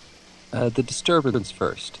 The disturbance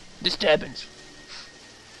first. Disturbance.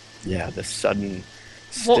 Yeah, the sudden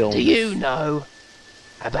stillness. What do you know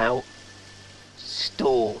about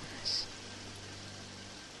storms?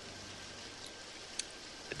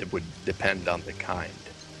 It would depend on the kind.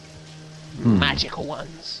 Magical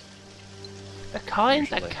ones. The kind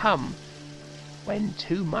that Usually. come when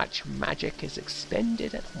too much magic is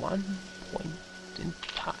expended at one point in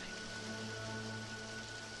time.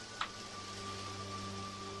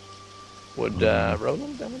 Would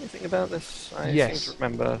Roland know anything about this? I Yes. seem to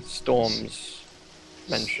remember storms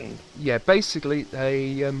mentioned. Yeah, basically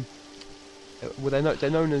they well they're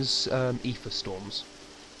known as ether storms.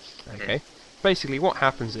 Okay. Basically, what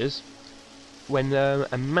happens is when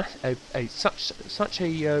such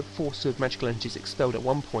a force of magical energy is expelled at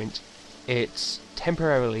one point, it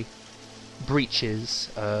temporarily breaches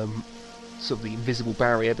sort of the invisible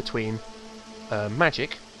barrier between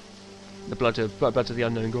magic, the blood of the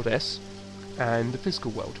unknown goddess, and the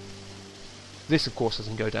physical world. This, of course,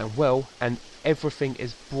 doesn't go down well, and everything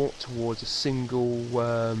is brought towards a single.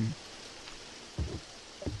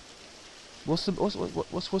 What's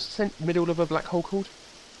the middle of a black hole called?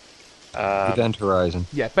 Event horizon.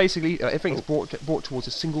 Yeah, basically everything's brought towards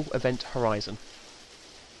a single event horizon.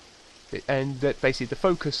 And that basically the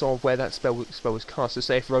focus of where that spell was cast. So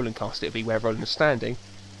say if Roland cast it, it'd be where Roland is standing.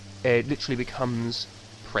 It literally becomes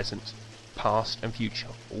present, past, and future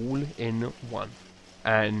all in one.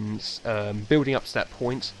 And building up to that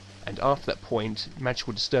point, and after that point,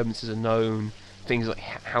 magical disturbances are known. Things like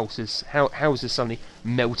houses suddenly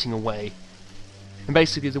melting away, and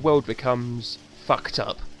basically the world becomes fucked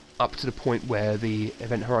up to the point where the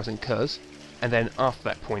event horizon occurs, and then after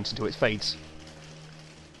that point until it fades.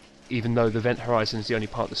 Even though the event horizon is the only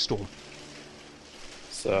part of the storm.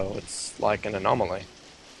 So it's like an anomaly.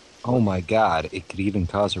 Oh my God! It could even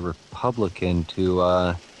cause a Republican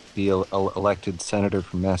to be elected senator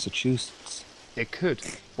from Massachusetts. It could.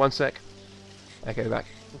 One sec. I go back.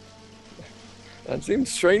 That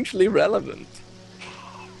seems strangely relevant.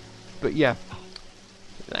 But yeah,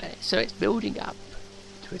 So it's building up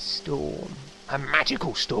to a storm. A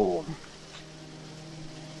magical storm.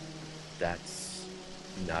 That's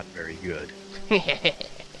not very good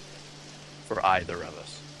for either of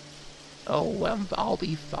us. Oh, I'll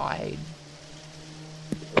be fine.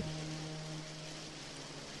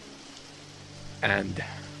 And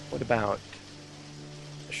what about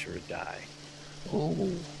the Shiradai?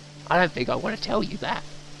 Oh, I don't think I want to tell you that.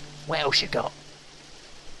 What else you got?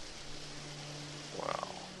 Well,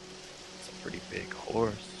 it's a pretty big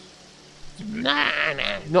horse. Nah,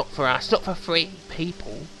 not for us, not for free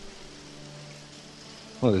people.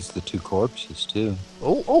 Well, there's the two corpses too.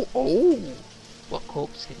 Oh! What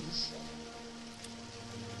corpses?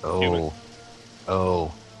 Oh,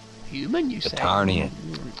 oh, Human, you say? Vitarnian,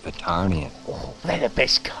 Vitarnian, Oh, they're the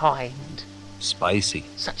best kind. spicy.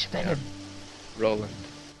 Such venom. Roland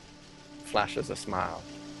flashes a smile.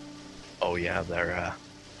 Oh yeah, they're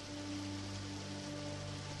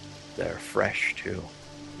fresh too.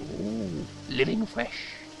 Ooh, living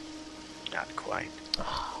fresh. Not quite,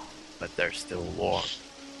 but they're still warm.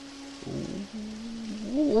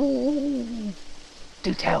 Ooh.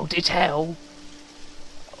 Do tell.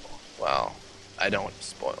 Well, I don't want to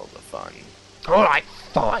spoil the fun. Alright,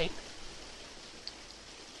 fine.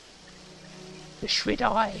 The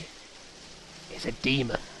Shred-Eye is a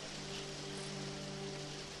demon.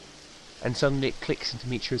 and suddenly it clicks into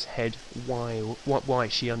Mitra's head why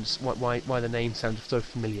the name sounded so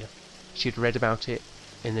familiar. She had read about it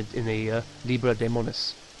in the Libra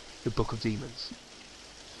Demonis, the Book of Demons.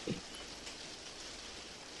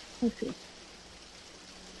 I see.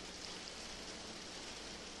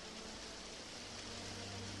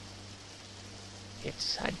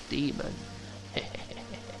 It's a demon.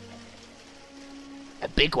 A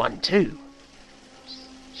big one too.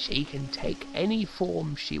 She can take any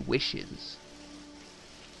form she wishes.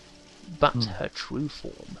 But her true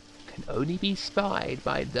form can only be spied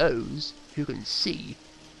by those who can see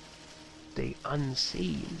the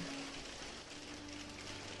unseen.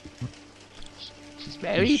 She's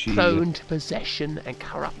very prone to possession and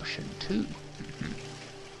corruption too.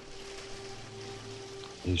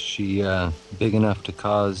 Is she big enough to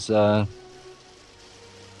cause...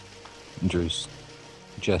 Drew's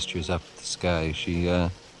gestures up at the sky. Is she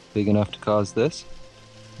big enough to cause this?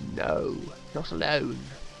 No, not alone.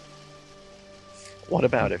 What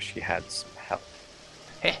about if she had some help?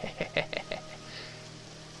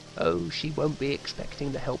 Oh, she won't be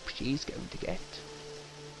expecting the help she's going to get.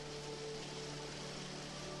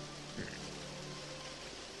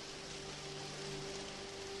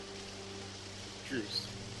 Truce.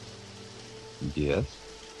 Yes.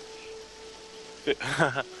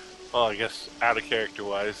 Well, I guess out of character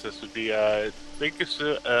wise, this would be think it's,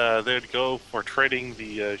 they'd go for trading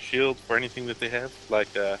the shield for anything that they have, like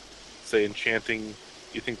say enchanting.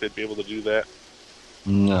 You think they'd be able to do that?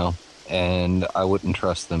 No. And I wouldn't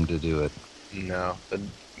trust them to do it. No.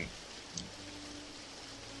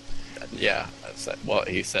 Yeah, that's what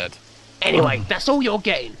he said. Anyway, that's all you're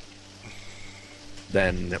getting.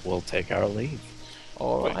 Then we'll take our leave.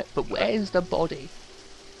 Alright, but where's the body?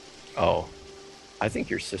 Oh, I think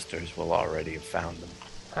your sisters will already have found them.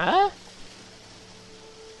 Huh?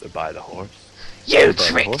 They're by the horse. You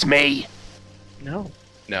tricked me! No.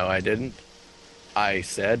 No, I didn't. I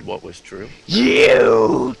said what was true.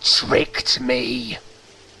 You tricked me!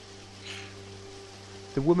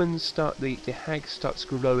 The hag starts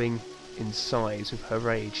growing in size with her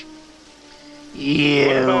rage.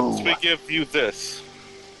 What about You! we give you this?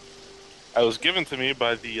 I was given to me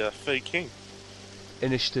by the Fey King.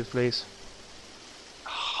 Initiative, please.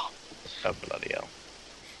 Oh, bloody hell.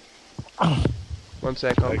 1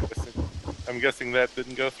 sec. I'm guessing that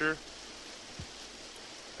didn't go through.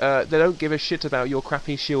 They don't give a shit about your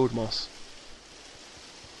crappy shield moss.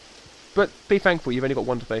 But be thankful, you've only got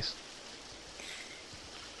one to face.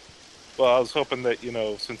 Well, I was hoping that,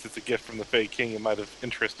 since it's a gift from the Fey King, it might have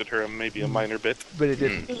interested her in maybe a minor bit. But it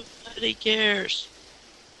didn't. Nobody cares.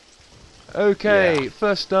 Okay, Yeah.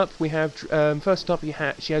 first up she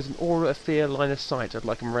has an aura of fear, line of sight. I'd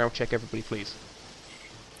like a morale check, everybody, please.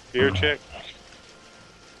 Fear check.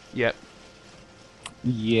 Yep.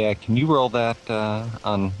 Yeah, can you roll that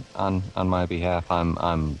on my behalf?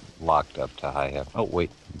 I'm locked up to high heaven. Oh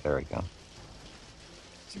wait, there we go.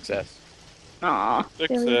 Success. Aw.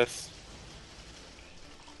 Success.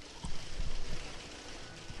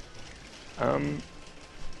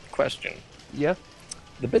 Question. Yeah?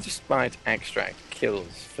 The bittersweet extract kills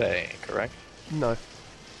Faye, correct? No.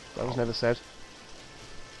 That was never said.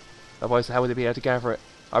 Otherwise, how would they be able to gather it?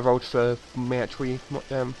 I rolled for Matt.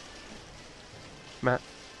 Matt.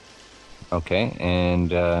 Okay, and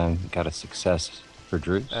got a success for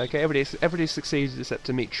Drew. Okay, everybody succeeds except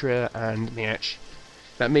Demetria and Miach.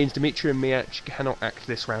 That means Demetria and Miach cannot act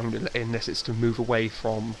this round unless it's to move away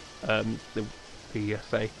from the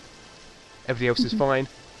Fae. Everybody else is fine.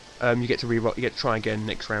 You get to reroll. You get to try again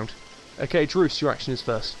next round. Okay, Druce, your action is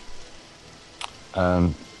first.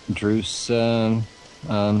 Druce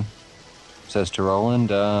says to Roland,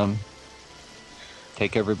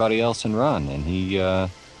 take everybody else and run. And he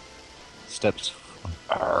steps...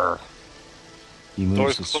 He moves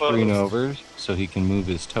Door's his screen closed. over so he can move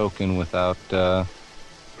his token without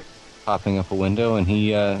popping up a window. And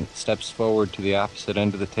he steps forward to the opposite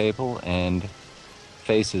end of the table and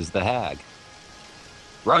faces the hag.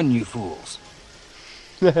 Run, you fools!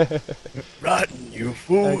 Run, you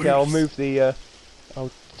fools! Okay, I'll move the.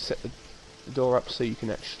 I'll set the door up so you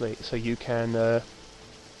can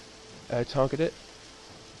target it.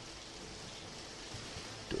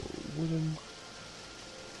 Door wooden.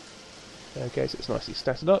 Okay, so it's nicely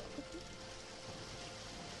statted up.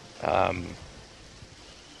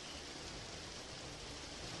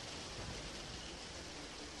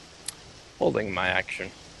 Holding my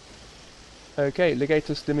action. Okay,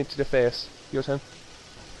 Legatus Demetrius, your turn.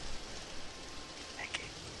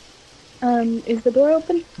 Is the door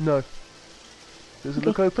open? No. Does it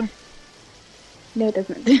look open? No, it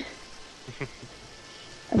doesn't.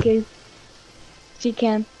 Okay. She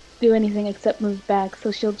can't do anything except move back,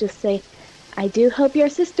 so she'll just say, I do hope your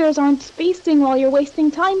sisters aren't feasting while you're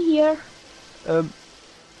wasting time here.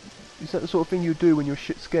 Is that the sort of thing you do when you're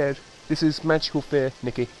shit scared? This is magical fear,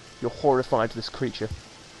 Nikki. You're horrified of this creature.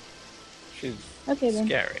 She's Okay, then.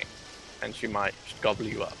 scary, and she might just gobble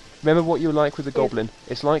you up. Remember what you were like with the Yeah. goblin?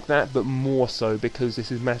 It's like that, but more so because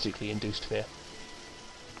this is magically induced fear.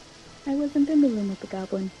 I wasn't in the room with the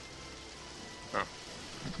goblin.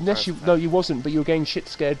 Unless no, you wasn't, but you were getting shit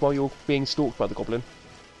scared while you're being stalked by the goblin.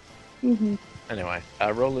 Mm-hmm. Anyway,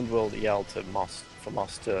 Roland will yell to Moss for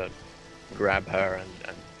Moss to grab her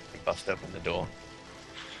and bust open the door.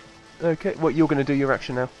 Okay, what you're going to do your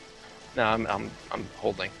action now? No, I'm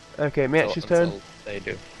holding. Okay, Miach's until turn. they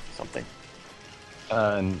do something.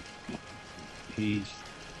 He's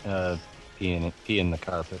peeing the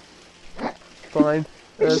carpet. Fine.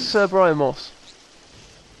 Sir Brian Moss.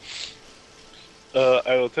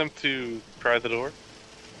 I will attempt to pry the door.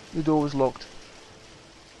 The door was locked.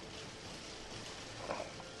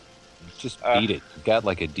 Just beat it. You got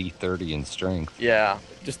like a D30 in strength. Yeah,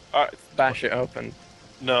 just bash it open.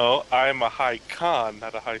 No, I'm a high con,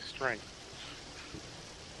 not a high strength.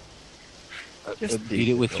 Just Beat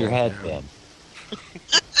it with your head, down.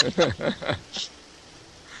 then.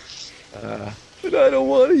 But I don't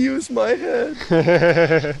want to use my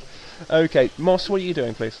head. Okay, Moss, what are you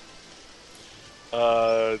doing, please?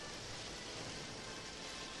 Draw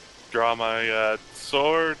my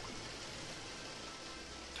sword.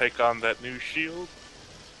 Take on that new shield.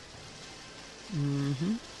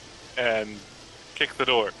 Mm-hmm. And kick the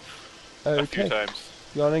door a few Okay. times.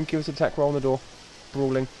 Yarning, give us an attack roll on the door.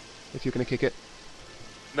 Brawling, if you're going to kick it.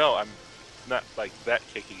 No, I'm not like that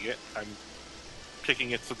kicking it. I'm kicking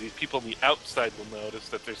it so the people on the outside will notice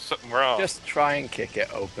that there's something wrong. Just try and kick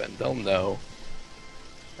it open. They'll know.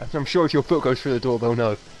 I'm sure if your foot goes through the door, they'll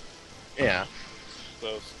know. Yeah.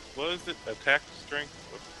 So, what is it? Attack strength?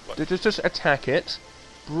 What? Just attack it,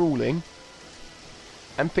 brawling,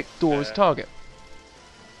 and pick door as target.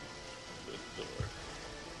 The door.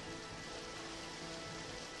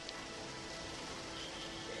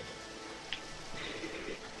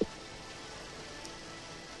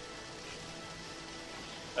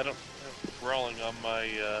 I don't have brawling on my,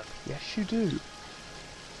 Yes, you do.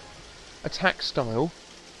 Attack style,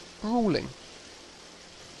 brawling.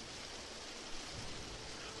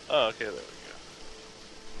 Oh, okay, there we go.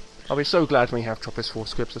 I'll be so glad when we have Tropis 4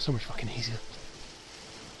 scripts. They're so much fucking easier.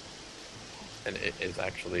 And it is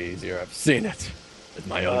actually easier. I've seen it with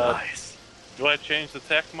my own eyes. Do I change the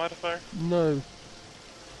attack modifier? No.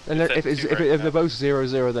 And It's at if 2 right they're now. both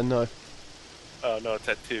 0-0, then no. Oh, no, it's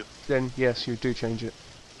at 2. Then yes, you do change it.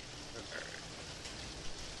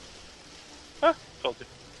 Huh, told you.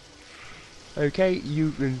 Okay,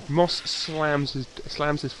 Moss slams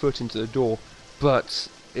his foot into the door, but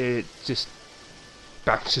it just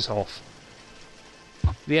bounces off.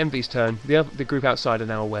 The MV's turn. The group outside are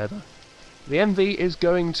now aware though. The MV is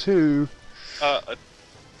going to.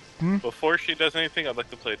 Before she does anything, I'd like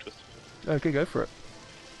to play a Twisted Fate. Okay, go for it.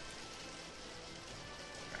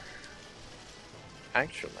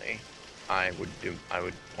 Actually, I would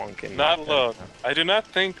plonk in. Not my alone. pen. I do not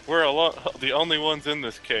think we're the only ones in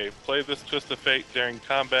this cave. Play this Twist of Fate during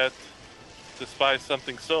combat. Despise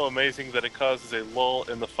something so amazing that it causes a lull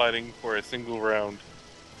in the fighting for a single round.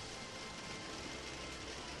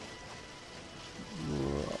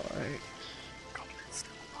 Right. Goblin's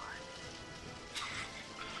still alive.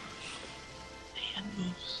 Hand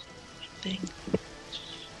moves. Thing.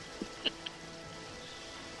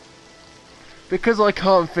 Because I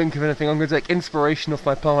can't think of anything, I'm going to take inspiration off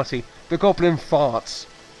my party. The goblin farts,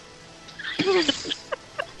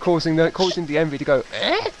 causing the MV to go.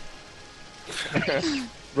 Eh?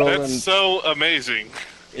 Roland, That's so amazing.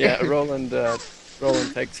 yeah, Roland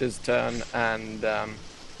takes his turn and I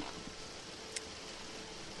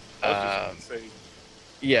was just gonna say,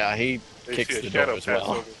 yeah, he they kicks see a the shadow door as pass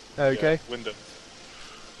well. over Okay. the window.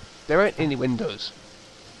 There aren't any windows.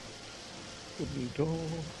 Wooden door.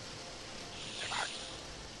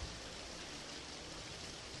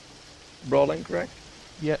 Brawling, correct?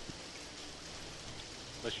 Yep.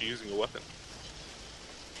 Unless you're using a weapon.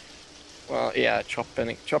 Well, yeah,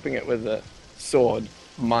 chopping it with a sword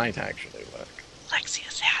might actually work.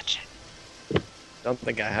 Lexia's hatchet. Don't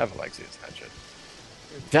think I have Alexia's hatchet.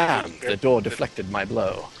 Damn, the door deflected my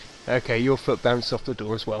blow. Okay, your foot bounced off the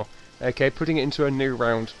door as well. Okay, putting it into a new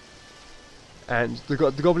round. And the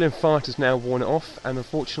goblin fart has now worn it off, and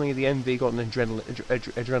unfortunately the MV got an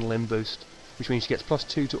adrenaline boost, which means she gets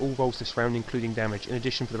 +2 to all rolls this round, including damage. In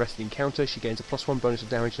addition, for the rest of the encounter, she gains a +1 bonus of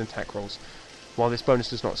damage and attack rolls. While this bonus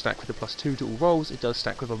does not stack with a +2 to all rolls, it does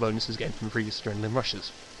stack with the bonuses gained from previous adrenaline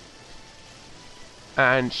rushes.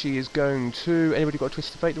 And she is going to... Anybody got a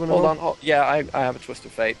Twist of Fate? Do you want to Hold on, yeah, I have a twist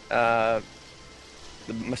of fate. The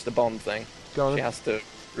Mr. Bond thing. Go on. She has to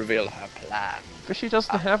reveal her plan. But she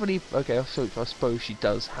doesn't have any... Okay, so I suppose she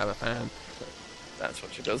does have a fan. That's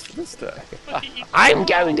what she does for this turn. I'm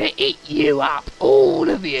going to eat you up, all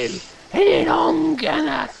of you, and then I'm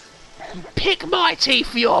gonna pick my teeth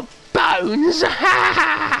for your bones.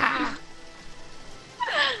 How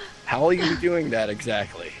are you doing that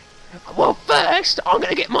exactly? Well, first I'm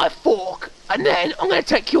gonna get my fork, and then I'm gonna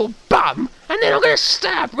take your bum, and then I'm gonna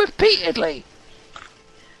stab repeatedly.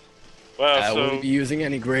 Well, Will you be using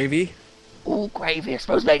any gravy? All gravy. I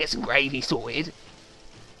suppose they get some gravy sorted.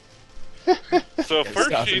 so first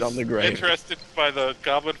started she's on the grave. interested by the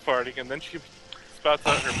goblin farting, and then she spouts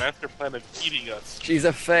out her master plan of eating us. She's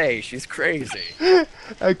a fae, she's crazy.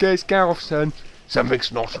 Okay, it's Gareth's turn.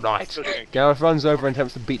 Something's not right. Okay. Gareth runs over and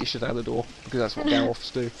attempts to beat the shit out of the door, because that's what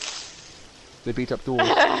Gareths do. They beat up doors.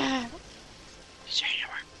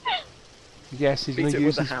 Yes, he's going Beat to it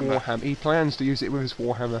use with his a hammer. warhammer. He plans to use it with his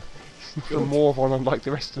warhammer. For Good. Morvon, unlike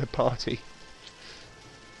the rest of the party.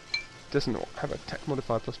 Doesn't have attack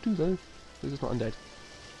modifier +2 though. This is not undead.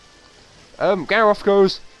 Garroth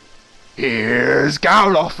goes, "Here's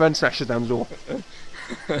Garloff," and smashes down the door.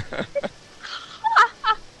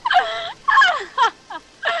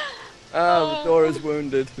 The door is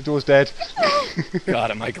wounded. The door's dead.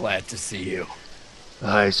 God, am I glad to see you.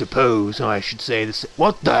 I suppose I should say this.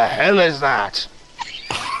 What the hell is that?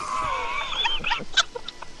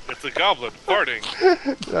 It's a goblin farting.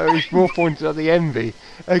 No, he's more pointed at the envy.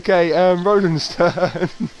 Okay, Roland's turn.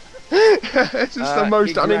 This is the most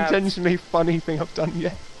he grabs- unintentionally funny thing I've done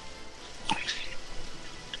yet.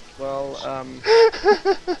 Well,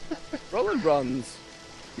 Roland runs.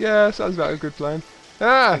 Yeah, sounds like a good plan.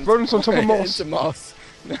 Ah, Roland's on top of Moss. Into Moss.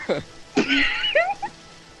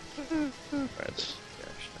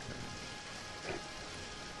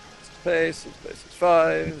 Space is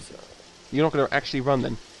 5. So, You're not going to actually run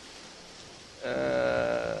then. I'll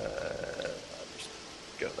just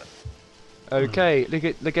go then. Okay,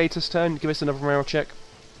 Legator's turn. Give us another morale check.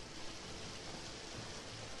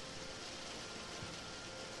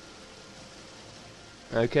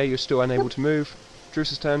 Okay, you're still unable to move.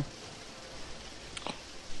 Druce's turn.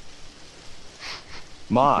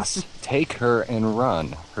 Moss, take her and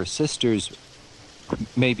run. Her sisters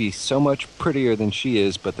may be so much prettier than she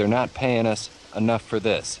is, but they're not paying us enough for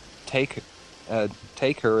this. Take her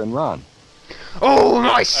and run. Oh,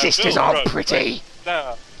 my sisters will are run, pretty.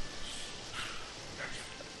 Nah.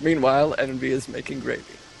 Meanwhile, Envy is making gravy.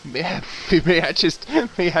 Yeah,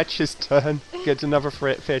 Mihatch's turn. Get another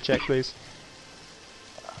fair check, please.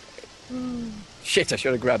 Shit, I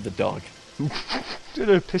should have grabbed the dog. Did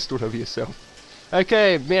a pistol over yourself.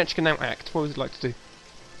 Okay, Mihatch can now act. What would you like to do?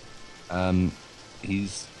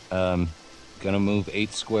 He's gonna move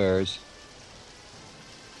 8 squares,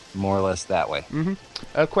 more or less that way.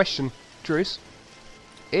 Question, Druce.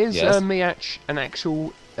 Is Yes? Mihatch an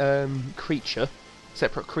actual creature,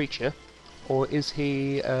 separate creature, or is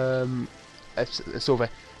he a sort of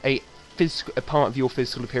a part of your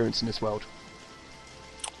physical appearance in this world?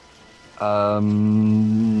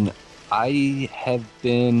 I have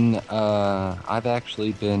been, I've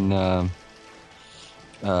actually been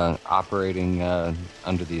operating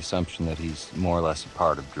under the assumption that he's more or less a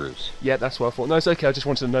part of Druce. Yeah, that's what I thought. No, it's okay. I just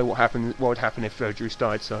wanted to know what would happen if Druce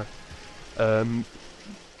died. So, Mr.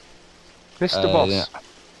 Boss. Yeah.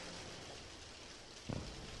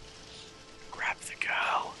 Grab the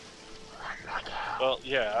girl. Well,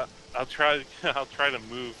 yeah, I'll try. I'll try to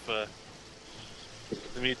move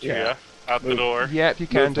Demetria out the Move. door. Yep, you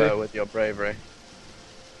can Move do. her with your bravery.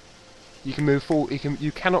 You can move full.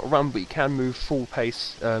 You cannot run, but you can move full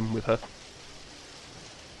pace with her.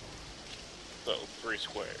 So 3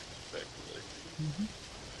 squares, effectively.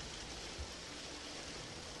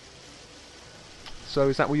 So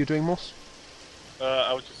is that what you're doing, Moss?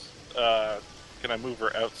 I would just. Can I move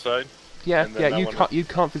her outside? Yeah, And then yeah. I You wanna- can't. You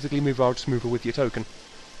can't physically move her. I'll just move her with your token.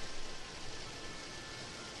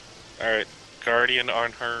 All right, guardian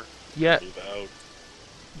on her. Yeah. Move out.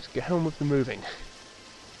 Just get on with the moving.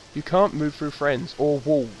 You can't move through friends or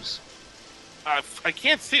walls. I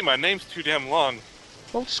can't see. My name's too damn long.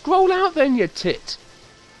 Well, scroll out then, you tit.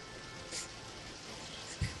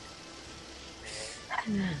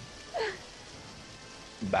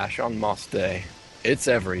 Bash on Moss Day. It's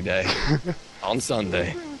every day. On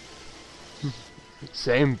Sunday.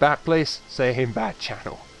 Same bat place, same bat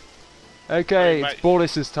channel. Okay, Hey, it's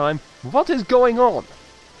Borlis's time. What is going on?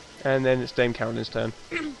 And then it's Dame Carolyn's turn.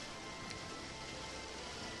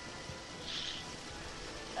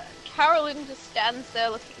 Carolyn just stands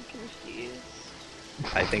there looking confused.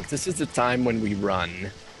 I think this is the time when we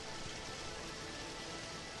run.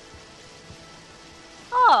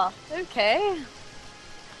 Oh, okay.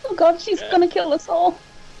 Oh god, she's gonna kill us all.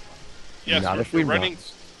 Yes, Not we're, if we we're running. run.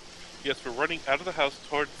 Yes, we're running out of the house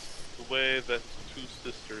towards the way that 2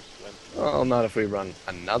 sisters went. Well, not if we run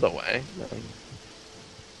another way.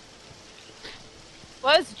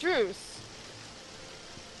 Where's Druce?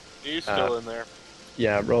 He's still in there.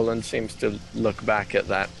 Yeah, Roland seems to look back at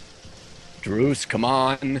that. Druce, come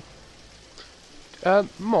on!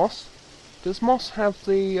 Moss? Does Moss have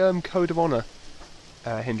the Code of Honor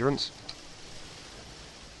hindrance?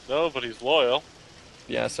 No, but he's loyal.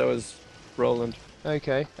 Yeah, so is Roland.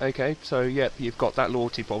 Okay, so yep, you've got that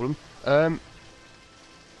loyalty problem.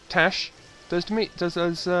 Tash, does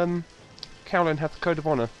Carolyn have the Code of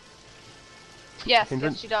Honor Yes,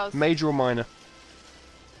 hindrance? yes, she does. Major or minor?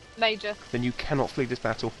 Major. Then you cannot flee this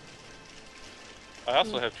battle. I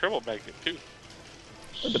also have trouble making too.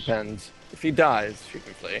 It depends. If he dies, she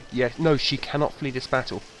can flee. Yeah, no, she cannot flee this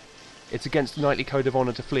battle. It's against the knightly code of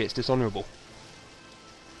honour to flee. It's dishonourable.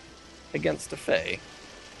 Against a Fae.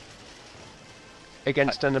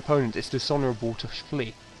 Against an opponent, it's dishonourable to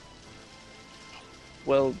flee.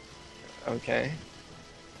 Well, okay.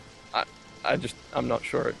 I'm not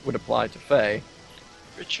sure it would apply to Fae.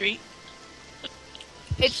 Retreat.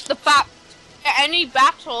 It's the fact any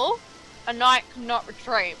battle, a knight cannot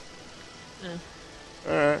retreat.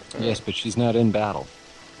 Alright. Yes, but she's not in battle.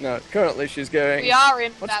 No, currently she's going... We are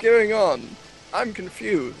in What's battle. going on? I'm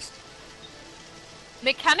confused.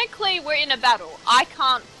 Mechanically, we're in a battle. I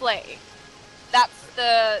can't flee. That's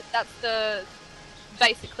the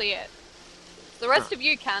basically it. The rest of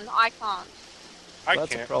you can. I can't. I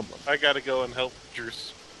That's can't. a problem. I gotta go and help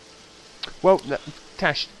Druce. Well,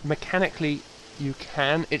 Tash, mechanically you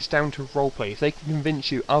can. It's down to roleplay. If they can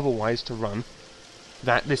convince you otherwise to run,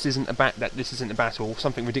 that this isn't a battle, or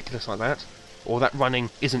something ridiculous like that, or that running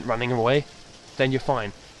isn't running away, then you're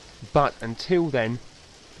fine. But until then,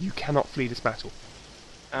 you cannot flee this battle.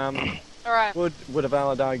 Alright. Would a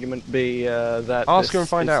valid argument be that... Ask her this and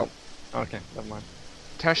find isn't- out. Okay, never mind.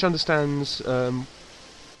 Tash understands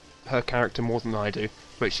her character more than I do,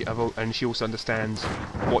 but she also understands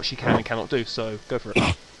what she can and cannot do. So go for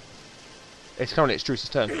it. It's currently Druce's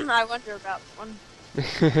turn. I wonder about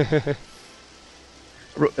that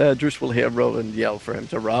one. Druce will hear Roland yell for him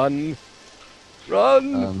to run.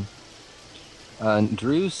 Run!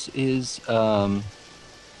 Druce is gonna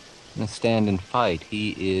stand and fight.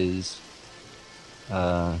 He is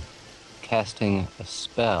casting a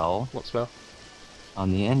spell What spell?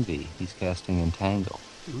 on the envy. He's casting Entangle.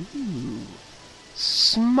 Ooh,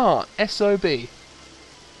 smart. SOB.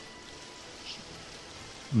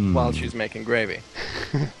 While she's making gravy.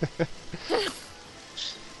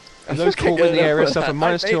 And those caught in the area suffer I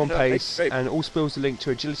 -2 on made pace, gravy. and all spells are linked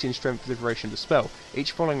to agility and strength for the duration of the spell.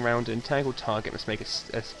 Each following round, an entangled target must make a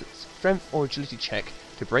strength or agility check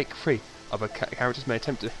to break free. Other characters may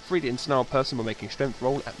attempt to free the ensnared person by making a strength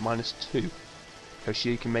roll at -2. So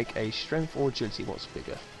she can make a strength or agility. What's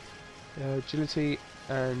bigger? Agility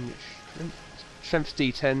and strength. Strength's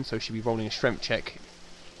D10, so she'll be rolling a strength check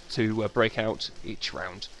to break out each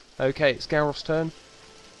round. Okay, it's Garroth's turn.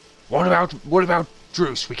 What about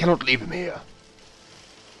Druce? We cannot leave him here.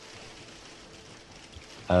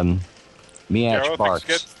 Miach Gareth barks.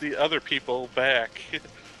 gets the other people back.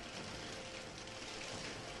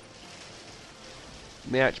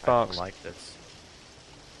 Miach I don't barks. like this.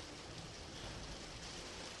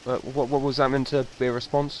 What was that meant to be a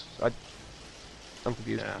response? I'm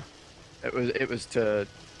confused. Yeah. It was to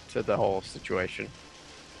the whole situation.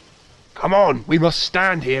 Come on, we must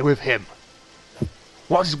stand here with him.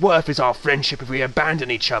 What is worth is our friendship if we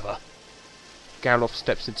abandon each other? Garloff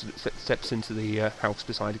steps into the house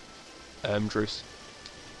beside Druce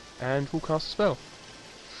and will cast a spell.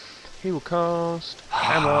 He will cast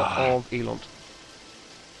Hammer of Elont.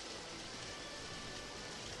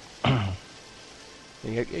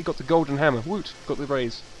 He got the golden hammer. Woot! Got the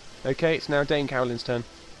raise. Okay, it's now Dane Carolyn's turn.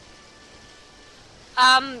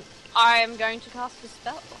 I am going to cast a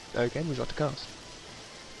spell. Okay, we've got to cast.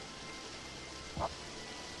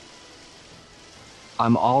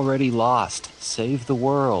 I'm already lost. Save the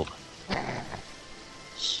world.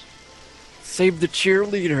 Save the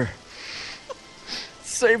cheerleader!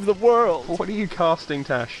 Save the world! What are you casting,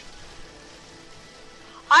 Tash?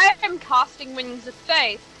 I am casting Wings of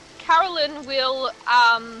Faith. Carolyn will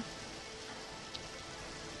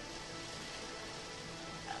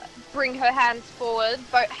bring her hands forward,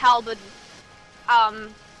 both halberd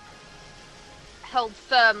held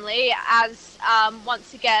firmly, as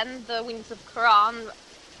once again the wings of Quran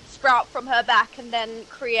sprout from her back and then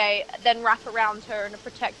wrap around her in a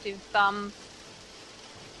protective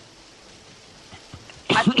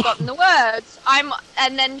I've forgotten the words.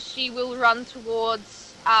 And then she will run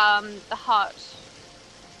towards the hut.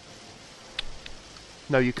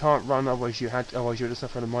 No, you can't run, otherwise you'd have to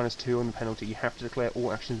suffer a -2 on the penalty. You have to declare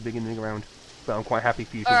all actions beginning the round. But I'm quite happy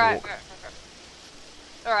for you to walk.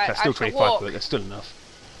 Alright, That's still I shall 25 walk. but that's still enough.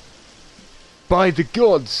 By the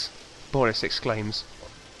gods! Boris exclaims.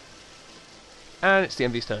 And it's the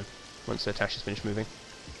MV's turn, once Tash has finished moving.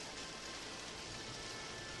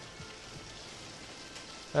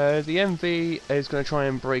 The MV is going to try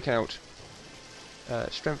and break out.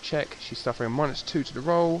 Strength check, she's suffering -2 to the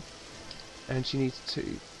roll. And she needs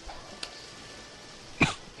to...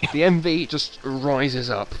 The MV just rises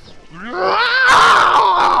up.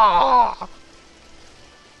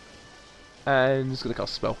 And is going to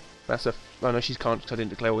cast a spell. That's a... Oh no, she can't because I didn't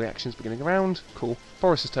declare all the actions beginning of the round. Cool.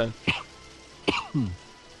 Boris's turn.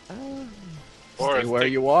 Boris, Stay where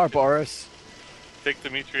you are, Boris. Take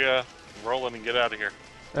Demetria, roll in, and get out of here.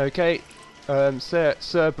 Okay,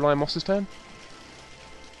 Sir Blind Moss's turn.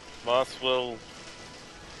 Moss will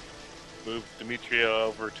move Demetria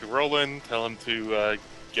over to Roland, tell him to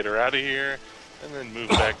get her out of here, and then move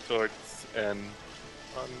back towards and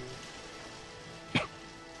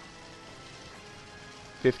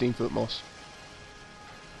 15-foot Moss.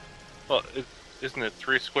 well, isn't it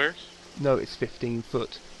 3 squares? No, it's 15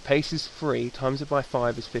 foot. Pace is 3, times it by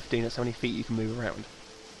 5 is 15, that's how many feet you can move around.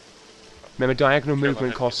 Remember, diagonal Sure,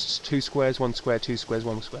 movement I'll costs 2 squares, 1 square, 2 squares,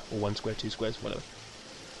 1 square, or 1 square, 2 squares, whatever.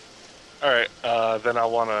 Alright, then I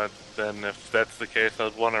wanna, then if that's the case,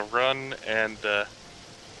 I'd wanna run and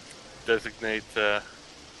designate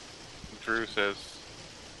Drew as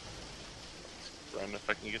run if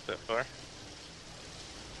I can get that far.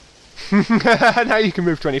 Now you can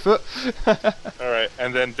move 20 foot. Alright,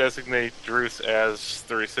 and then designate Druce as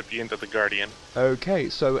the recipient of the Guardian. Okay,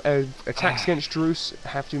 so attacks against Druce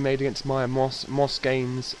have to be made against Maya Moss. Moss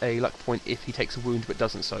gains a luck point if he takes a wound but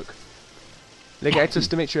doesn't soak. Legatus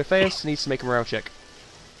Demetria Feus needs to make a morale check.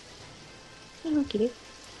 Okay.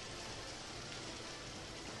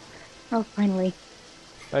 Oh, finally.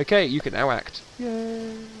 Okay, you can now act.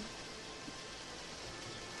 Yay.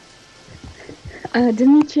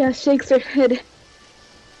 Demetria shakes her head.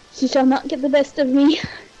 She shall not get the best of me.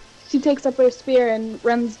 She takes up her spear and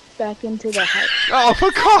runs back into the hut. Oh,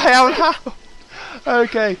 for crying out loud!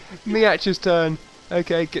 Okay, Miach's turn.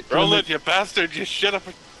 Okay, Roland, you bastard, you should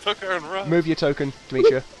have took her and run. move your token,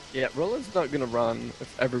 Demetria. Yeah, Roland's not gonna run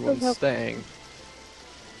if everyone's Okay. staying.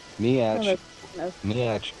 Miach No.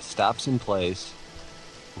 Miach stops in place,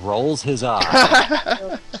 rolls his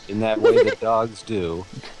eye in that way that dogs do.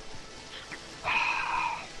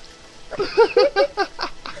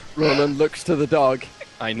 Roland looks to the dog.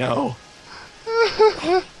 I know.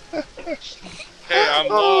 Hey, I'm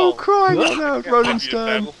Oh, Lol. crying out loud! Roland's Give you a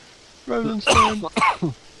turn. battle. Roland's turn.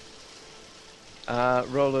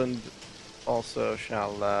 Roland also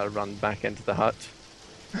shall run back into the hut.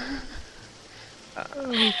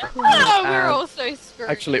 Oh, we're and all so screwed.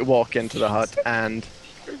 actually walk into the hut and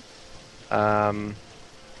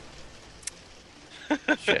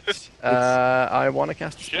shit. I want to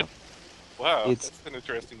cast a spell. Shit. Wow, It's- that's an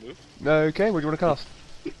interesting move. Okay, what do you want to cast?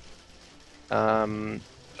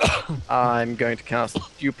 I'm going to cast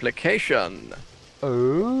duplication.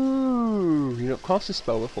 Oh, you've not cast a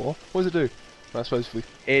spell before. What does it do? I suppose we.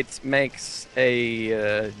 It makes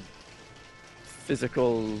a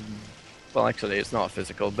physical. Well, actually, it's not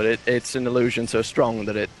physical, but it's an illusion so strong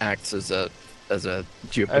that it acts as a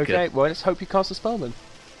duplicate. Okay, well, let's hope you cast a spell then.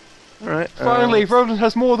 All right. Finally, Roland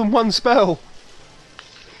has more than one spell.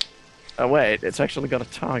 Oh wait, it's actually got a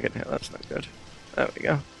target here. That's not good. There we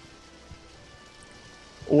go.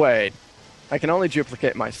 Wait, I can only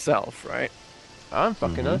duplicate myself, right? I'm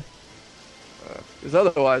fucking know. Because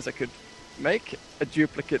otherwise, I could make a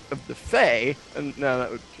duplicate of the Fae, and no,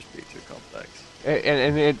 that would just be too complex.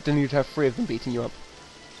 And then you'd have 3 of them beating you up.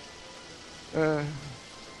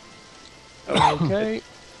 Okay.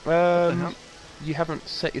 hell? You haven't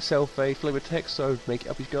set yourself a flavor text, so make it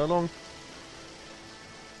up as you go along.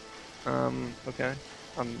 Okay.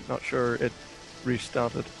 I'm not sure it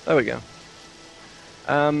restarted. There we go.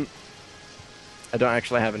 I don't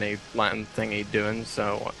actually have any Latin thingy doing,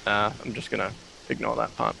 so I'm just gonna ignore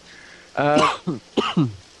that part.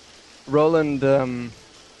 Roland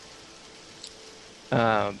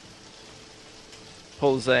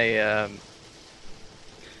pulls a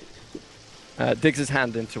digs his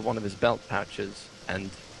hand into one of his belt pouches and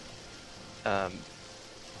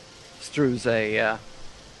strews a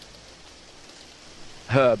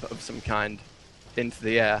herb of some kind into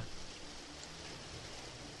the air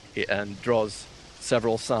and draws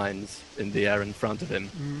several signs in the air in front of him.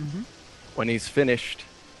 Mm-hmm. When he's finished,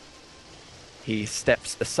 he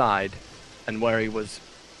steps aside, and where he was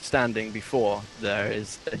standing before, there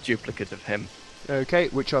is a duplicate of him. Okay,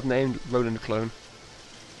 which I've named Roland Clone.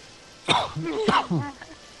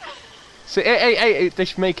 So, hey, they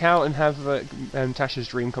should make out and have Tasha's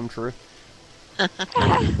dream come true.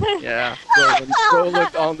 Yeah,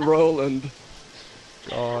 Roland on Roland.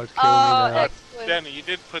 God, kill me now. Excellent. Danny, you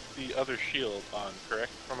did put the other shield on,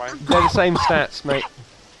 correct? For mine? They're the same stats, mate.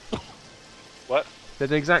 What? They're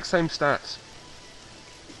the exact same stats.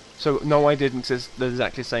 So, no, I didn't, because they're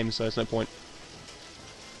exactly the same, so there's no point.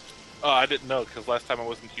 Oh, I didn't know, because last time I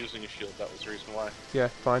wasn't using a shield. That was the reason why. Yeah,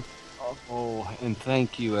 fine. Oh, and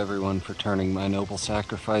thank you everyone for turning my noble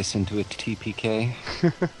sacrifice into a TPK.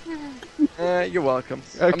 You're welcome.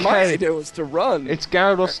 Okay. My idea was to run. It's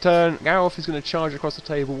Gyarados' turn. Gyarados is going to charge across the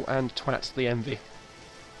table and twat the envy.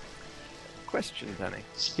 question, Danny.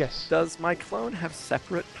 Yes. Does my clone have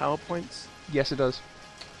separate PowerPoints? Yes, it does.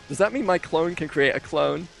 Does that mean my clone can create a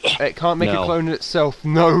clone? It can't make No. a clone in itself.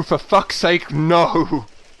 No, for fuck's sake, no!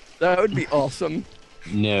 That would be awesome.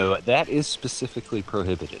 No, that is specifically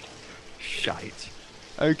prohibited. Shite.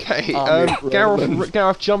 Okay, Army of Romans.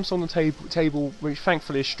 Gareth jumps on the table, which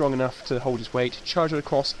thankfully is strong enough to hold his weight, charges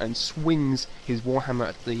across and swings his warhammer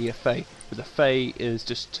at the Fae. But the Fae is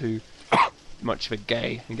just too much of a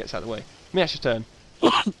gay and gets out of the way. Miach's turn.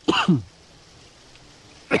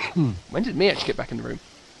 When did Miach get back in the room?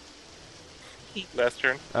 Last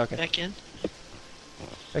turn. Okay. Back in.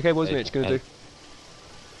 Okay, what's Miach going to do?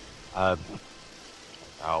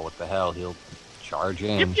 Oh, what the hell? He'll charge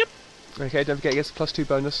in. Yep. Okay, don't forget he gets a +2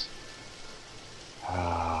 bonus.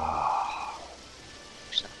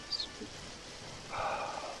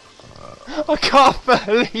 I can't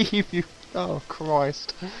believe you! Oh,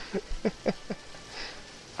 Christ.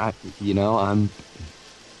 I'm.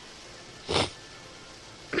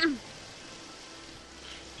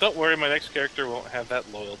 Don't worry, my next character won't have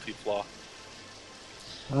that loyalty flaw.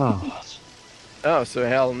 Oh. Oh, so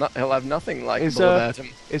he'll have nothing likable Is, about him.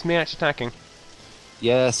 Is Miach attacking?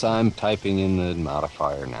 Yes, I'm typing in the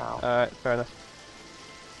modifier now. Alright, fair enough.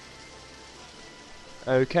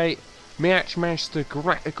 Okay, Miach managed to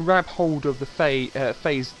grab hold of the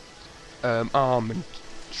Fae's arm and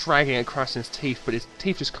dragging it across his teeth, but his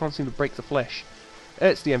teeth just can't seem to break the flesh.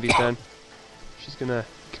 It's the Envy's turn. She's gonna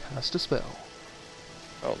cast a spell.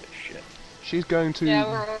 Holy shit. She's going to... Yeah,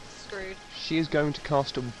 we're all screwed. She is going to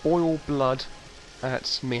cast a Boil Blood at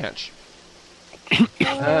Miach.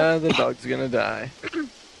 The dog's gonna die.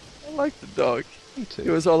 I like the dog. Me too. He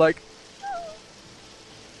was all like,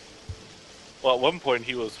 Well, at one point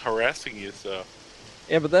he was harassing you, so...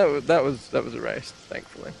 yeah, but that was erased,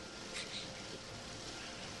 thankfully.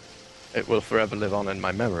 It will forever live on in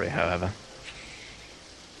my memory, however.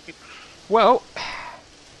 Well,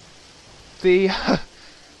 the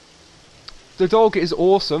dog is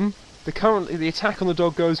awesome. The attack on the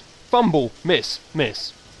dog goes fumble, miss.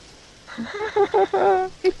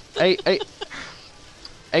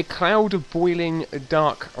 A cloud of boiling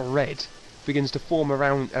dark red begins to form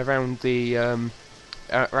around the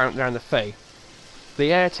around the Fae.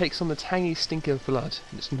 The air takes on the tangy stink of blood,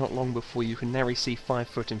 and it's not long before you can nary see 5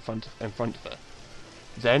 foot in front of her.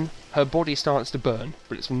 Then her body starts to burn,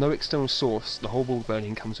 but it's from no external source. The horrible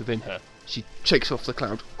burning comes within her. She shakes off the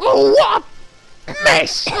cloud. Oh, what a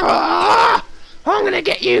mess! Ah! I'm gonna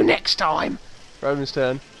get you next time. Rowan's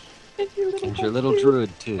turn. And your little druid,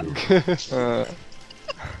 too.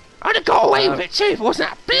 I'd have got away with it too if it wasn't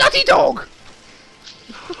that bloody dog!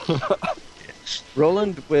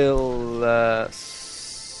 Roland will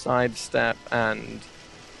sidestep and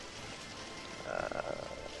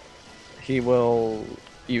he will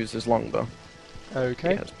use his longbow.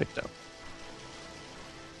 Okay. He has picked up.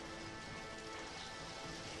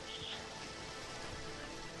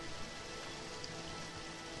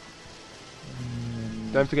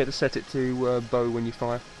 Don't forget to set it to bow when you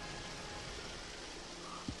fire.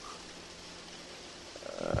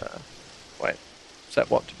 Wait, set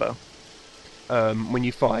what to bow? When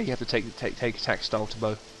you fire, you have to take attack style to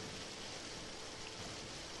bow.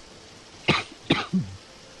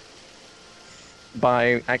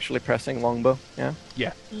 By actually pressing longbow, yeah?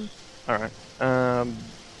 Yeah. Alright.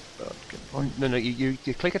 Good point. No, you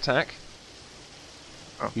click attack.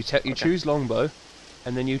 Oh, You okay. choose longbow,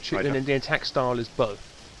 and then Righto. and then the attack style is bow.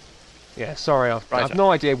 Yeah, sorry, I've Righto.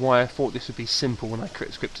 no idea why I thought this would be simple when I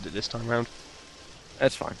scripted it this time round.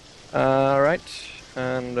 That's fine. Alright.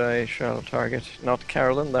 And I shall target not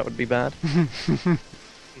Carolyn, that would be bad.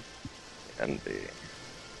 And the...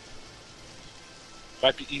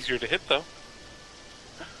 Might be easier to hit, though.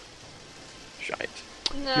 Shite.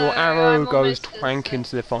 No, Your arrow I'm goes almost twank as-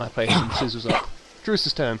 into the fireplace and sizzles up.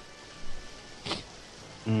 Drew's turn.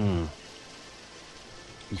 Drews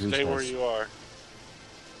Stay where has- you are.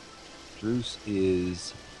 Drews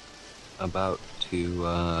is about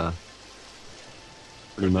to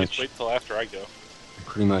pretty Just much wait till after I go.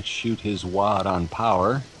 shoot his wad on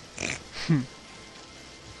power.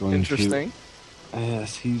 Going Interesting.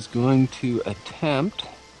 Yes, he's going to attempt.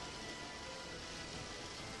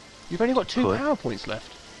 You've only got 2 Put. power points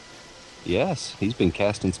left. Yes, he's been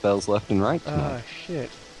casting spells left and right tonight. Ah, shit.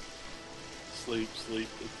 Sleep,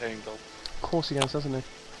 entangle. Of course he does, doesn't he?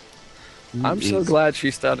 He I'm so is- glad she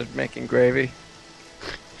started making gravy.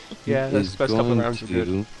 Yeah, he those is first couple of going rounds were good.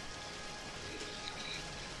 to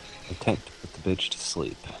attempt to put the bitch to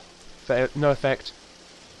sleep. No effect.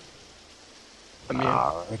 Immune.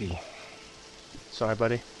 Alrighty. Sorry,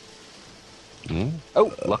 buddy. Yeah.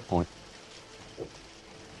 Oh, luck point.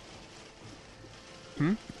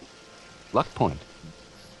 Luck point.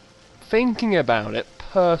 Thinking about it,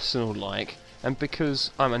 personal-like, and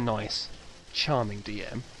because I'm a nice, charming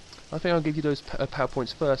DM, I think I'll give you those power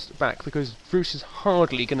points first back, because Bruce is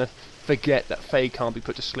hardly going to forget that Faye can't be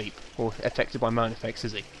put to sleep, or affected by mind effects,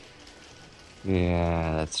 is he?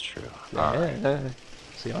 Yeah, that's true. Yeah.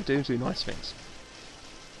 See, I do nice things.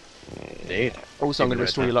 Indeed. Also, I'm going to Keep it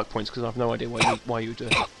restore right your luck points, because I have no idea why you would do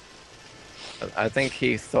it. I think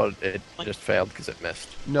he thought it just failed because it missed.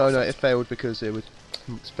 No, it failed because it would...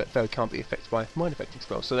 Fail can't be affected by mind affecting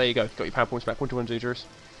spells. So there you go, got your power points back. What do you want to do, Juris?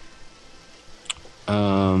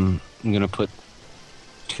 I'm gonna put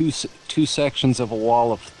two sections of a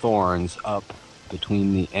wall of thorns up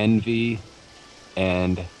between the Envy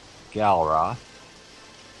and Galroth.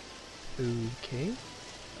 Okay.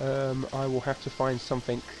 I will have to find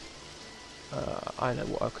something... I know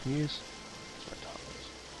what I can use.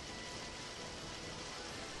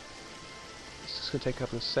 It's just going to take a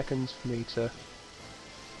couple of seconds for me to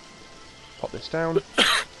pop this down.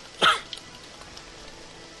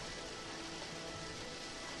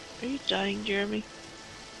 Are you dying, Jeremy?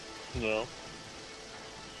 No.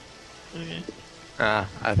 Okay.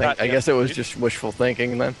 I guess it was just wishful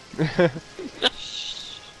thinking then.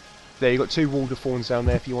 There, you got 2 wall of thorns down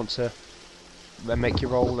there if you want to make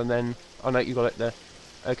your roll, and then... Oh no, you got it there.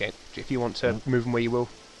 Okay, if you want to move them where you will.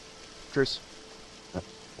 Drus?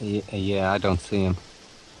 Yeah, I don't see them.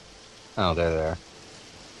 Oh, they're there.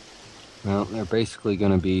 Well, they're basically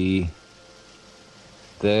going to be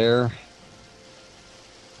there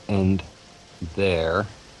and there.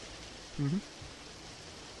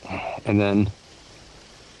 And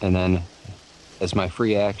then, as my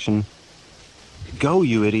free action, go,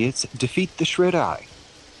 you idiots! Defeat the Shred Eye.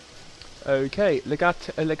 Okay,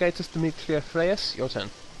 Legatus Demetria Freyas, your turn.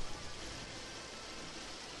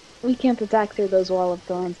 We can't attack through those wall of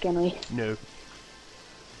thorns, can we? No.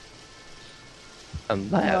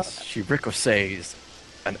 Unless she ricochets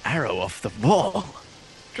an arrow off the wall.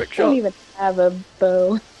 Trick I don't shot. even have a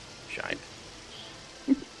bow. Shine.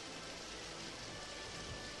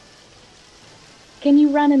 Can you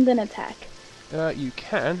run and then attack? You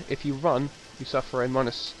can. If you run, you suffer a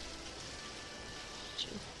 -2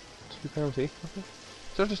 penalty. Okay.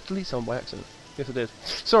 Did I just delete someone by accident? Yes, I did.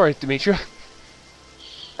 Sorry, Demetria.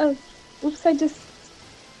 Oh, oops, I just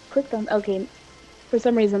clicked on... Okay, for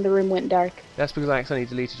some reason the room went dark. That's because I accidentally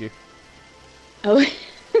deleted you. Oh.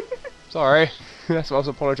 Sorry. That's what I was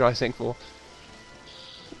apologising for.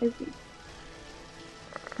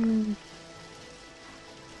 Then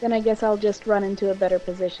I guess I'll just run into a better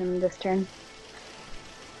position this turn.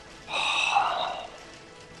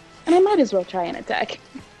 And I might as well try an attack.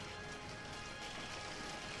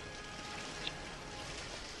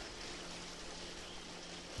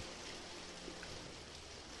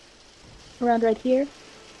 Around right here?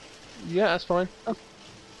 Yeah, that's fine. Oh.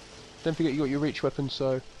 Don't forget you got your reach weapon,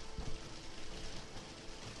 so...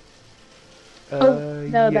 Oh, no,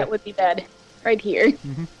 yeah. that would be bad. Right here. Okay,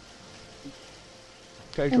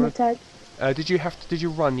 do you An wanna... attack. Did you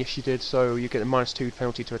run? Yes, you did, so you get a -2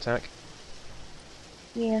 penalty to attack.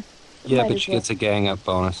 Yeah. Yeah, Might but as she well. gets a gang up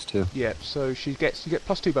bonus too. Yeah, so you get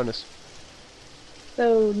 +2 bonus.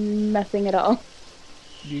 So, nothing at all.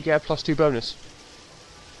 You get a +2 bonus.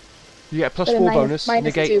 You get a But a +4 bonus.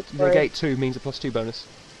 -2 for- Negate 2 means a +2 bonus.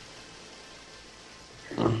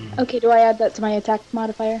 Okay, do I add that to my attack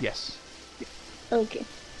modifier? Yes. Okay.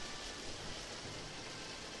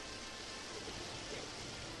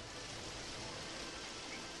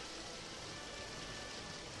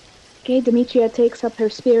 Okay, Demetria takes up her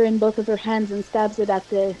spear in both of her hands and stabs it at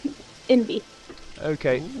the Envy.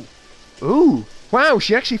 Okay. Ooh! Wow,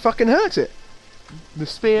 she actually fucking hurt it! The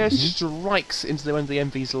spear strikes into one of the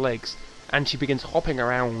Envy's legs, and she begins hopping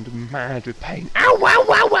around, mad with pain. Ow, wow,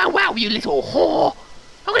 wow, wow, wow, you little whore!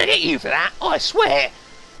 I'm gonna get you for that, I swear!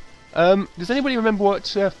 Does anybody remember what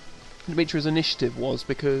Demetria's initiative was?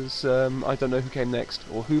 Because I don't know who came next,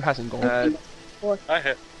 or who hasn't gone. I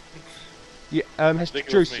hit. Yeah, think it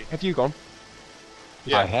was Drews, me. have you gone?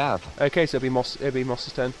 Yeah. I have. Okay, so it'll be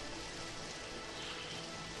Moss's turn.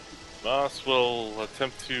 Moss will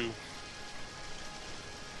attempt to.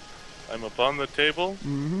 I'm up on the table,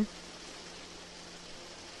 Mm-hmm.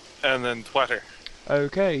 and then twatter.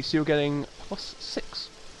 Okay, so you're getting +6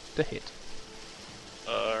 to hit.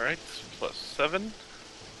 Alright, +7.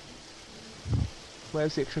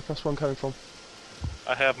 Where's the extra +1 coming from?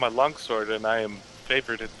 I have my longsword, and I am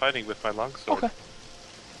favored in fighting with my longsword. Okay.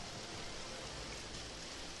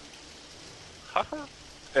 Haha.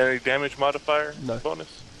 Any damage modifier? No.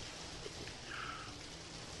 Bonus?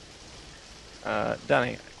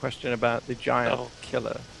 Danny, question about the giant Oh.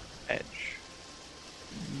 killer edge.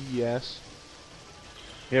 Yes.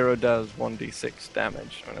 Hero does 1d6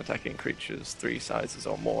 damage when attacking creatures 3 sizes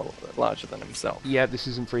or more larger than himself. Yeah, this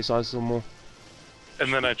isn't 3 sizes or more.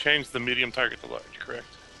 And then I changed the medium target to large, correct?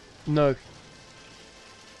 No.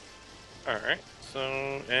 Alright,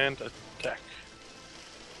 so, and attack.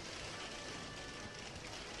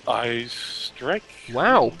 I strike.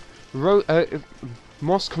 Wow.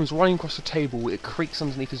 Moss comes running across the table. It creaks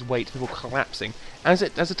underneath his weight before collapsing. As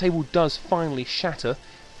the table does finally shatter,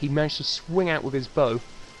 he manages to swing out with his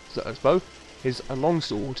his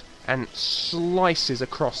longsword, and slices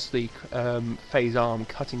across the Fae's arm,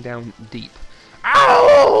 cutting down deep.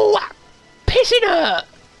 Ow! Pissing her!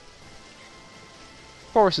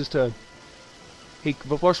 Forrest's turn.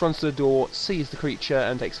 Forrest runs to the door, sees the creature,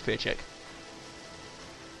 and takes a fear check.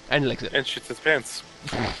 And legs it. And shits his pants.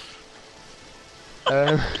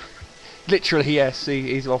 Literally, yes.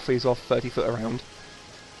 He's off 30 foot around.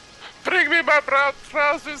 Bring me my brown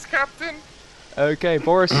trousers, Captain! Okay,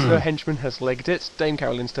 Boris, the henchman, has legged it. Dame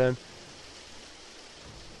Carolyn's turn.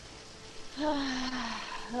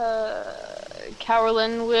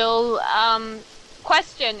 Carolyn will,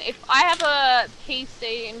 question, if I have a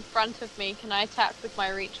PC in front of me, can I attack with my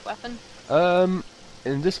reach weapon?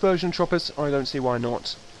 In this version of Tropis, I don't see why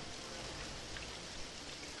not.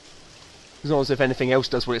 It's not as if anything else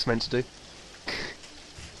does what it's meant to do.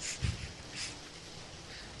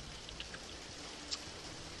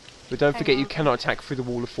 But don't forget, you cannot attack through the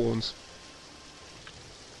wall of thorns.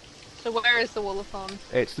 So where is the wall of thorns?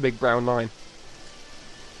 It's the big brown line.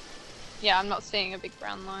 Yeah, I'm not seeing a big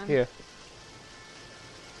brown line. Here.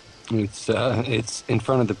 It's in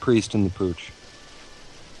front of the priest and the pooch.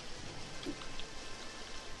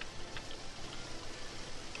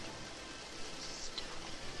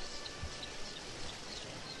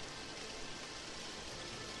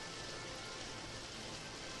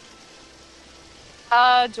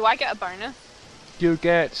 Do I get a bonus? You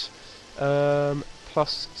get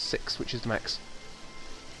 +6, which is the max.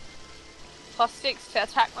 +6 to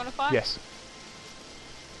attack modifier? Yes.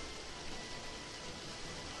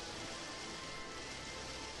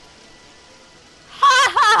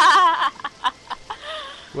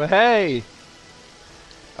 Well, hey!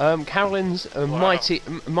 Carolyn's mighty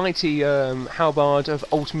halberd of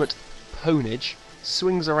ultimate ponage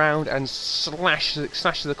swings around and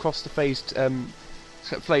slashes across the Fae's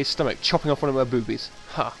stomach, chopping off one of her boobies.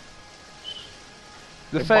 Ha!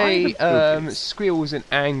 The Fae squeals in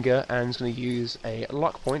anger and is going to use a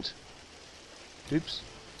luck point. Oops.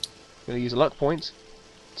 Going to use a luck point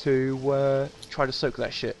to try to soak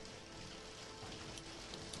that shit.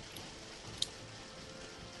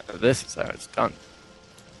 This is how it's done.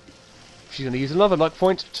 She's going to use another luck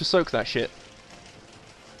point to soak that shit.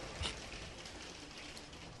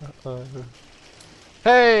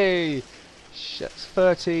 Hey! That's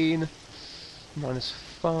 13 minus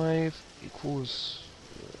 5 equals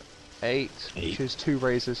 8, which is 2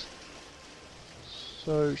 raises.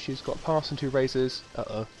 So she's got a pass and 2 raises.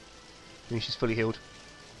 I mean, she's fully healed.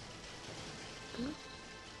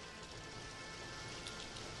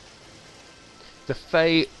 The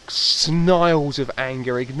Fae snarls with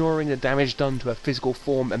anger, ignoring the damage done to her physical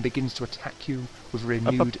form, and begins to attack you with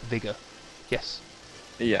renewed vigour. Yes.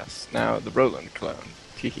 Yes, now the Roland clone.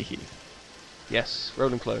 Hehehe. Yes,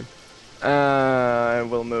 Roland clone. I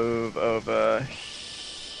will move over.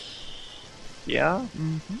 Yeah.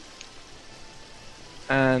 Mm-hmm.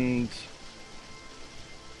 And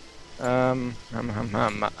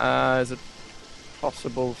is it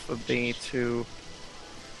possible for me to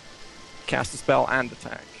cast a spell and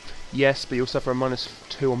attack? Yes, but you'll suffer a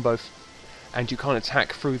 -2 on both, and you can't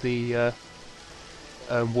attack through the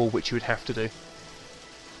wall, which you would have to do.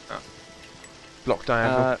 Oh. Block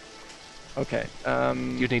diagonal. Okay.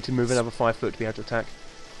 You'd need to move another 5 foot to be able to attack.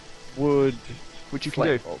 Which you can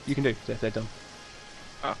do. bolts. You can do. They're done.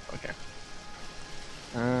 Oh, okay.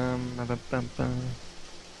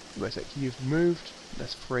 Wait a sec. You've moved.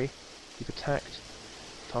 That's 3. You've attacked.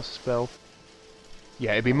 Cast a spell.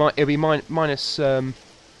 Yeah, it'd be -4.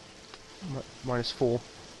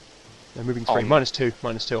 No, moving 3.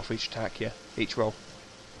 -2 off each attack. Yeah, each roll.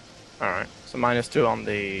 All right. So -2 on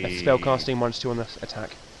the That's spell casting. -2 on the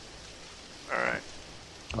attack. All right.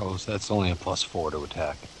 Oh, so that's only a +4 to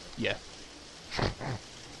attack. Yeah.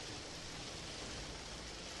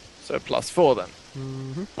 So +4 then.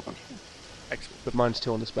 Mm-hmm. Excellent. But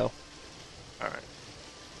 -2 on the spell. All right.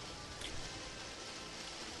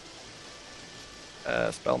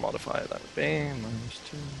 Spell modifier, that would be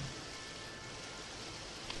 -2.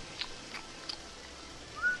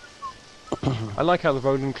 I like how the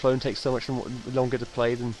Roland clone takes so much longer to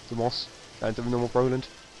play than the Moss, the normal Roland.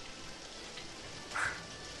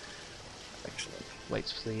 Excellent.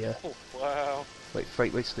 Waits for the Oh, wow. waits for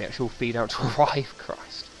the actual feed out to arrive.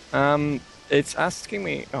 Christ. It's asking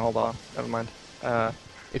me. Oh, hold on. Never mind.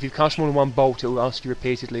 If you cast more than one bolt, it will ask you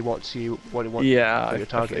repeatedly what Yeah, what your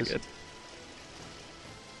target is. figured.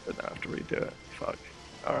 But now I have to redo it. Fuck.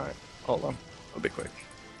 Alright, hold on. I'll be quick.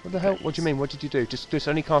 What the hell? What do you mean? What did you do? Just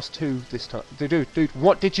only cast 2 this time. Dude,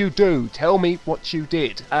 what did you do? Tell me what you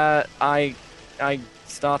did. I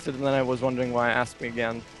started and then I was wondering why it asked me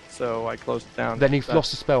again, so I closed it down. Then you've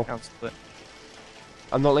lost the spell. Cancelled it.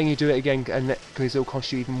 I'm not letting you do it again, and because it'll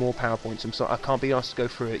cost you even more power points. I'm sorry, I can't be asked to go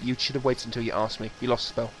through it. You should have waited until you asked me. You lost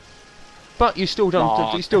the spell, but you still done.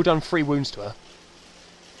 Aw. You still done 3 wounds to her.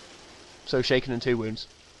 So shaken and 2 wounds.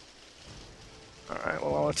 Alright,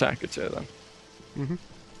 well I'll attack her too then.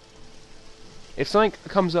 If something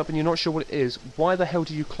comes up and you're not sure what it is, why the hell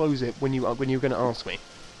did you close it when you were going to ask me?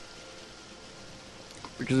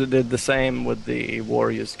 Because it did the same with the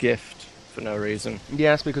warrior's gift for no reason.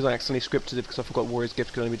 Yes, because I accidentally scripted it because I forgot Warrior's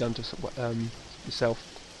Gift could only be done to yourself.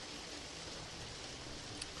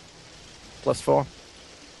 +4.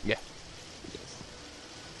 Yeah.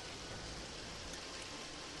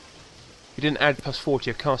 You didn't add +4 to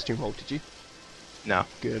your casting roll, did you? No.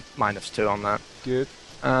 Good. -2 on that. Good.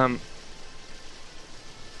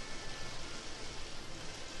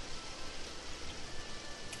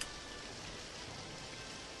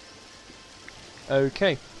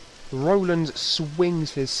 Okay. Roland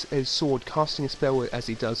swings his sword, casting a spell as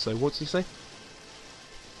he does so. What does he say?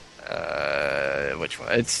 Which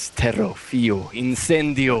one? It's Terrofio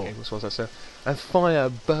Incendio. Okay, what was that, sir? And fire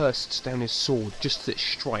bursts down his sword just as it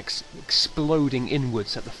strikes, exploding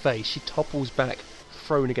inwards at the face. She topples back,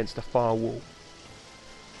 thrown against the far wall.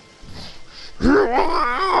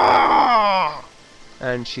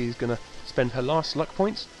 And she's gonna spend her last luck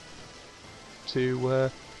points to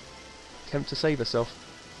attempt to save herself.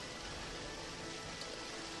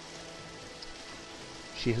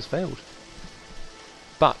 She has failed.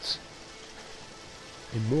 But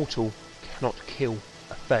immortal cannot kill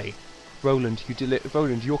a Fae. Roland,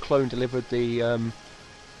 your clone delivered the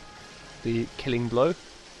killing blow.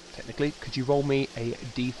 Technically, could you roll me a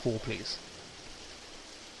D4, please?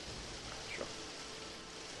 Sure.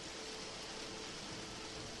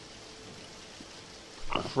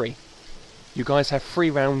 3. You guys have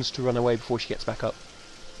 3 rounds to run away before she gets back up.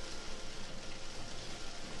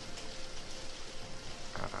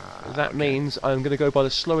 That means I'm going to go by the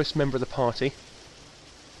slowest member of the party.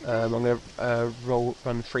 I'm going to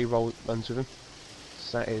run 3 runs with him.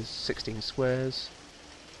 So that is 16 squares.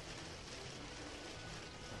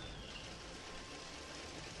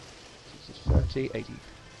 This is 30, 80.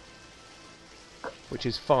 Which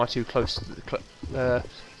is far too close to the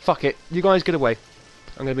fuck it. You guys get away.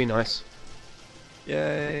 I'm going to be nice.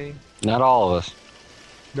 Yay. Not all of us.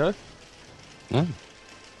 No? No.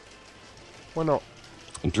 Why not?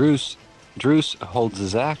 And Druce holds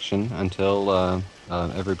his action until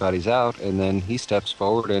everybody's out, and then he steps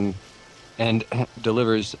forward and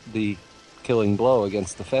delivers the killing blow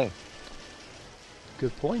against the Fae.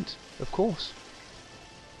 Good point. Of course.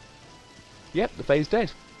 Yep, the Fae's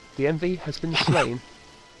dead. The envy has been slain.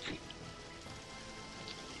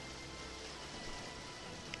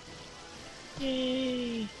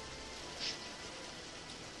 Yay.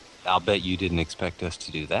 I'll bet you didn't expect us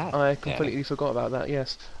to do that. I completely forgot about that.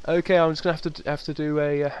 Yes. Okay, I'm just gonna have to do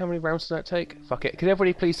a. How many rounds does that take? Fuck it. Can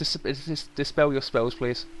everybody please dispel your spells,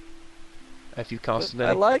 please? If you casted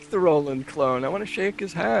I any. like the Roland clone. I want to shake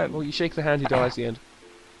his hand. Well, you shake the hand, he dies at the end.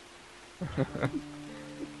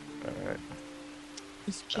 Alright.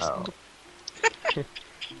 It's just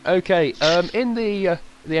Okay. In the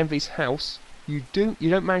envy's house, you don't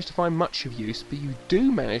manage to find much of use, but you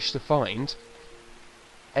do manage to find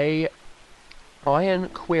a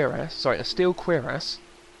steel cuirass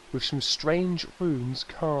with some strange runes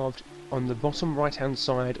carved on the bottom right-hand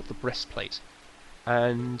side of the breastplate,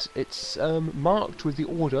 and it's marked with the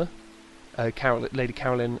order. Lady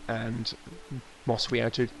Carolyn and Moss, we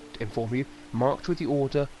had to inform you, marked with the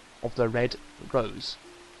order of the Red Rose.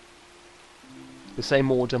 The same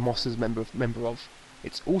order Moss is member of.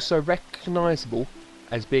 It's also recognisable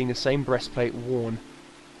as being the same breastplate worn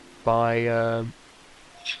by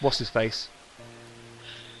what's his face?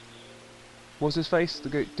 What's his face?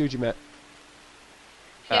 The dude you met?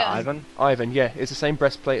 Yeah. Ivan? Ivan, yeah. It's the same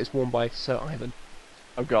breastplate as worn by Sir Ivan.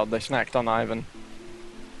 Oh god, they snacked on Ivan.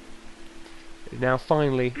 Now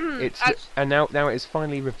finally, now it is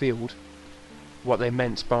finally revealed what they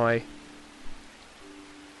meant by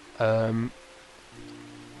when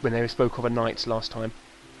they spoke of a knight last time.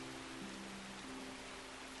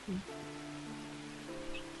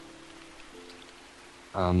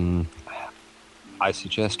 I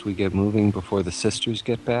suggest we get moving before the sisters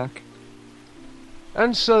get back.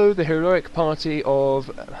 And so the heroic party of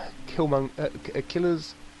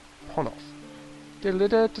killers pon off.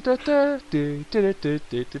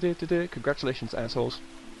 Congratulations, assholes.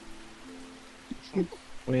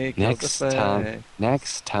 We killed the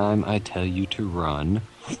Next time I tell you to run,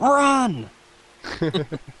 run!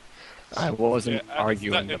 I wasn't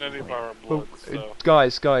arguing in the any of point. our Well, blood, so.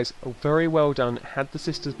 guys, very well done. Had the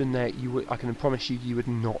sisters been there, I can promise you would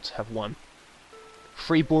not have won.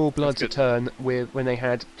 3 boiled bloods a good. turn when they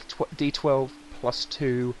had D12 plus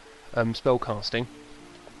 2 spell casting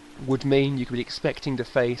would mean you could be expecting to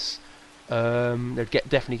face. They'd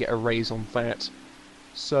definitely get a raise on that.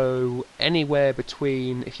 So anywhere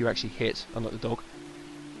between, if you actually hit, unlike the dog,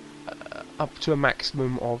 up to a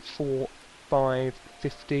maximum of 4, 5,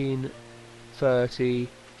 15, 30,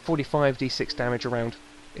 45 d6 damage around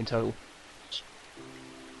in total.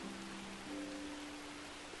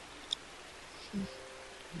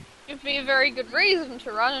 Give me a very good reason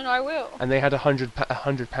to run, and I will. And they had 100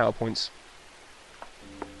 power points.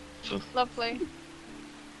 Lovely.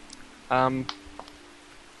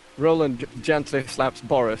 Roland gently slaps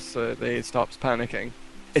Boris so that he stops panicking.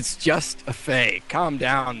 It's just a fake. Calm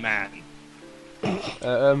down, man.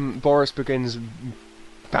 Boris begins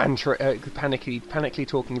panically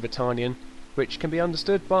talking Vitanian, which can be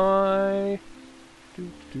understood by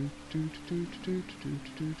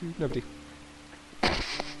nobody.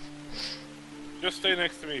 Just stay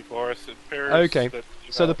next to me, Boris. It appears Okay, that,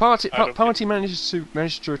 so the party I don't party manages to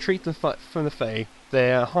retreat from the Fae.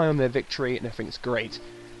 They're high on their victory and everything's great.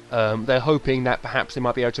 They're hoping that perhaps they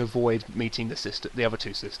might be able to avoid meeting the other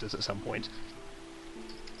 2 sisters at some point.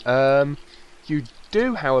 You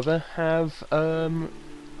do, however, have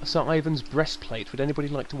Sir Ivan's breastplate. Would anybody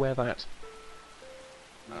like to wear that?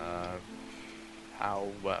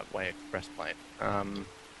 Wait, breastplate.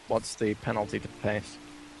 What's the penalty to pace?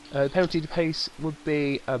 The penalty to pace would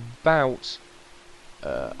be about.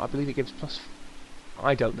 I believe it gives plus.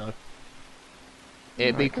 I don't know.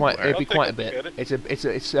 It'd be quite. It'd be quite a bit. It's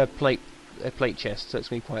a plate chest, so it's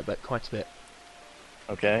gonna be quite a bit.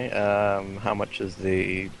 Okay. How much is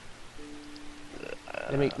the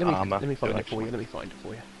armor? Let me find it for you.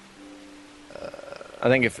 I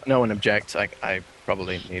think if no one objects, I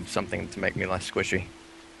probably need something to make me less squishy.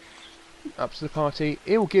 Up to the party.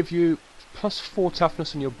 It will give you plus 4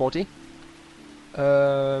 toughness on your body. It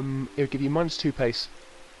will give you minus 2 pace.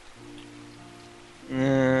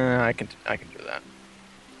 I can do that.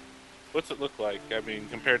 What's it look like? I mean,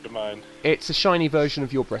 compared to mine. It's a shiny version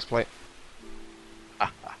of your breastplate.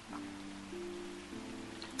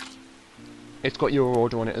 It's got your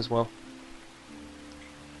order on it as well.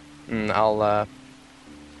 I'll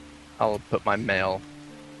put my mail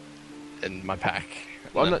in my pack.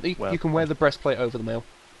 Well, no, you can wear the breastplate over the mail.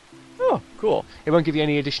 Oh, cool. It won't give you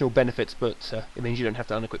any additional benefits, but it means you don't have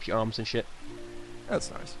to unequip your arms and shit.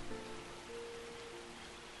 That's nice.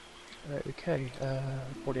 Okay,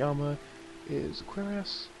 body armor is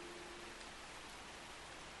Aquarius.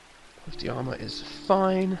 Body armor is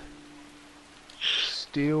fine.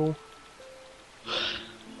 Steel.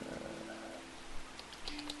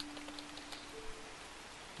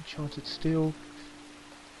 Enchanted steel.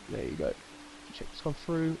 There you go. Check it's gone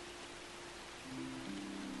through.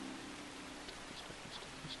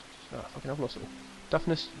 Ah, fucking I've lost it all.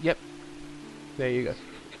 Toughness, yep. There you go.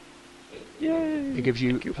 Yay! It gives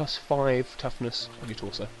you plus 5 toughness on your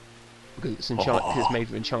torso. Because it's it's made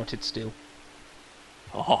of enchanted steel.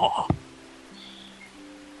 Oh.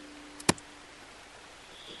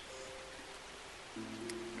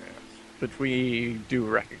 But we do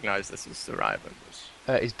recognize this as Sir Ivan's.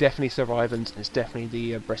 It's definitely Sir Ivan's, and it's definitely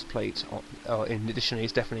the breastplate. In addition,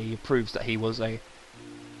 it definitely proves that he was a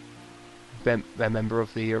member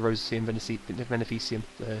of the Rosaceum Beneficium,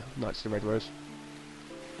 the Knights of the Red Rose.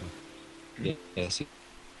 Yes.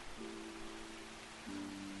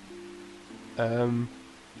 Hello?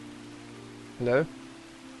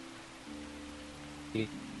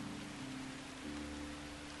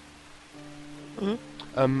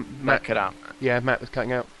 Matt cut out. Yeah, Matt was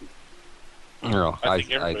cutting out. No, I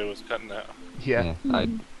think everybody was cutting out. Yeah.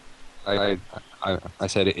 I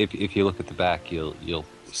said if you look at the back, you'll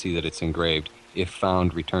see that it's engraved. If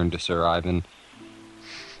found, return to Sir Ivan.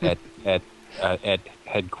 At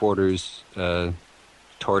headquarters,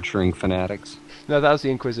 torturing fanatics. No, that was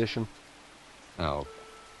the Inquisition. Oh.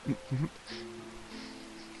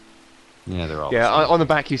 Yeah, they're all. Yeah, the same. on the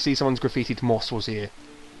back you see someone's graffitied Moss was here.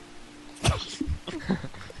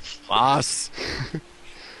 Boss!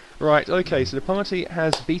 Right, okay, so the party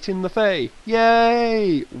has beaten the Fae.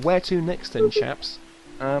 Yay! Where to next then, chaps?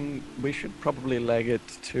 We should probably leg it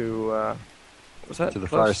to. Was that To the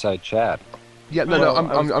close? fireside chat. Yeah, no,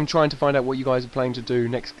 Well, I'm trying to find out what you guys are planning to do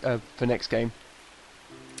next for next game.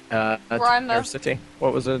 Grimer. Nearest city.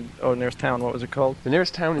 What was it? Oh, nearest town. What was it called? The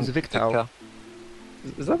nearest town is Victal.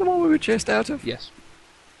 Is that the one we were chased out of? Yes.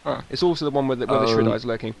 Ah. It's also the one where the Shredder is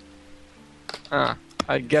lurking. Ah.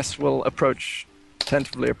 I guess we'll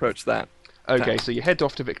tentatively approach that. Okay, so you head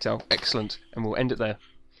off to Victal. Excellent, and we'll end it there.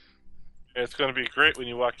 It's going to be great when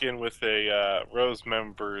you walk in with a Rose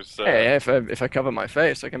member's. Hey, if I cover my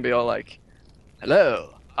face, I can be all like,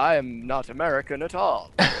 "Hello, I am not American at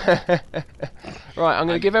all." Right, I'm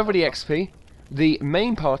going to give everybody XP. The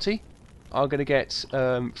main party are going to get 3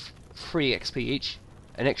 XP each,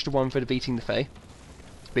 an extra one for defeating the Fae,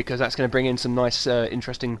 because that's going to bring in some nice,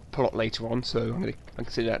 interesting plot later on. So I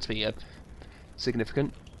consider that to be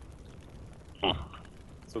significant.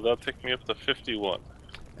 So that'll take me up to 51.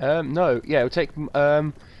 No, yeah, it'll take.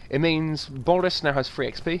 It means Boris now has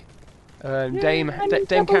 3 XP.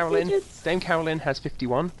 Dame Carolyn has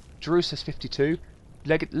 51. Drus has 52.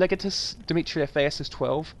 Legatus Demetria Theus has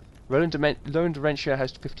 12. Roland Dementia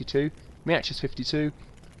has 52. Miach has 52.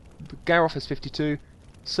 Garoth has 52.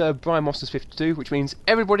 Sir Brian Moss has 52, which means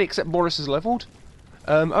everybody except Boris is levelled.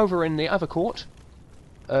 Over in the other court,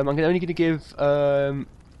 I'm only going to give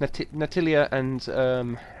Natalia and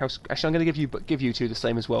Actually, I'm going to give you two the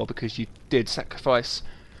same as well, because you did sacrifice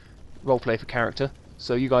roleplay for character.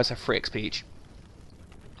 So you guys have 3 XP each.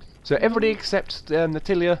 So everybody except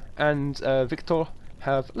Natalia and Victor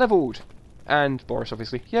have levelled, and Boris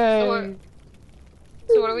obviously. Yay!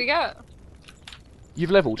 So what do we get? You've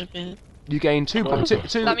levelled. Okay. You gain 2 points.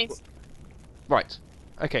 That means Right.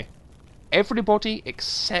 Okay. Everybody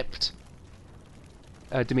except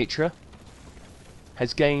Demetria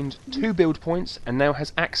has gained 2 build points and now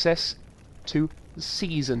has access to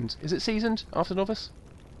seasoned. Is it seasoned after novice?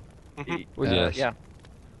 Or is it- Yes.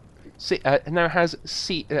 Yeah. Now has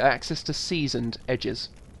access to seasoned edges.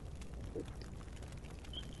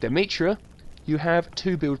 Demetria, you have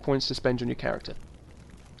 2 build points to spend on your character.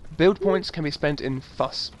 Build points can be spent in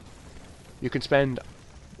fuss. You can spend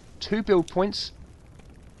 2 build points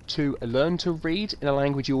to learn to read in a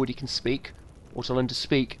language you already can speak, or to learn to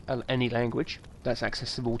speak any language that's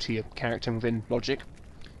accessible to your character within logic.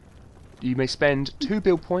 You may spend 2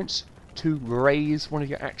 build points to raise one of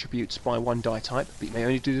your attributes by 1 die type, but you may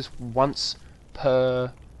only do this once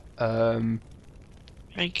per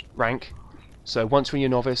rank. So once when you're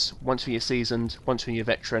novice, once when you're seasoned, once when you're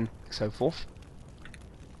veteran, so forth.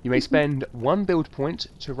 You may spend 1 build point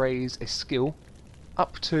to raise a skill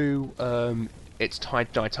up to its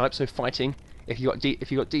tied die type. So fighting, if you got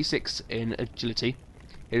D6 in agility,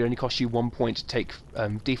 it only costs you 1 point to take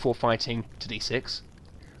D4 fighting to D6.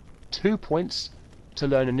 2 points to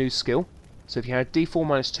learn a new skill. So if you had D4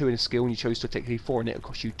 minus 2 in a skill and you chose to take D4 in it, it would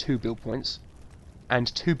cost you 2 build points. And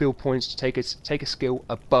 2 build points to take a skill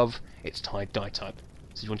above its tied die type.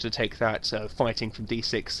 So if you wanted to take that fighting from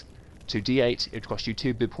D6 to D8, it would cost you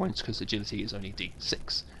 2 build points because agility is only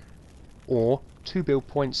D6. Or 2 build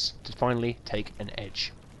points to finally take an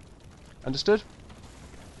edge. Understood?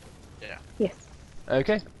 Yeah. Yes.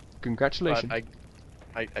 Okay. Congratulations. But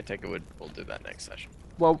I take it we'll do that next session.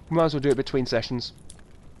 Well, we might as well do it between sessions.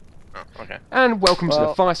 Oh, okay. And welcome to the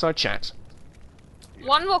Well- Fireside Chat.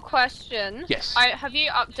 one more question. Yes. Have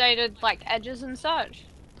you updated like edges and such?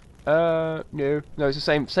 No, it's the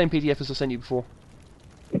same PDF as I sent you before.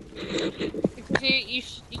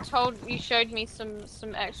 Because you showed me some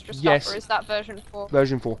extra stuff, Yes. or is that version 4?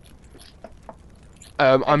 Version 4.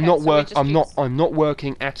 I'm Okay, not so we just use- I'm not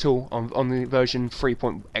working at all on the version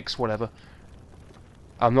 3.x whatever.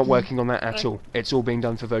 I'm not working on that at Okay. all. It's all being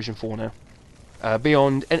done for version 4 now.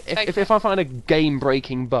 Beyond, and if Okay. if I find a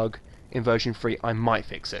game-breaking bug in version 3, I might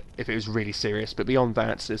fix it if it was really serious. But beyond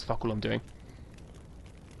that, there's fuck all I'm doing.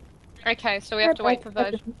 Okay, so we have to wait for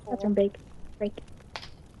version 4. Break.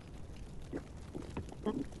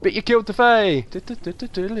 But you killed the Fae!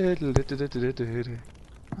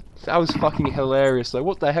 That was fucking hilarious though.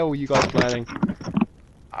 What the hell were you guys planning?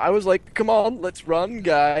 I was like, come on, let's run,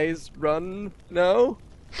 guys. Run. No?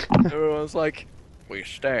 Everyone was like, we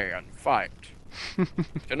stay and fight.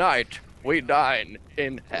 Tonight, we dine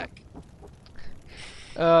in heck.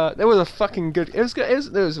 There was a fucking good. It was good.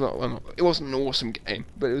 It wasn't an awesome game,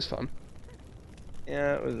 but it was fun,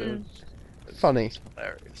 Yeah, it was funny.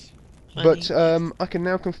 hilarious. But I can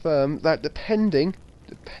now confirm that depending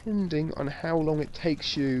on how long it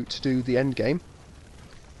takes you to do the end game,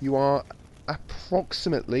 you are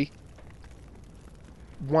approximately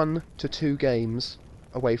 1 to 2 games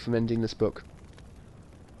away from ending this book.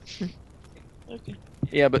 Okay.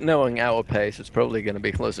 Yeah, but knowing our pace, it's probably going to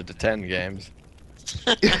be closer to 10 games.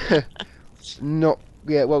 Not.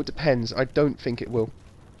 Yeah, well, it depends. I don't think it will.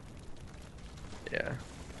 Yeah.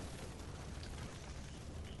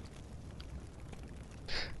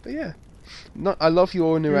 But yeah. No, I love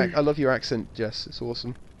your I love your accent, Jess. It's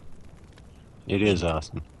awesome. It is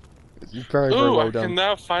awesome. It's very, very Ooh, well I can done.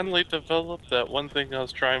 now finally develop that one thing I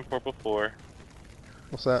was trying for before.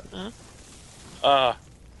 What's that?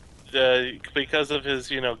 Because of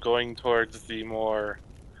his, going towards the more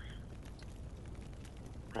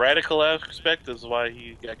radical aspect is why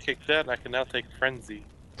he got kicked out, and I can now take Frenzy.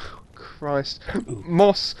 Christ.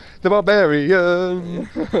 Moss, the barbarian.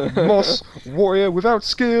 Moss, warrior without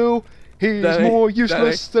skill. He's Danny, more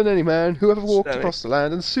useless than any man who ever walked Danny. across the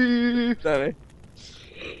land and sea. Danny.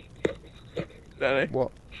 Danny.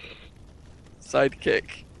 What?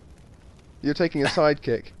 Sidekick. You're taking a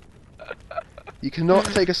sidekick. You cannot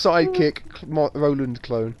take a sidekick, Roland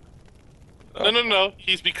clone. No.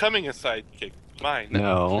 He's becoming a sidekick. Mine.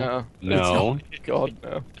 No. God,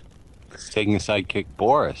 no. He's taking a sidekick,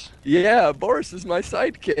 Boris. Yeah, Boris is my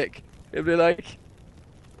sidekick. He'll be like,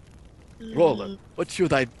 Roland, what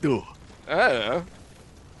should I do? I don't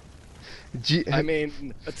know. I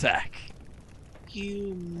mean, attack.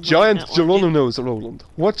 You might Giant not want to- Geronimo's Roland.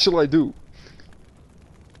 What shall I do?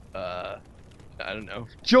 I don't know.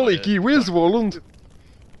 Jolly gee whiz, Roland.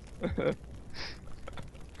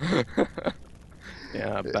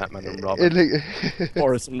 Yeah, Batman and Robin.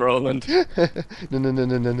 Boris and Roland. Roland.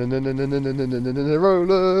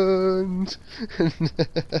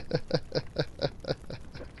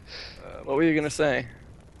 What were you gonna say,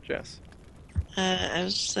 Jess? I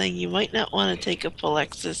was saying you might not want to take a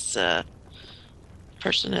Polexis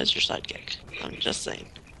person as your sidekick. I'm just saying.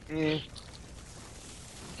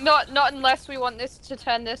 Not unless we want this to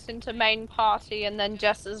turn this into main party and then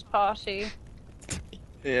Jess's party.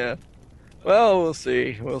 Yeah. Well, we'll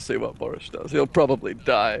see. We'll see what Boris does. He'll probably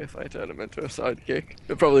die if I turn him into a sidekick.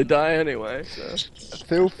 He'll probably die anyway, so...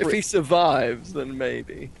 Feel free. If he survives, then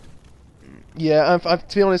maybe. Yeah,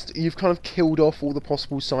 to be honest, you've kind of killed off all the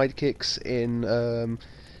possible sidekicks in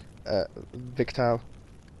Victal.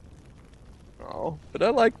 Oh, but I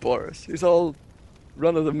like Boris. He's all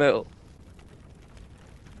run-of-the-mill.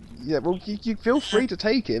 Yeah, well, you feel free to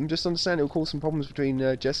take him. Just understand it will cause some problems between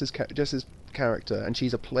Jess's character, and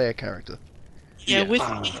she's a player character. Yeah, with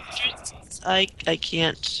me, I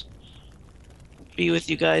can't be with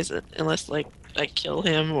you guys unless I kill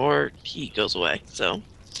him or he goes away. So.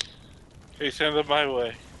 Hey, send him my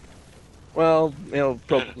way. Well, we'll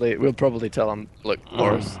probably tell him, look,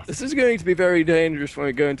 Boris, this is going to be very dangerous when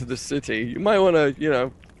we go into the city. You might want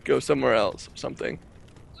to, go somewhere else or something.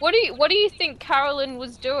 What do you think Carolyn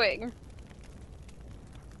was doing?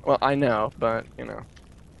 Well, I know, but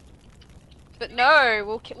But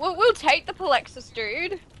no, we'll take the Polexis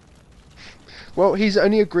dude. Well, he's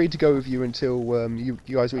only agreed to go with you until you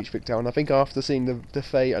guys reach Victal, and I think after seeing the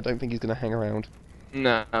Fae, I don't think he's going to hang around.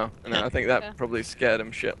 No, I think that probably scared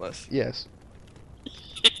him shitless. Yes.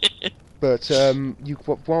 But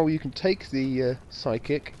while you can take the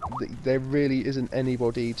sidekick, there really isn't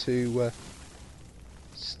anybody to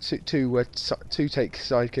take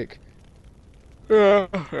sidekick.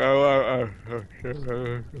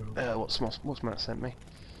 What's Matt sent me?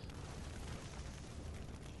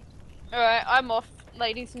 Alright, I'm off,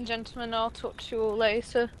 ladies and gentlemen. I'll talk to you all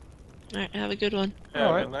later. Alright, have a good one. Yeah,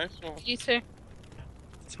 Alright. a nice one. You too.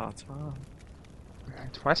 Ta-ta.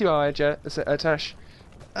 Twice Tash.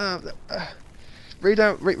 Read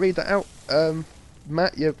that out.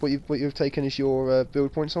 Matt, what you've taken is your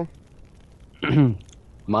build points on.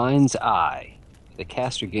 Mind's Eye. The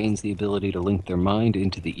caster gains the ability to link their mind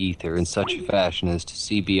into the ether in such a fashion as to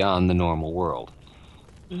see beyond the normal world.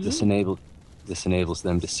 This enables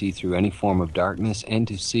them to see through any form of darkness and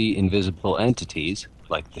to see invisible entities,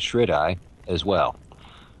 like the Shrid Eye, as well.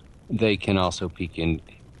 They can also peek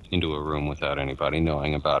into a room without anybody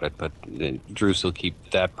knowing about it, but Druce will keep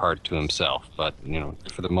that part to himself. But,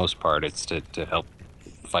 for the most part, it's to help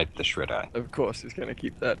fight the Shrid Eye. Of course, he's gonna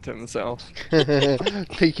keep that to himself.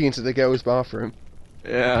 Peeking into the girls' bathroom.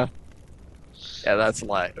 Yeah. Yeah, that's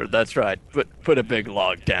right. Put a big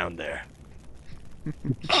log down there.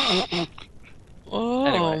 Whoa.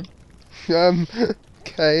 Anyway.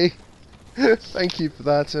 Okay. Thank you for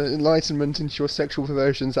that enlightenment into your sexual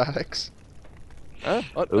perversions, Alex. Huh?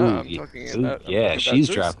 What? Ooh, No, I'm talking about. yeah, about she's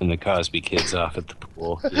Zeus. dropping the Cosby kids off at the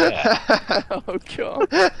pool. Yeah. Oh god.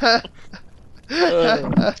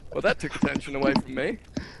 Well, that took attention away from me.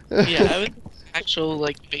 Yeah, I was actual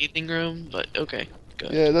bathing room, but okay,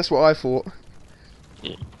 good. Yeah, that's what I thought.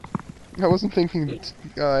 Yeah. I wasn't thinking that...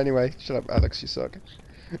 anyway, shut up, Alex, you suck.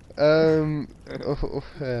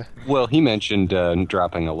 Yeah. Well, he mentioned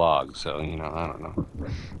dropping a log, so, you know, I don't know.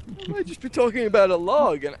 I might just be talking about a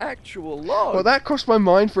log, an actual log. Well, that crossed my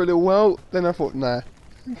mind for a little while, then I thought, nah.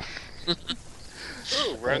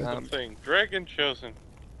 Oh, random thing. Dragon chosen.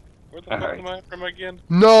 Where the fuck Alright. am I from again?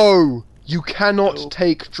 No! You cannot No.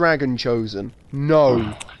 take Dragon Chosen.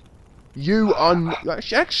 No.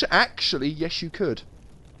 Actually, yes you could.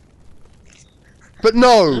 But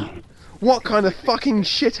no! What kind of fucking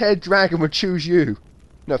shithead dragon would choose you?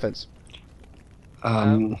 No offense.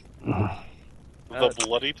 The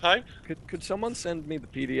bloody type? Could someone send me the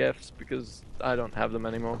PDFs because I don't have them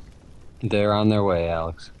anymore? They're on their way,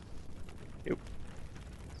 Alex. Yep.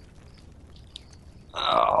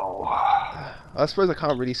 Oh. I suppose I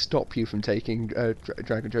can't really stop you from taking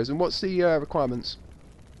Dragon Chosen. What's the requirements?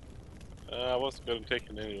 I wasn't going to take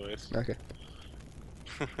it anyways. Okay.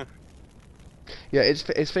 Yeah,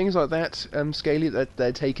 it's things like that, Scaly, that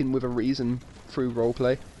they're taken with a reason through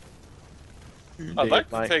roleplay. I'd like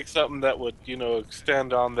to take something that would, you know,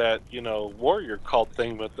 extend on that, you know, warrior cult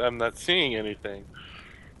thing, but I'm not seeing anything.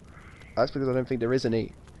 That's because I don't think there is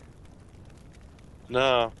any.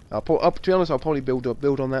 No. To be honest, I'll probably build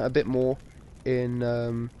on that a bit more in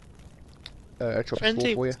Tropis 4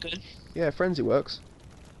 Frenzy for you. was good. Yeah, Frenzy works.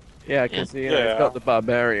 Yeah, because he's got the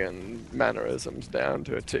barbarian mannerisms down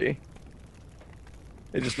to a T.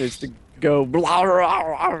 It just needs to go blah,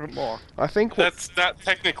 blah, blah, more. I think That's not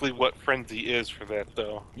technically what Frenzy is for that,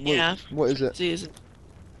 though. Yeah. What is it?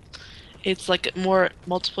 It's like more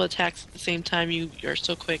multiple attacks at the same time. You're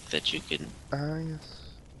so quick that you can.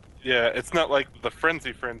 Yes. Yeah, it's not like the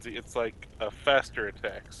Frenzy, it's like faster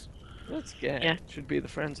attacks. That's gay. Yeah. It should be the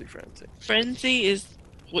frenzy. Frenzy is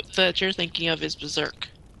what that you're thinking of is Berserk.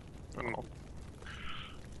 Oh.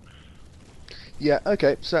 Yeah.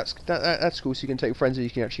 Okay. So that's cool. So you can take Frenzy. You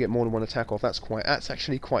can actually get more than one attack off. That's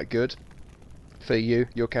actually quite good for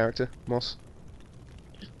your character, Moss.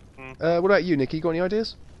 What about you, Nikki? Got any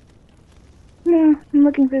ideas? No, I'm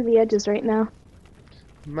looking for the edges right now.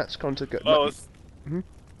 Matt's gone to go. I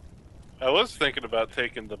was thinking about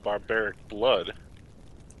taking the barbaric blood.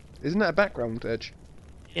 Isn't that a background edge?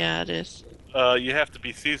 Yeah, it is. You have to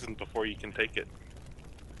be seasoned before you can take it.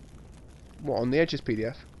 What, on the edges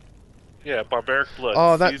PDF? Yeah, barbaric blood.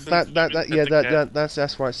 Oh, that's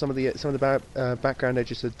right. Some of the background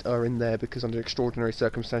edges are in there because under extraordinary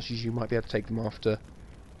circumstances you might be able to take them after.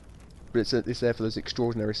 But it's there for those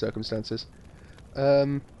extraordinary circumstances.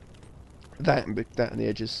 That and the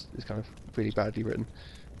edges is kind of really badly written.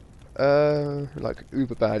 Like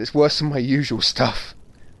uber bad. It's worse than my usual stuff.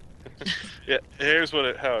 Yeah, here's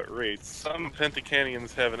how it reads. Some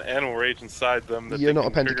Pentacanians have an animal rage inside them that You're they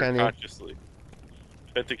not can a trigger Pentacanian. consciously.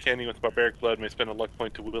 Pentacanian with barbaric blood may spend a luck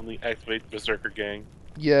point to willingly activate Berserker Gang.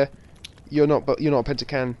 Yeah, you're not a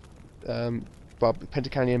Pentacan,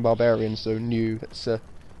 Pentacanian barbarian, so new. That's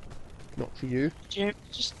not for you.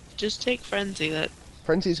 Just take Frenzy.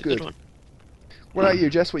 Frenzy's That's a good good. one. What about you,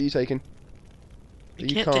 Jess? What are you taking?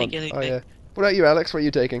 You can't take anything. Oh yeah. What about you, Alex? What are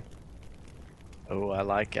you taking? Oh, I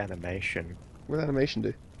like animation. What does animation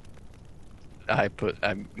do? I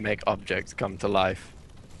make objects come to life.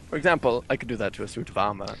 For example, I could do that to a suit of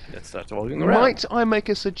armor and it starts walking around. Might I make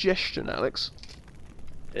a suggestion, Alex?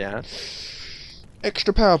 Yeah.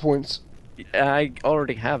 Extra PowerPoints. I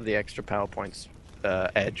already have the extra PowerPoints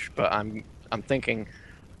edge, but I'm thinking.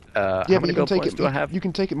 Yeah, how but many you can build take points it. do I have? You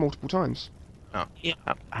can take it multiple times. Oh. Yeah.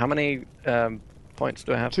 How many points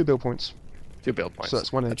do I have? 2 build points. 2 build points. So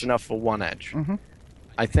that's 1 edge. That's enough for 1 edge. Mhm.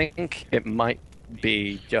 I think it might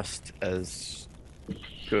be just as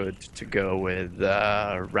good to go with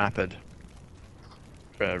rapid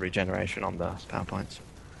regeneration on the PowerPoints.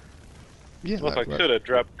 Yeah. Well, if I could, I'd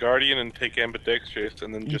drop Guardian and take Ambidextrous,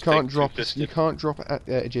 and then You just can't take drop. Two-Fisted. You can't drop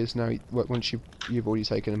edges now. Once you've already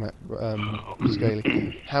taken them at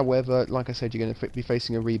scaling. However, like I said, you're going to be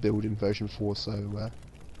facing a rebuild in version 4. So.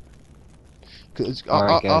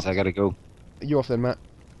 Alright, guys, I gotta go. You're off then, Matt.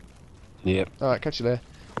 Yep. Alright, catch you there.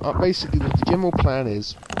 Basically, the general plan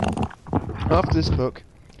is, after this book,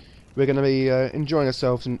 we're going to be enjoying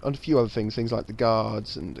ourselves and a few other things like the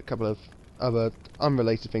guards and a couple of other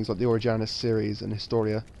unrelated things like the Origenis series and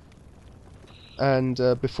Historia. And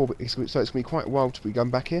so it's going to be quite a while till we come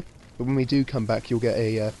back here. But when we do come back, you'll get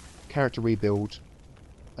a character rebuild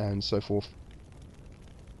and so forth.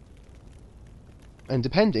 And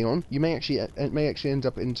depending on, it may actually end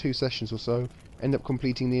up in 2 sessions or so, end up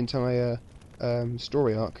completing the entire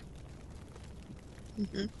story arc.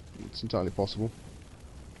 Mm-hmm. It's entirely possible.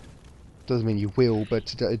 Doesn't mean you will,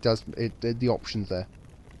 but it does. The option's there.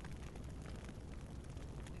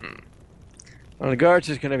 Well, the guards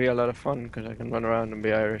is going to be a lot of fun because I can run around and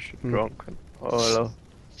be Irish and drunk. And, oh, hello.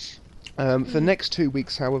 For the next 2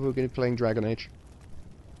 weeks, however, we're going to be playing Dragon Age.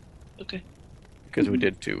 Okay. Because we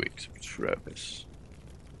did 2 weeks of Tropis.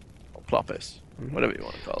 Or Plopis. Whatever you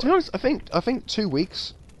want to call To be honest, I think 2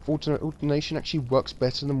 weeks alternation actually works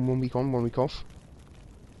better than 1 week on, 1 week off.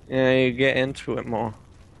 Yeah, you get into it more.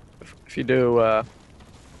 If you do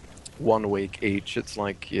 1 week each, it's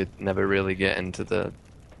like you never really get into the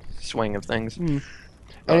swing of things. And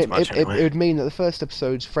Not it would mean that the first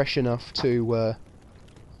episode's fresh enough to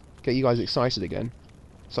get you guys excited again.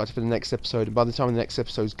 Excited for the next episode, and by the time the next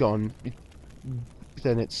episode's gone,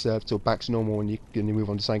 then it's sort of back to normal and you can move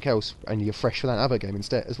on to something else, and you're fresh for that other game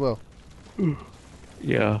instead as well.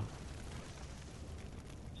 Yeah.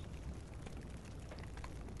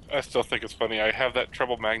 I still think it's funny. I have that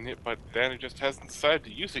trouble magnet, but Danny just hasn't decided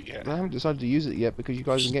to use it yet. I haven't decided to use it yet because you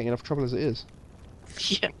guys are getting enough trouble as it is.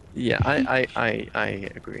 Yeah. Yeah, I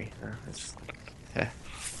agree. Yeah.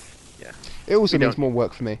 It also We means don't- more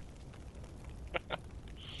work for me.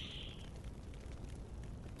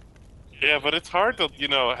 Yeah, but it's hard to,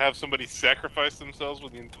 have somebody sacrifice themselves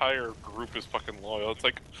when the entire group is fucking loyal. It's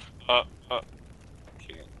like, can't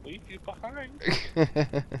leave you behind.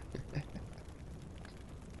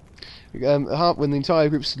 When the entire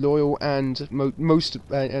group's loyal and most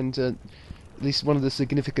at least one of the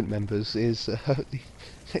significant members is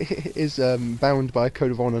bound by a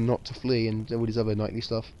code of honor not to flee and all his other knightly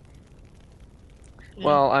stuff.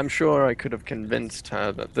 Well, I'm sure I could have convinced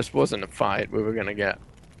her that this wasn't a fight. We were gonna get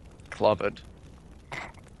clobbered.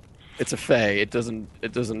 It's a Fae. It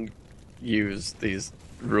doesn't use these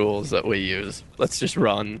rules that we use. Let's just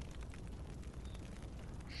run.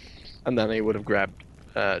 And then he would have grabbed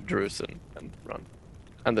Drusen and run,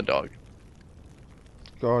 and the dog.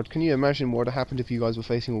 God, can you imagine what would have happened if you guys were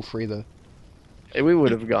facing all three though? We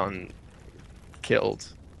would have gone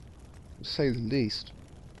killed. To say the least.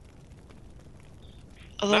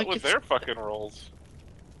 Although I Not with could- their fucking rolls.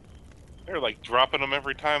 They're like dropping them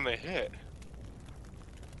every time they hit.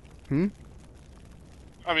 Hmm?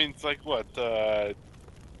 I mean, it's like what?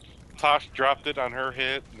 Tosh dropped it on her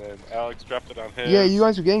hit, and then Alex dropped it on his. Yeah, you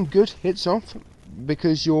guys were getting good hits off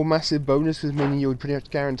because your massive bonus was meaning you would pretty much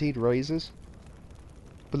guaranteed raises.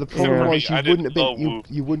 But the problem for was me, I didn't blow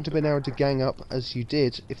you wouldn't have been able to gang up as you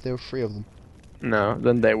did if there were three of them. No,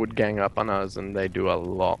 then they would gang up on us and they do a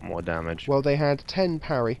lot more damage. Well, they had 10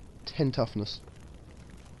 parry, 10 toughness.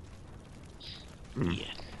 Yeah.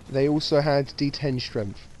 They also had D10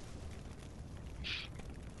 strength.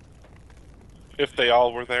 If they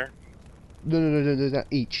all were there. No, that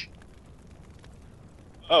each.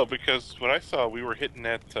 Oh, because what I saw, we were hitting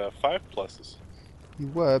at 5 pluses. You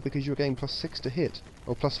were because you were getting +6 to hit,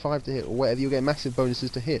 or +5 to hit, or whatever. You were getting massive bonuses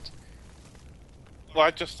to hit. Well,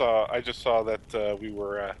 I just saw that we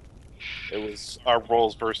were. It was our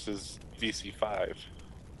rolls versus DC 5.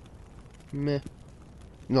 Meh.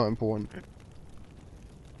 Not important.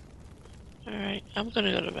 Alright, I'm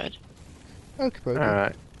gonna go to bed. Okay.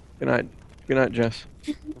 Alright. Good night. Good night, Jess.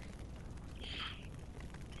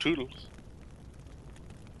 Toodles.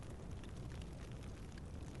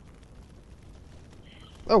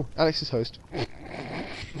 Oh, Alex is host.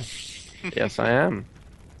 Yes, I am.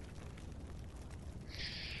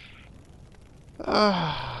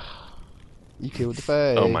 You killed the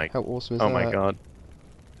Fae. Oh my- How awesome is Oh that? my god.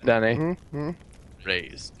 Danny. Mm-hmm.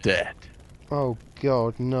 Ray's dead. Oh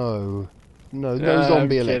god, no. No, I'm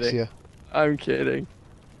zombie kidding. Alexia. I'm kidding.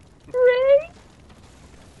 Ray!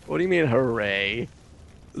 What do you mean, hooray?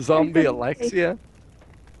 Zombie Alexia?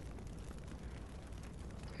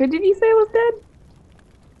 Who did you say was dead?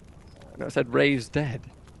 No, I said Ray's dead.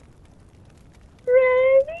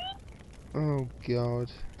 Ray! Oh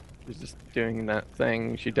god. She's just doing that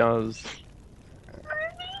thing she does.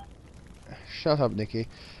 Shut up, Nikki.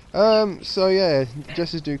 So yeah,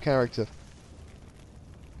 Jess's new character.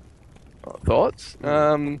 Thoughts?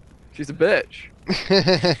 She's a bitch.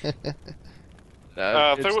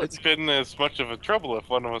 There It's wouldn't been as much of a trouble if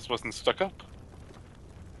one of us wasn't stuck up.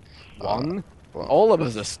 one. Well, All of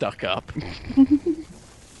us are stuck up.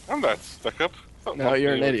 I'm not stuck up. Something No, must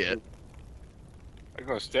you're be an able to- idiot. I'm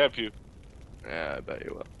gonna stab you. Yeah, I bet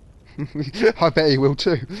you will. I bet he will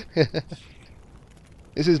too.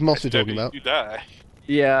 This is Moss I we're stab talking you, about. you die.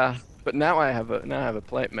 Yeah, but now I have a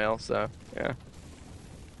plate mail, so yeah.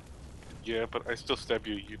 Yeah, but I still stab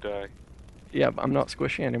you, you die. Yeah, but I'm not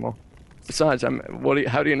squishy anymore. Besides,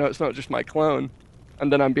 how do you know it's not just my clone?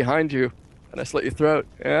 And then I'm behind you, and I slit your throat.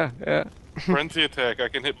 Yeah. Frenzy attack, I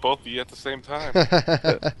can hit both of you at the same time.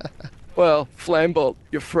 Well, flame bolt,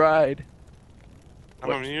 you're fried. I'm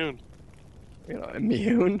What? immune. You know,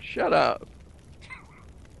 immune. Shut up.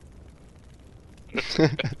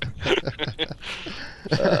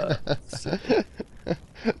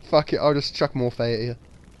 Fuck it, I'll just chuck more Fae at you.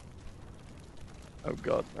 Oh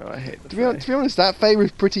god, no, I hate the To Fae. be honest, that Fae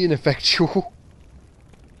was pretty ineffectual.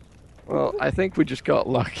 Well, I think we just got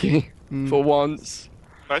lucky Mm. for once.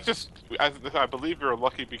 I believe we were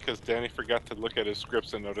lucky because Danny forgot to look at his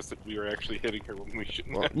scripts and notice that we were actually hitting her when we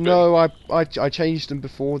shouldn't Well, have been. no, I changed them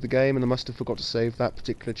before the game, and I must have forgot to save that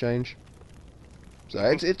particular change. So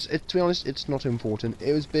it's to be honest, it's not important.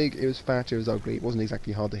 It was big, it was fat, it was ugly. It wasn't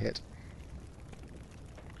exactly hard to hit.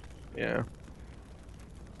 Yeah.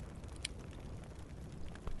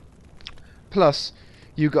 Plus,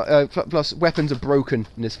 you got plus weapons are broken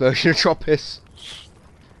in this version of Tropis.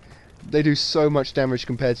 They do so much damage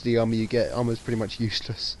compared to the armor you get. Armor's pretty much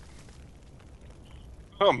useless.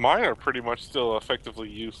 Well, mine are pretty much still effectively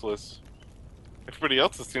useless. Everybody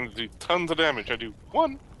else's seem to do tons of damage. I do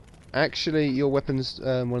 1. Actually, your weapon's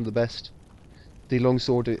one of the best. The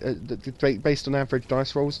longsword, based on average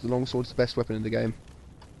dice rolls, the longsword's the best weapon in the game.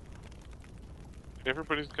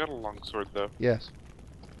 Everybody's got a longsword, though. Yes.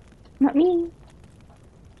 Not me.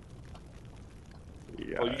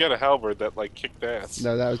 Yeah. Well, you got a halberd that, like, kicked ass.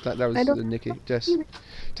 No, that was I don't- Nikki. Jess.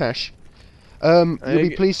 Tash. You'll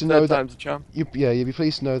be pleased to know Third that time's a charm. you'll be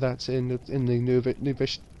pleased to know that in the new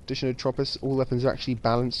edition of Tropis, all weapons are actually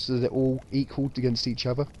balanced, so they're all equal against each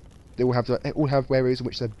other. They all have areas in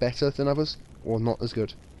which they're better than others, or not as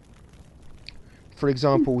good. For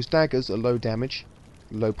example, daggers are low damage,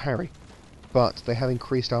 low parry, but they have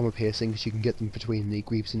increased armor piercing, so you can get them between the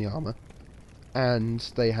greaves in the armor, and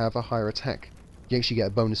they have a higher attack. You actually get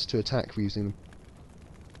a bonus to attack for using them.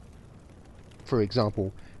 For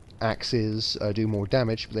example, axes do more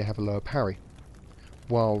damage, but they have a lower parry,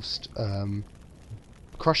 whilst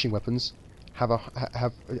crushing weapons have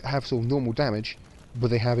sort of normal damage, but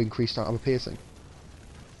they have increased armor piercing.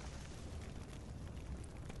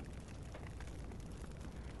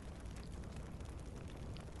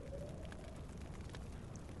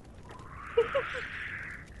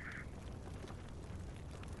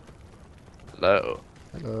 Hello.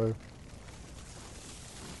 Hello.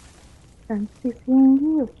 Fancy seeing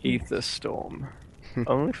you. Ether Storm.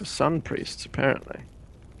 Only for Sun Priests, apparently.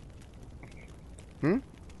 Hmm?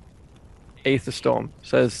 Aether Storm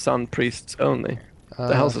says Sun Priests only.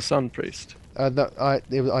 The hell's a Sun Priest? I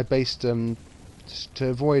based just to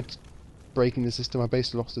avoid breaking the system. I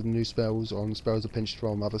based a lot of the new spells on spells I pinched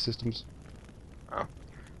from other systems. Oh.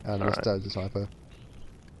 And Alright. that was a typo.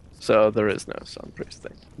 So there is no Sun Priest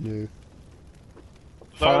thing. No.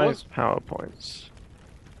 So I 5 was, PowerPoints.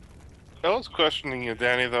 I was questioning you,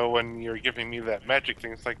 Danny, though, when you were giving me that magic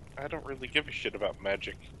thing. It's like, I don't really give a shit about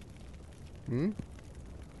magic. Hmm?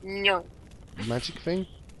 No. Magic thing?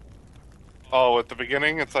 Oh, at the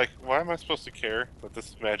beginning, it's like, why am I supposed to care that this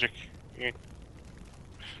is magic?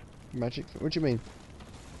 Magic? What do you mean?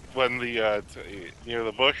 When the near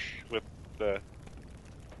the bush with the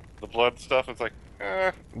blood stuff, it's like,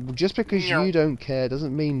 Well, just because No. you don't care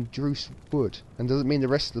doesn't mean Druce would, and doesn't mean the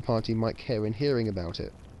rest of the party might care in hearing about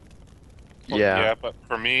it. well, Yeah. but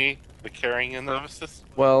for me, the carrying in of this.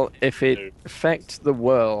 Well, if No. it affects the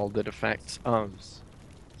world, it affects us.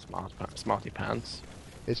 Smarty pants.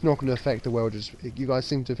 It's not going to affect the world. You guys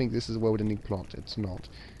seem to think this is a world-ending plot. It's not.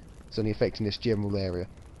 It's only affecting this general area.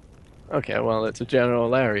 Okay, well, it's a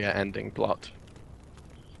general area ending plot.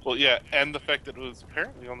 Well, yeah, and the fact that it was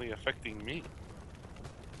apparently only affecting me.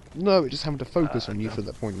 No, it just happened to focus on you no. for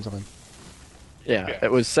that point in time. Yeah, Yeah.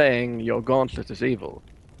 it was saying your gauntlet is evil.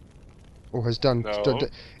 Or has done... No.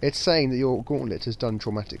 It's saying that your gauntlet has done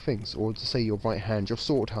traumatic things. Or to say your right hand, your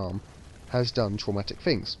sword arm, has done traumatic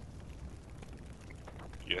things.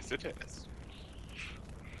 Yes, it is.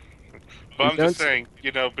 But I'm don't just saying,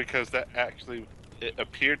 because that actually it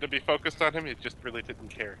appeared to be focused on him, it just really didn't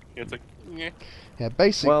care. It's like, yeah. Yeah,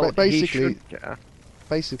 Well, he basically, should care.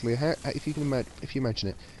 if you imagine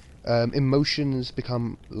it, emotions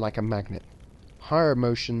become like a magnet. Higher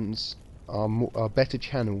emotions are better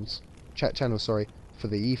channels for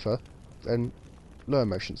the ether than low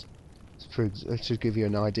emotions. To give you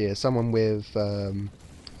an idea, someone with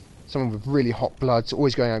really hot blood, so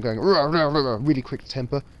always going rah, rah, rah, rah, really quick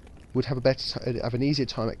temper, would have have an easier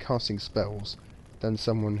time at casting spells than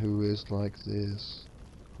someone who is like this,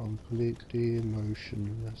 completely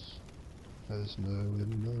emotionless, has no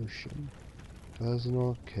emotion, does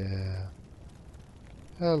not care.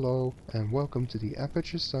 Hello, and welcome to the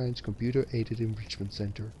Aperture Science Computer Aided Enrichment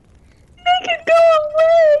Center. Make it go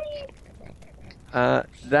away!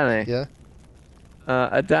 Danny. Yeah?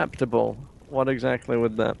 Adaptable. What exactly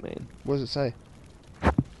would that mean? What does it say?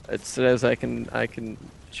 It says I can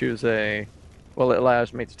choose a Well, it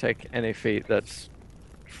allows me to take any feat that's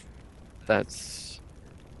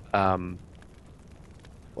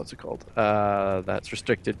what's it called? That's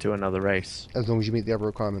restricted to another race. As long as you meet the other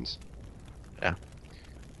requirements. Yeah.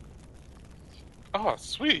 Oh,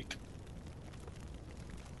 sweet.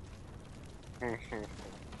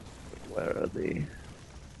 Where are the?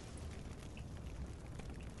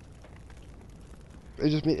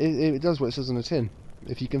 It does what it says on the tin.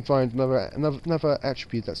 If you can find another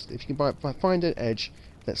attribute if you can find an edge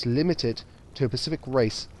that's limited to a specific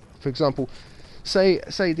race. For example, say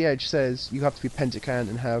the edge says you have to be Pentacan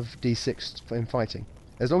and have D6 in fighting.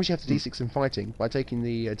 As long as you have the D6 in fighting, by taking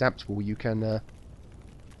the adaptable, you can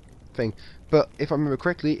thing. But if I remember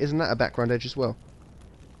correctly, isn't that a background edge as well?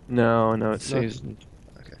 No, it's No. seasoned.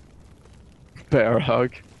 Okay. Bear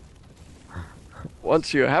hug.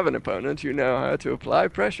 Once you have an opponent, you know how to apply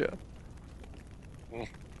pressure.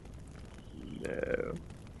 No.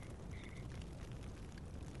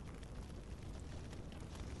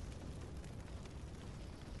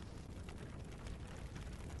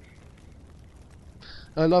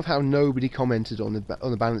 I love how nobody commented on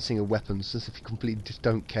the balancing of weapons, as if you completely just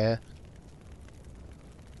don't care.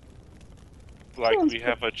 Like Sounds we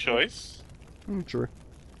have a choice. True.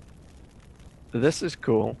 This is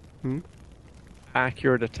cool.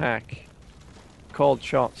 Accurate attack. Cold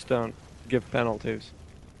shots don't give penalties.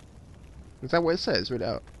 Is that what it says? Read it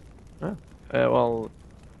out. Well,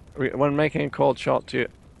 when making a cold shot to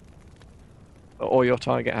or your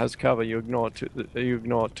target has cover, you ignore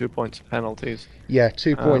 2 points of penalties. Yeah,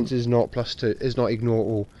 2 points is not +2. Is not ignore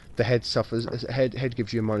all. The head suffers. Head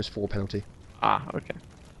gives you a -4 penalty. Ah, okay.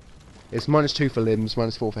 It's -2 for limbs,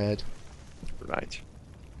 -4 for head. Right.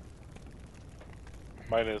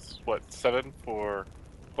 Minus what? 7 for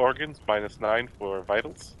organs. -9 for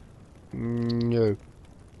vitals. No,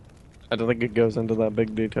 I don't think it goes into that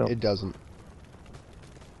big detail. it doesn't.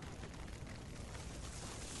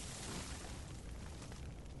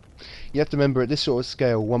 You have to remember, at this sort of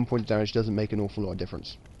scale, 1 point of damage doesn't make an awful lot of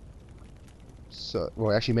difference. So,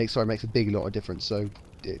 well, it actually makes a big lot of difference. So,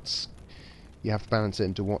 you have to balance it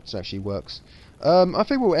into what actually works. I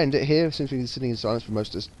think we'll end it here, since we've been sitting in silence for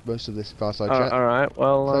most of this fireside chat. Alright,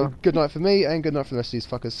 well, So, good night for me, and good night for the rest of these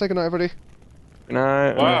fuckers. Say good night, everybody. good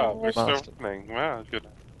night. Wow, we're still Master. running. Wow, good.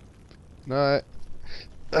 Night.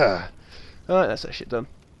 Alright, that's that shit done.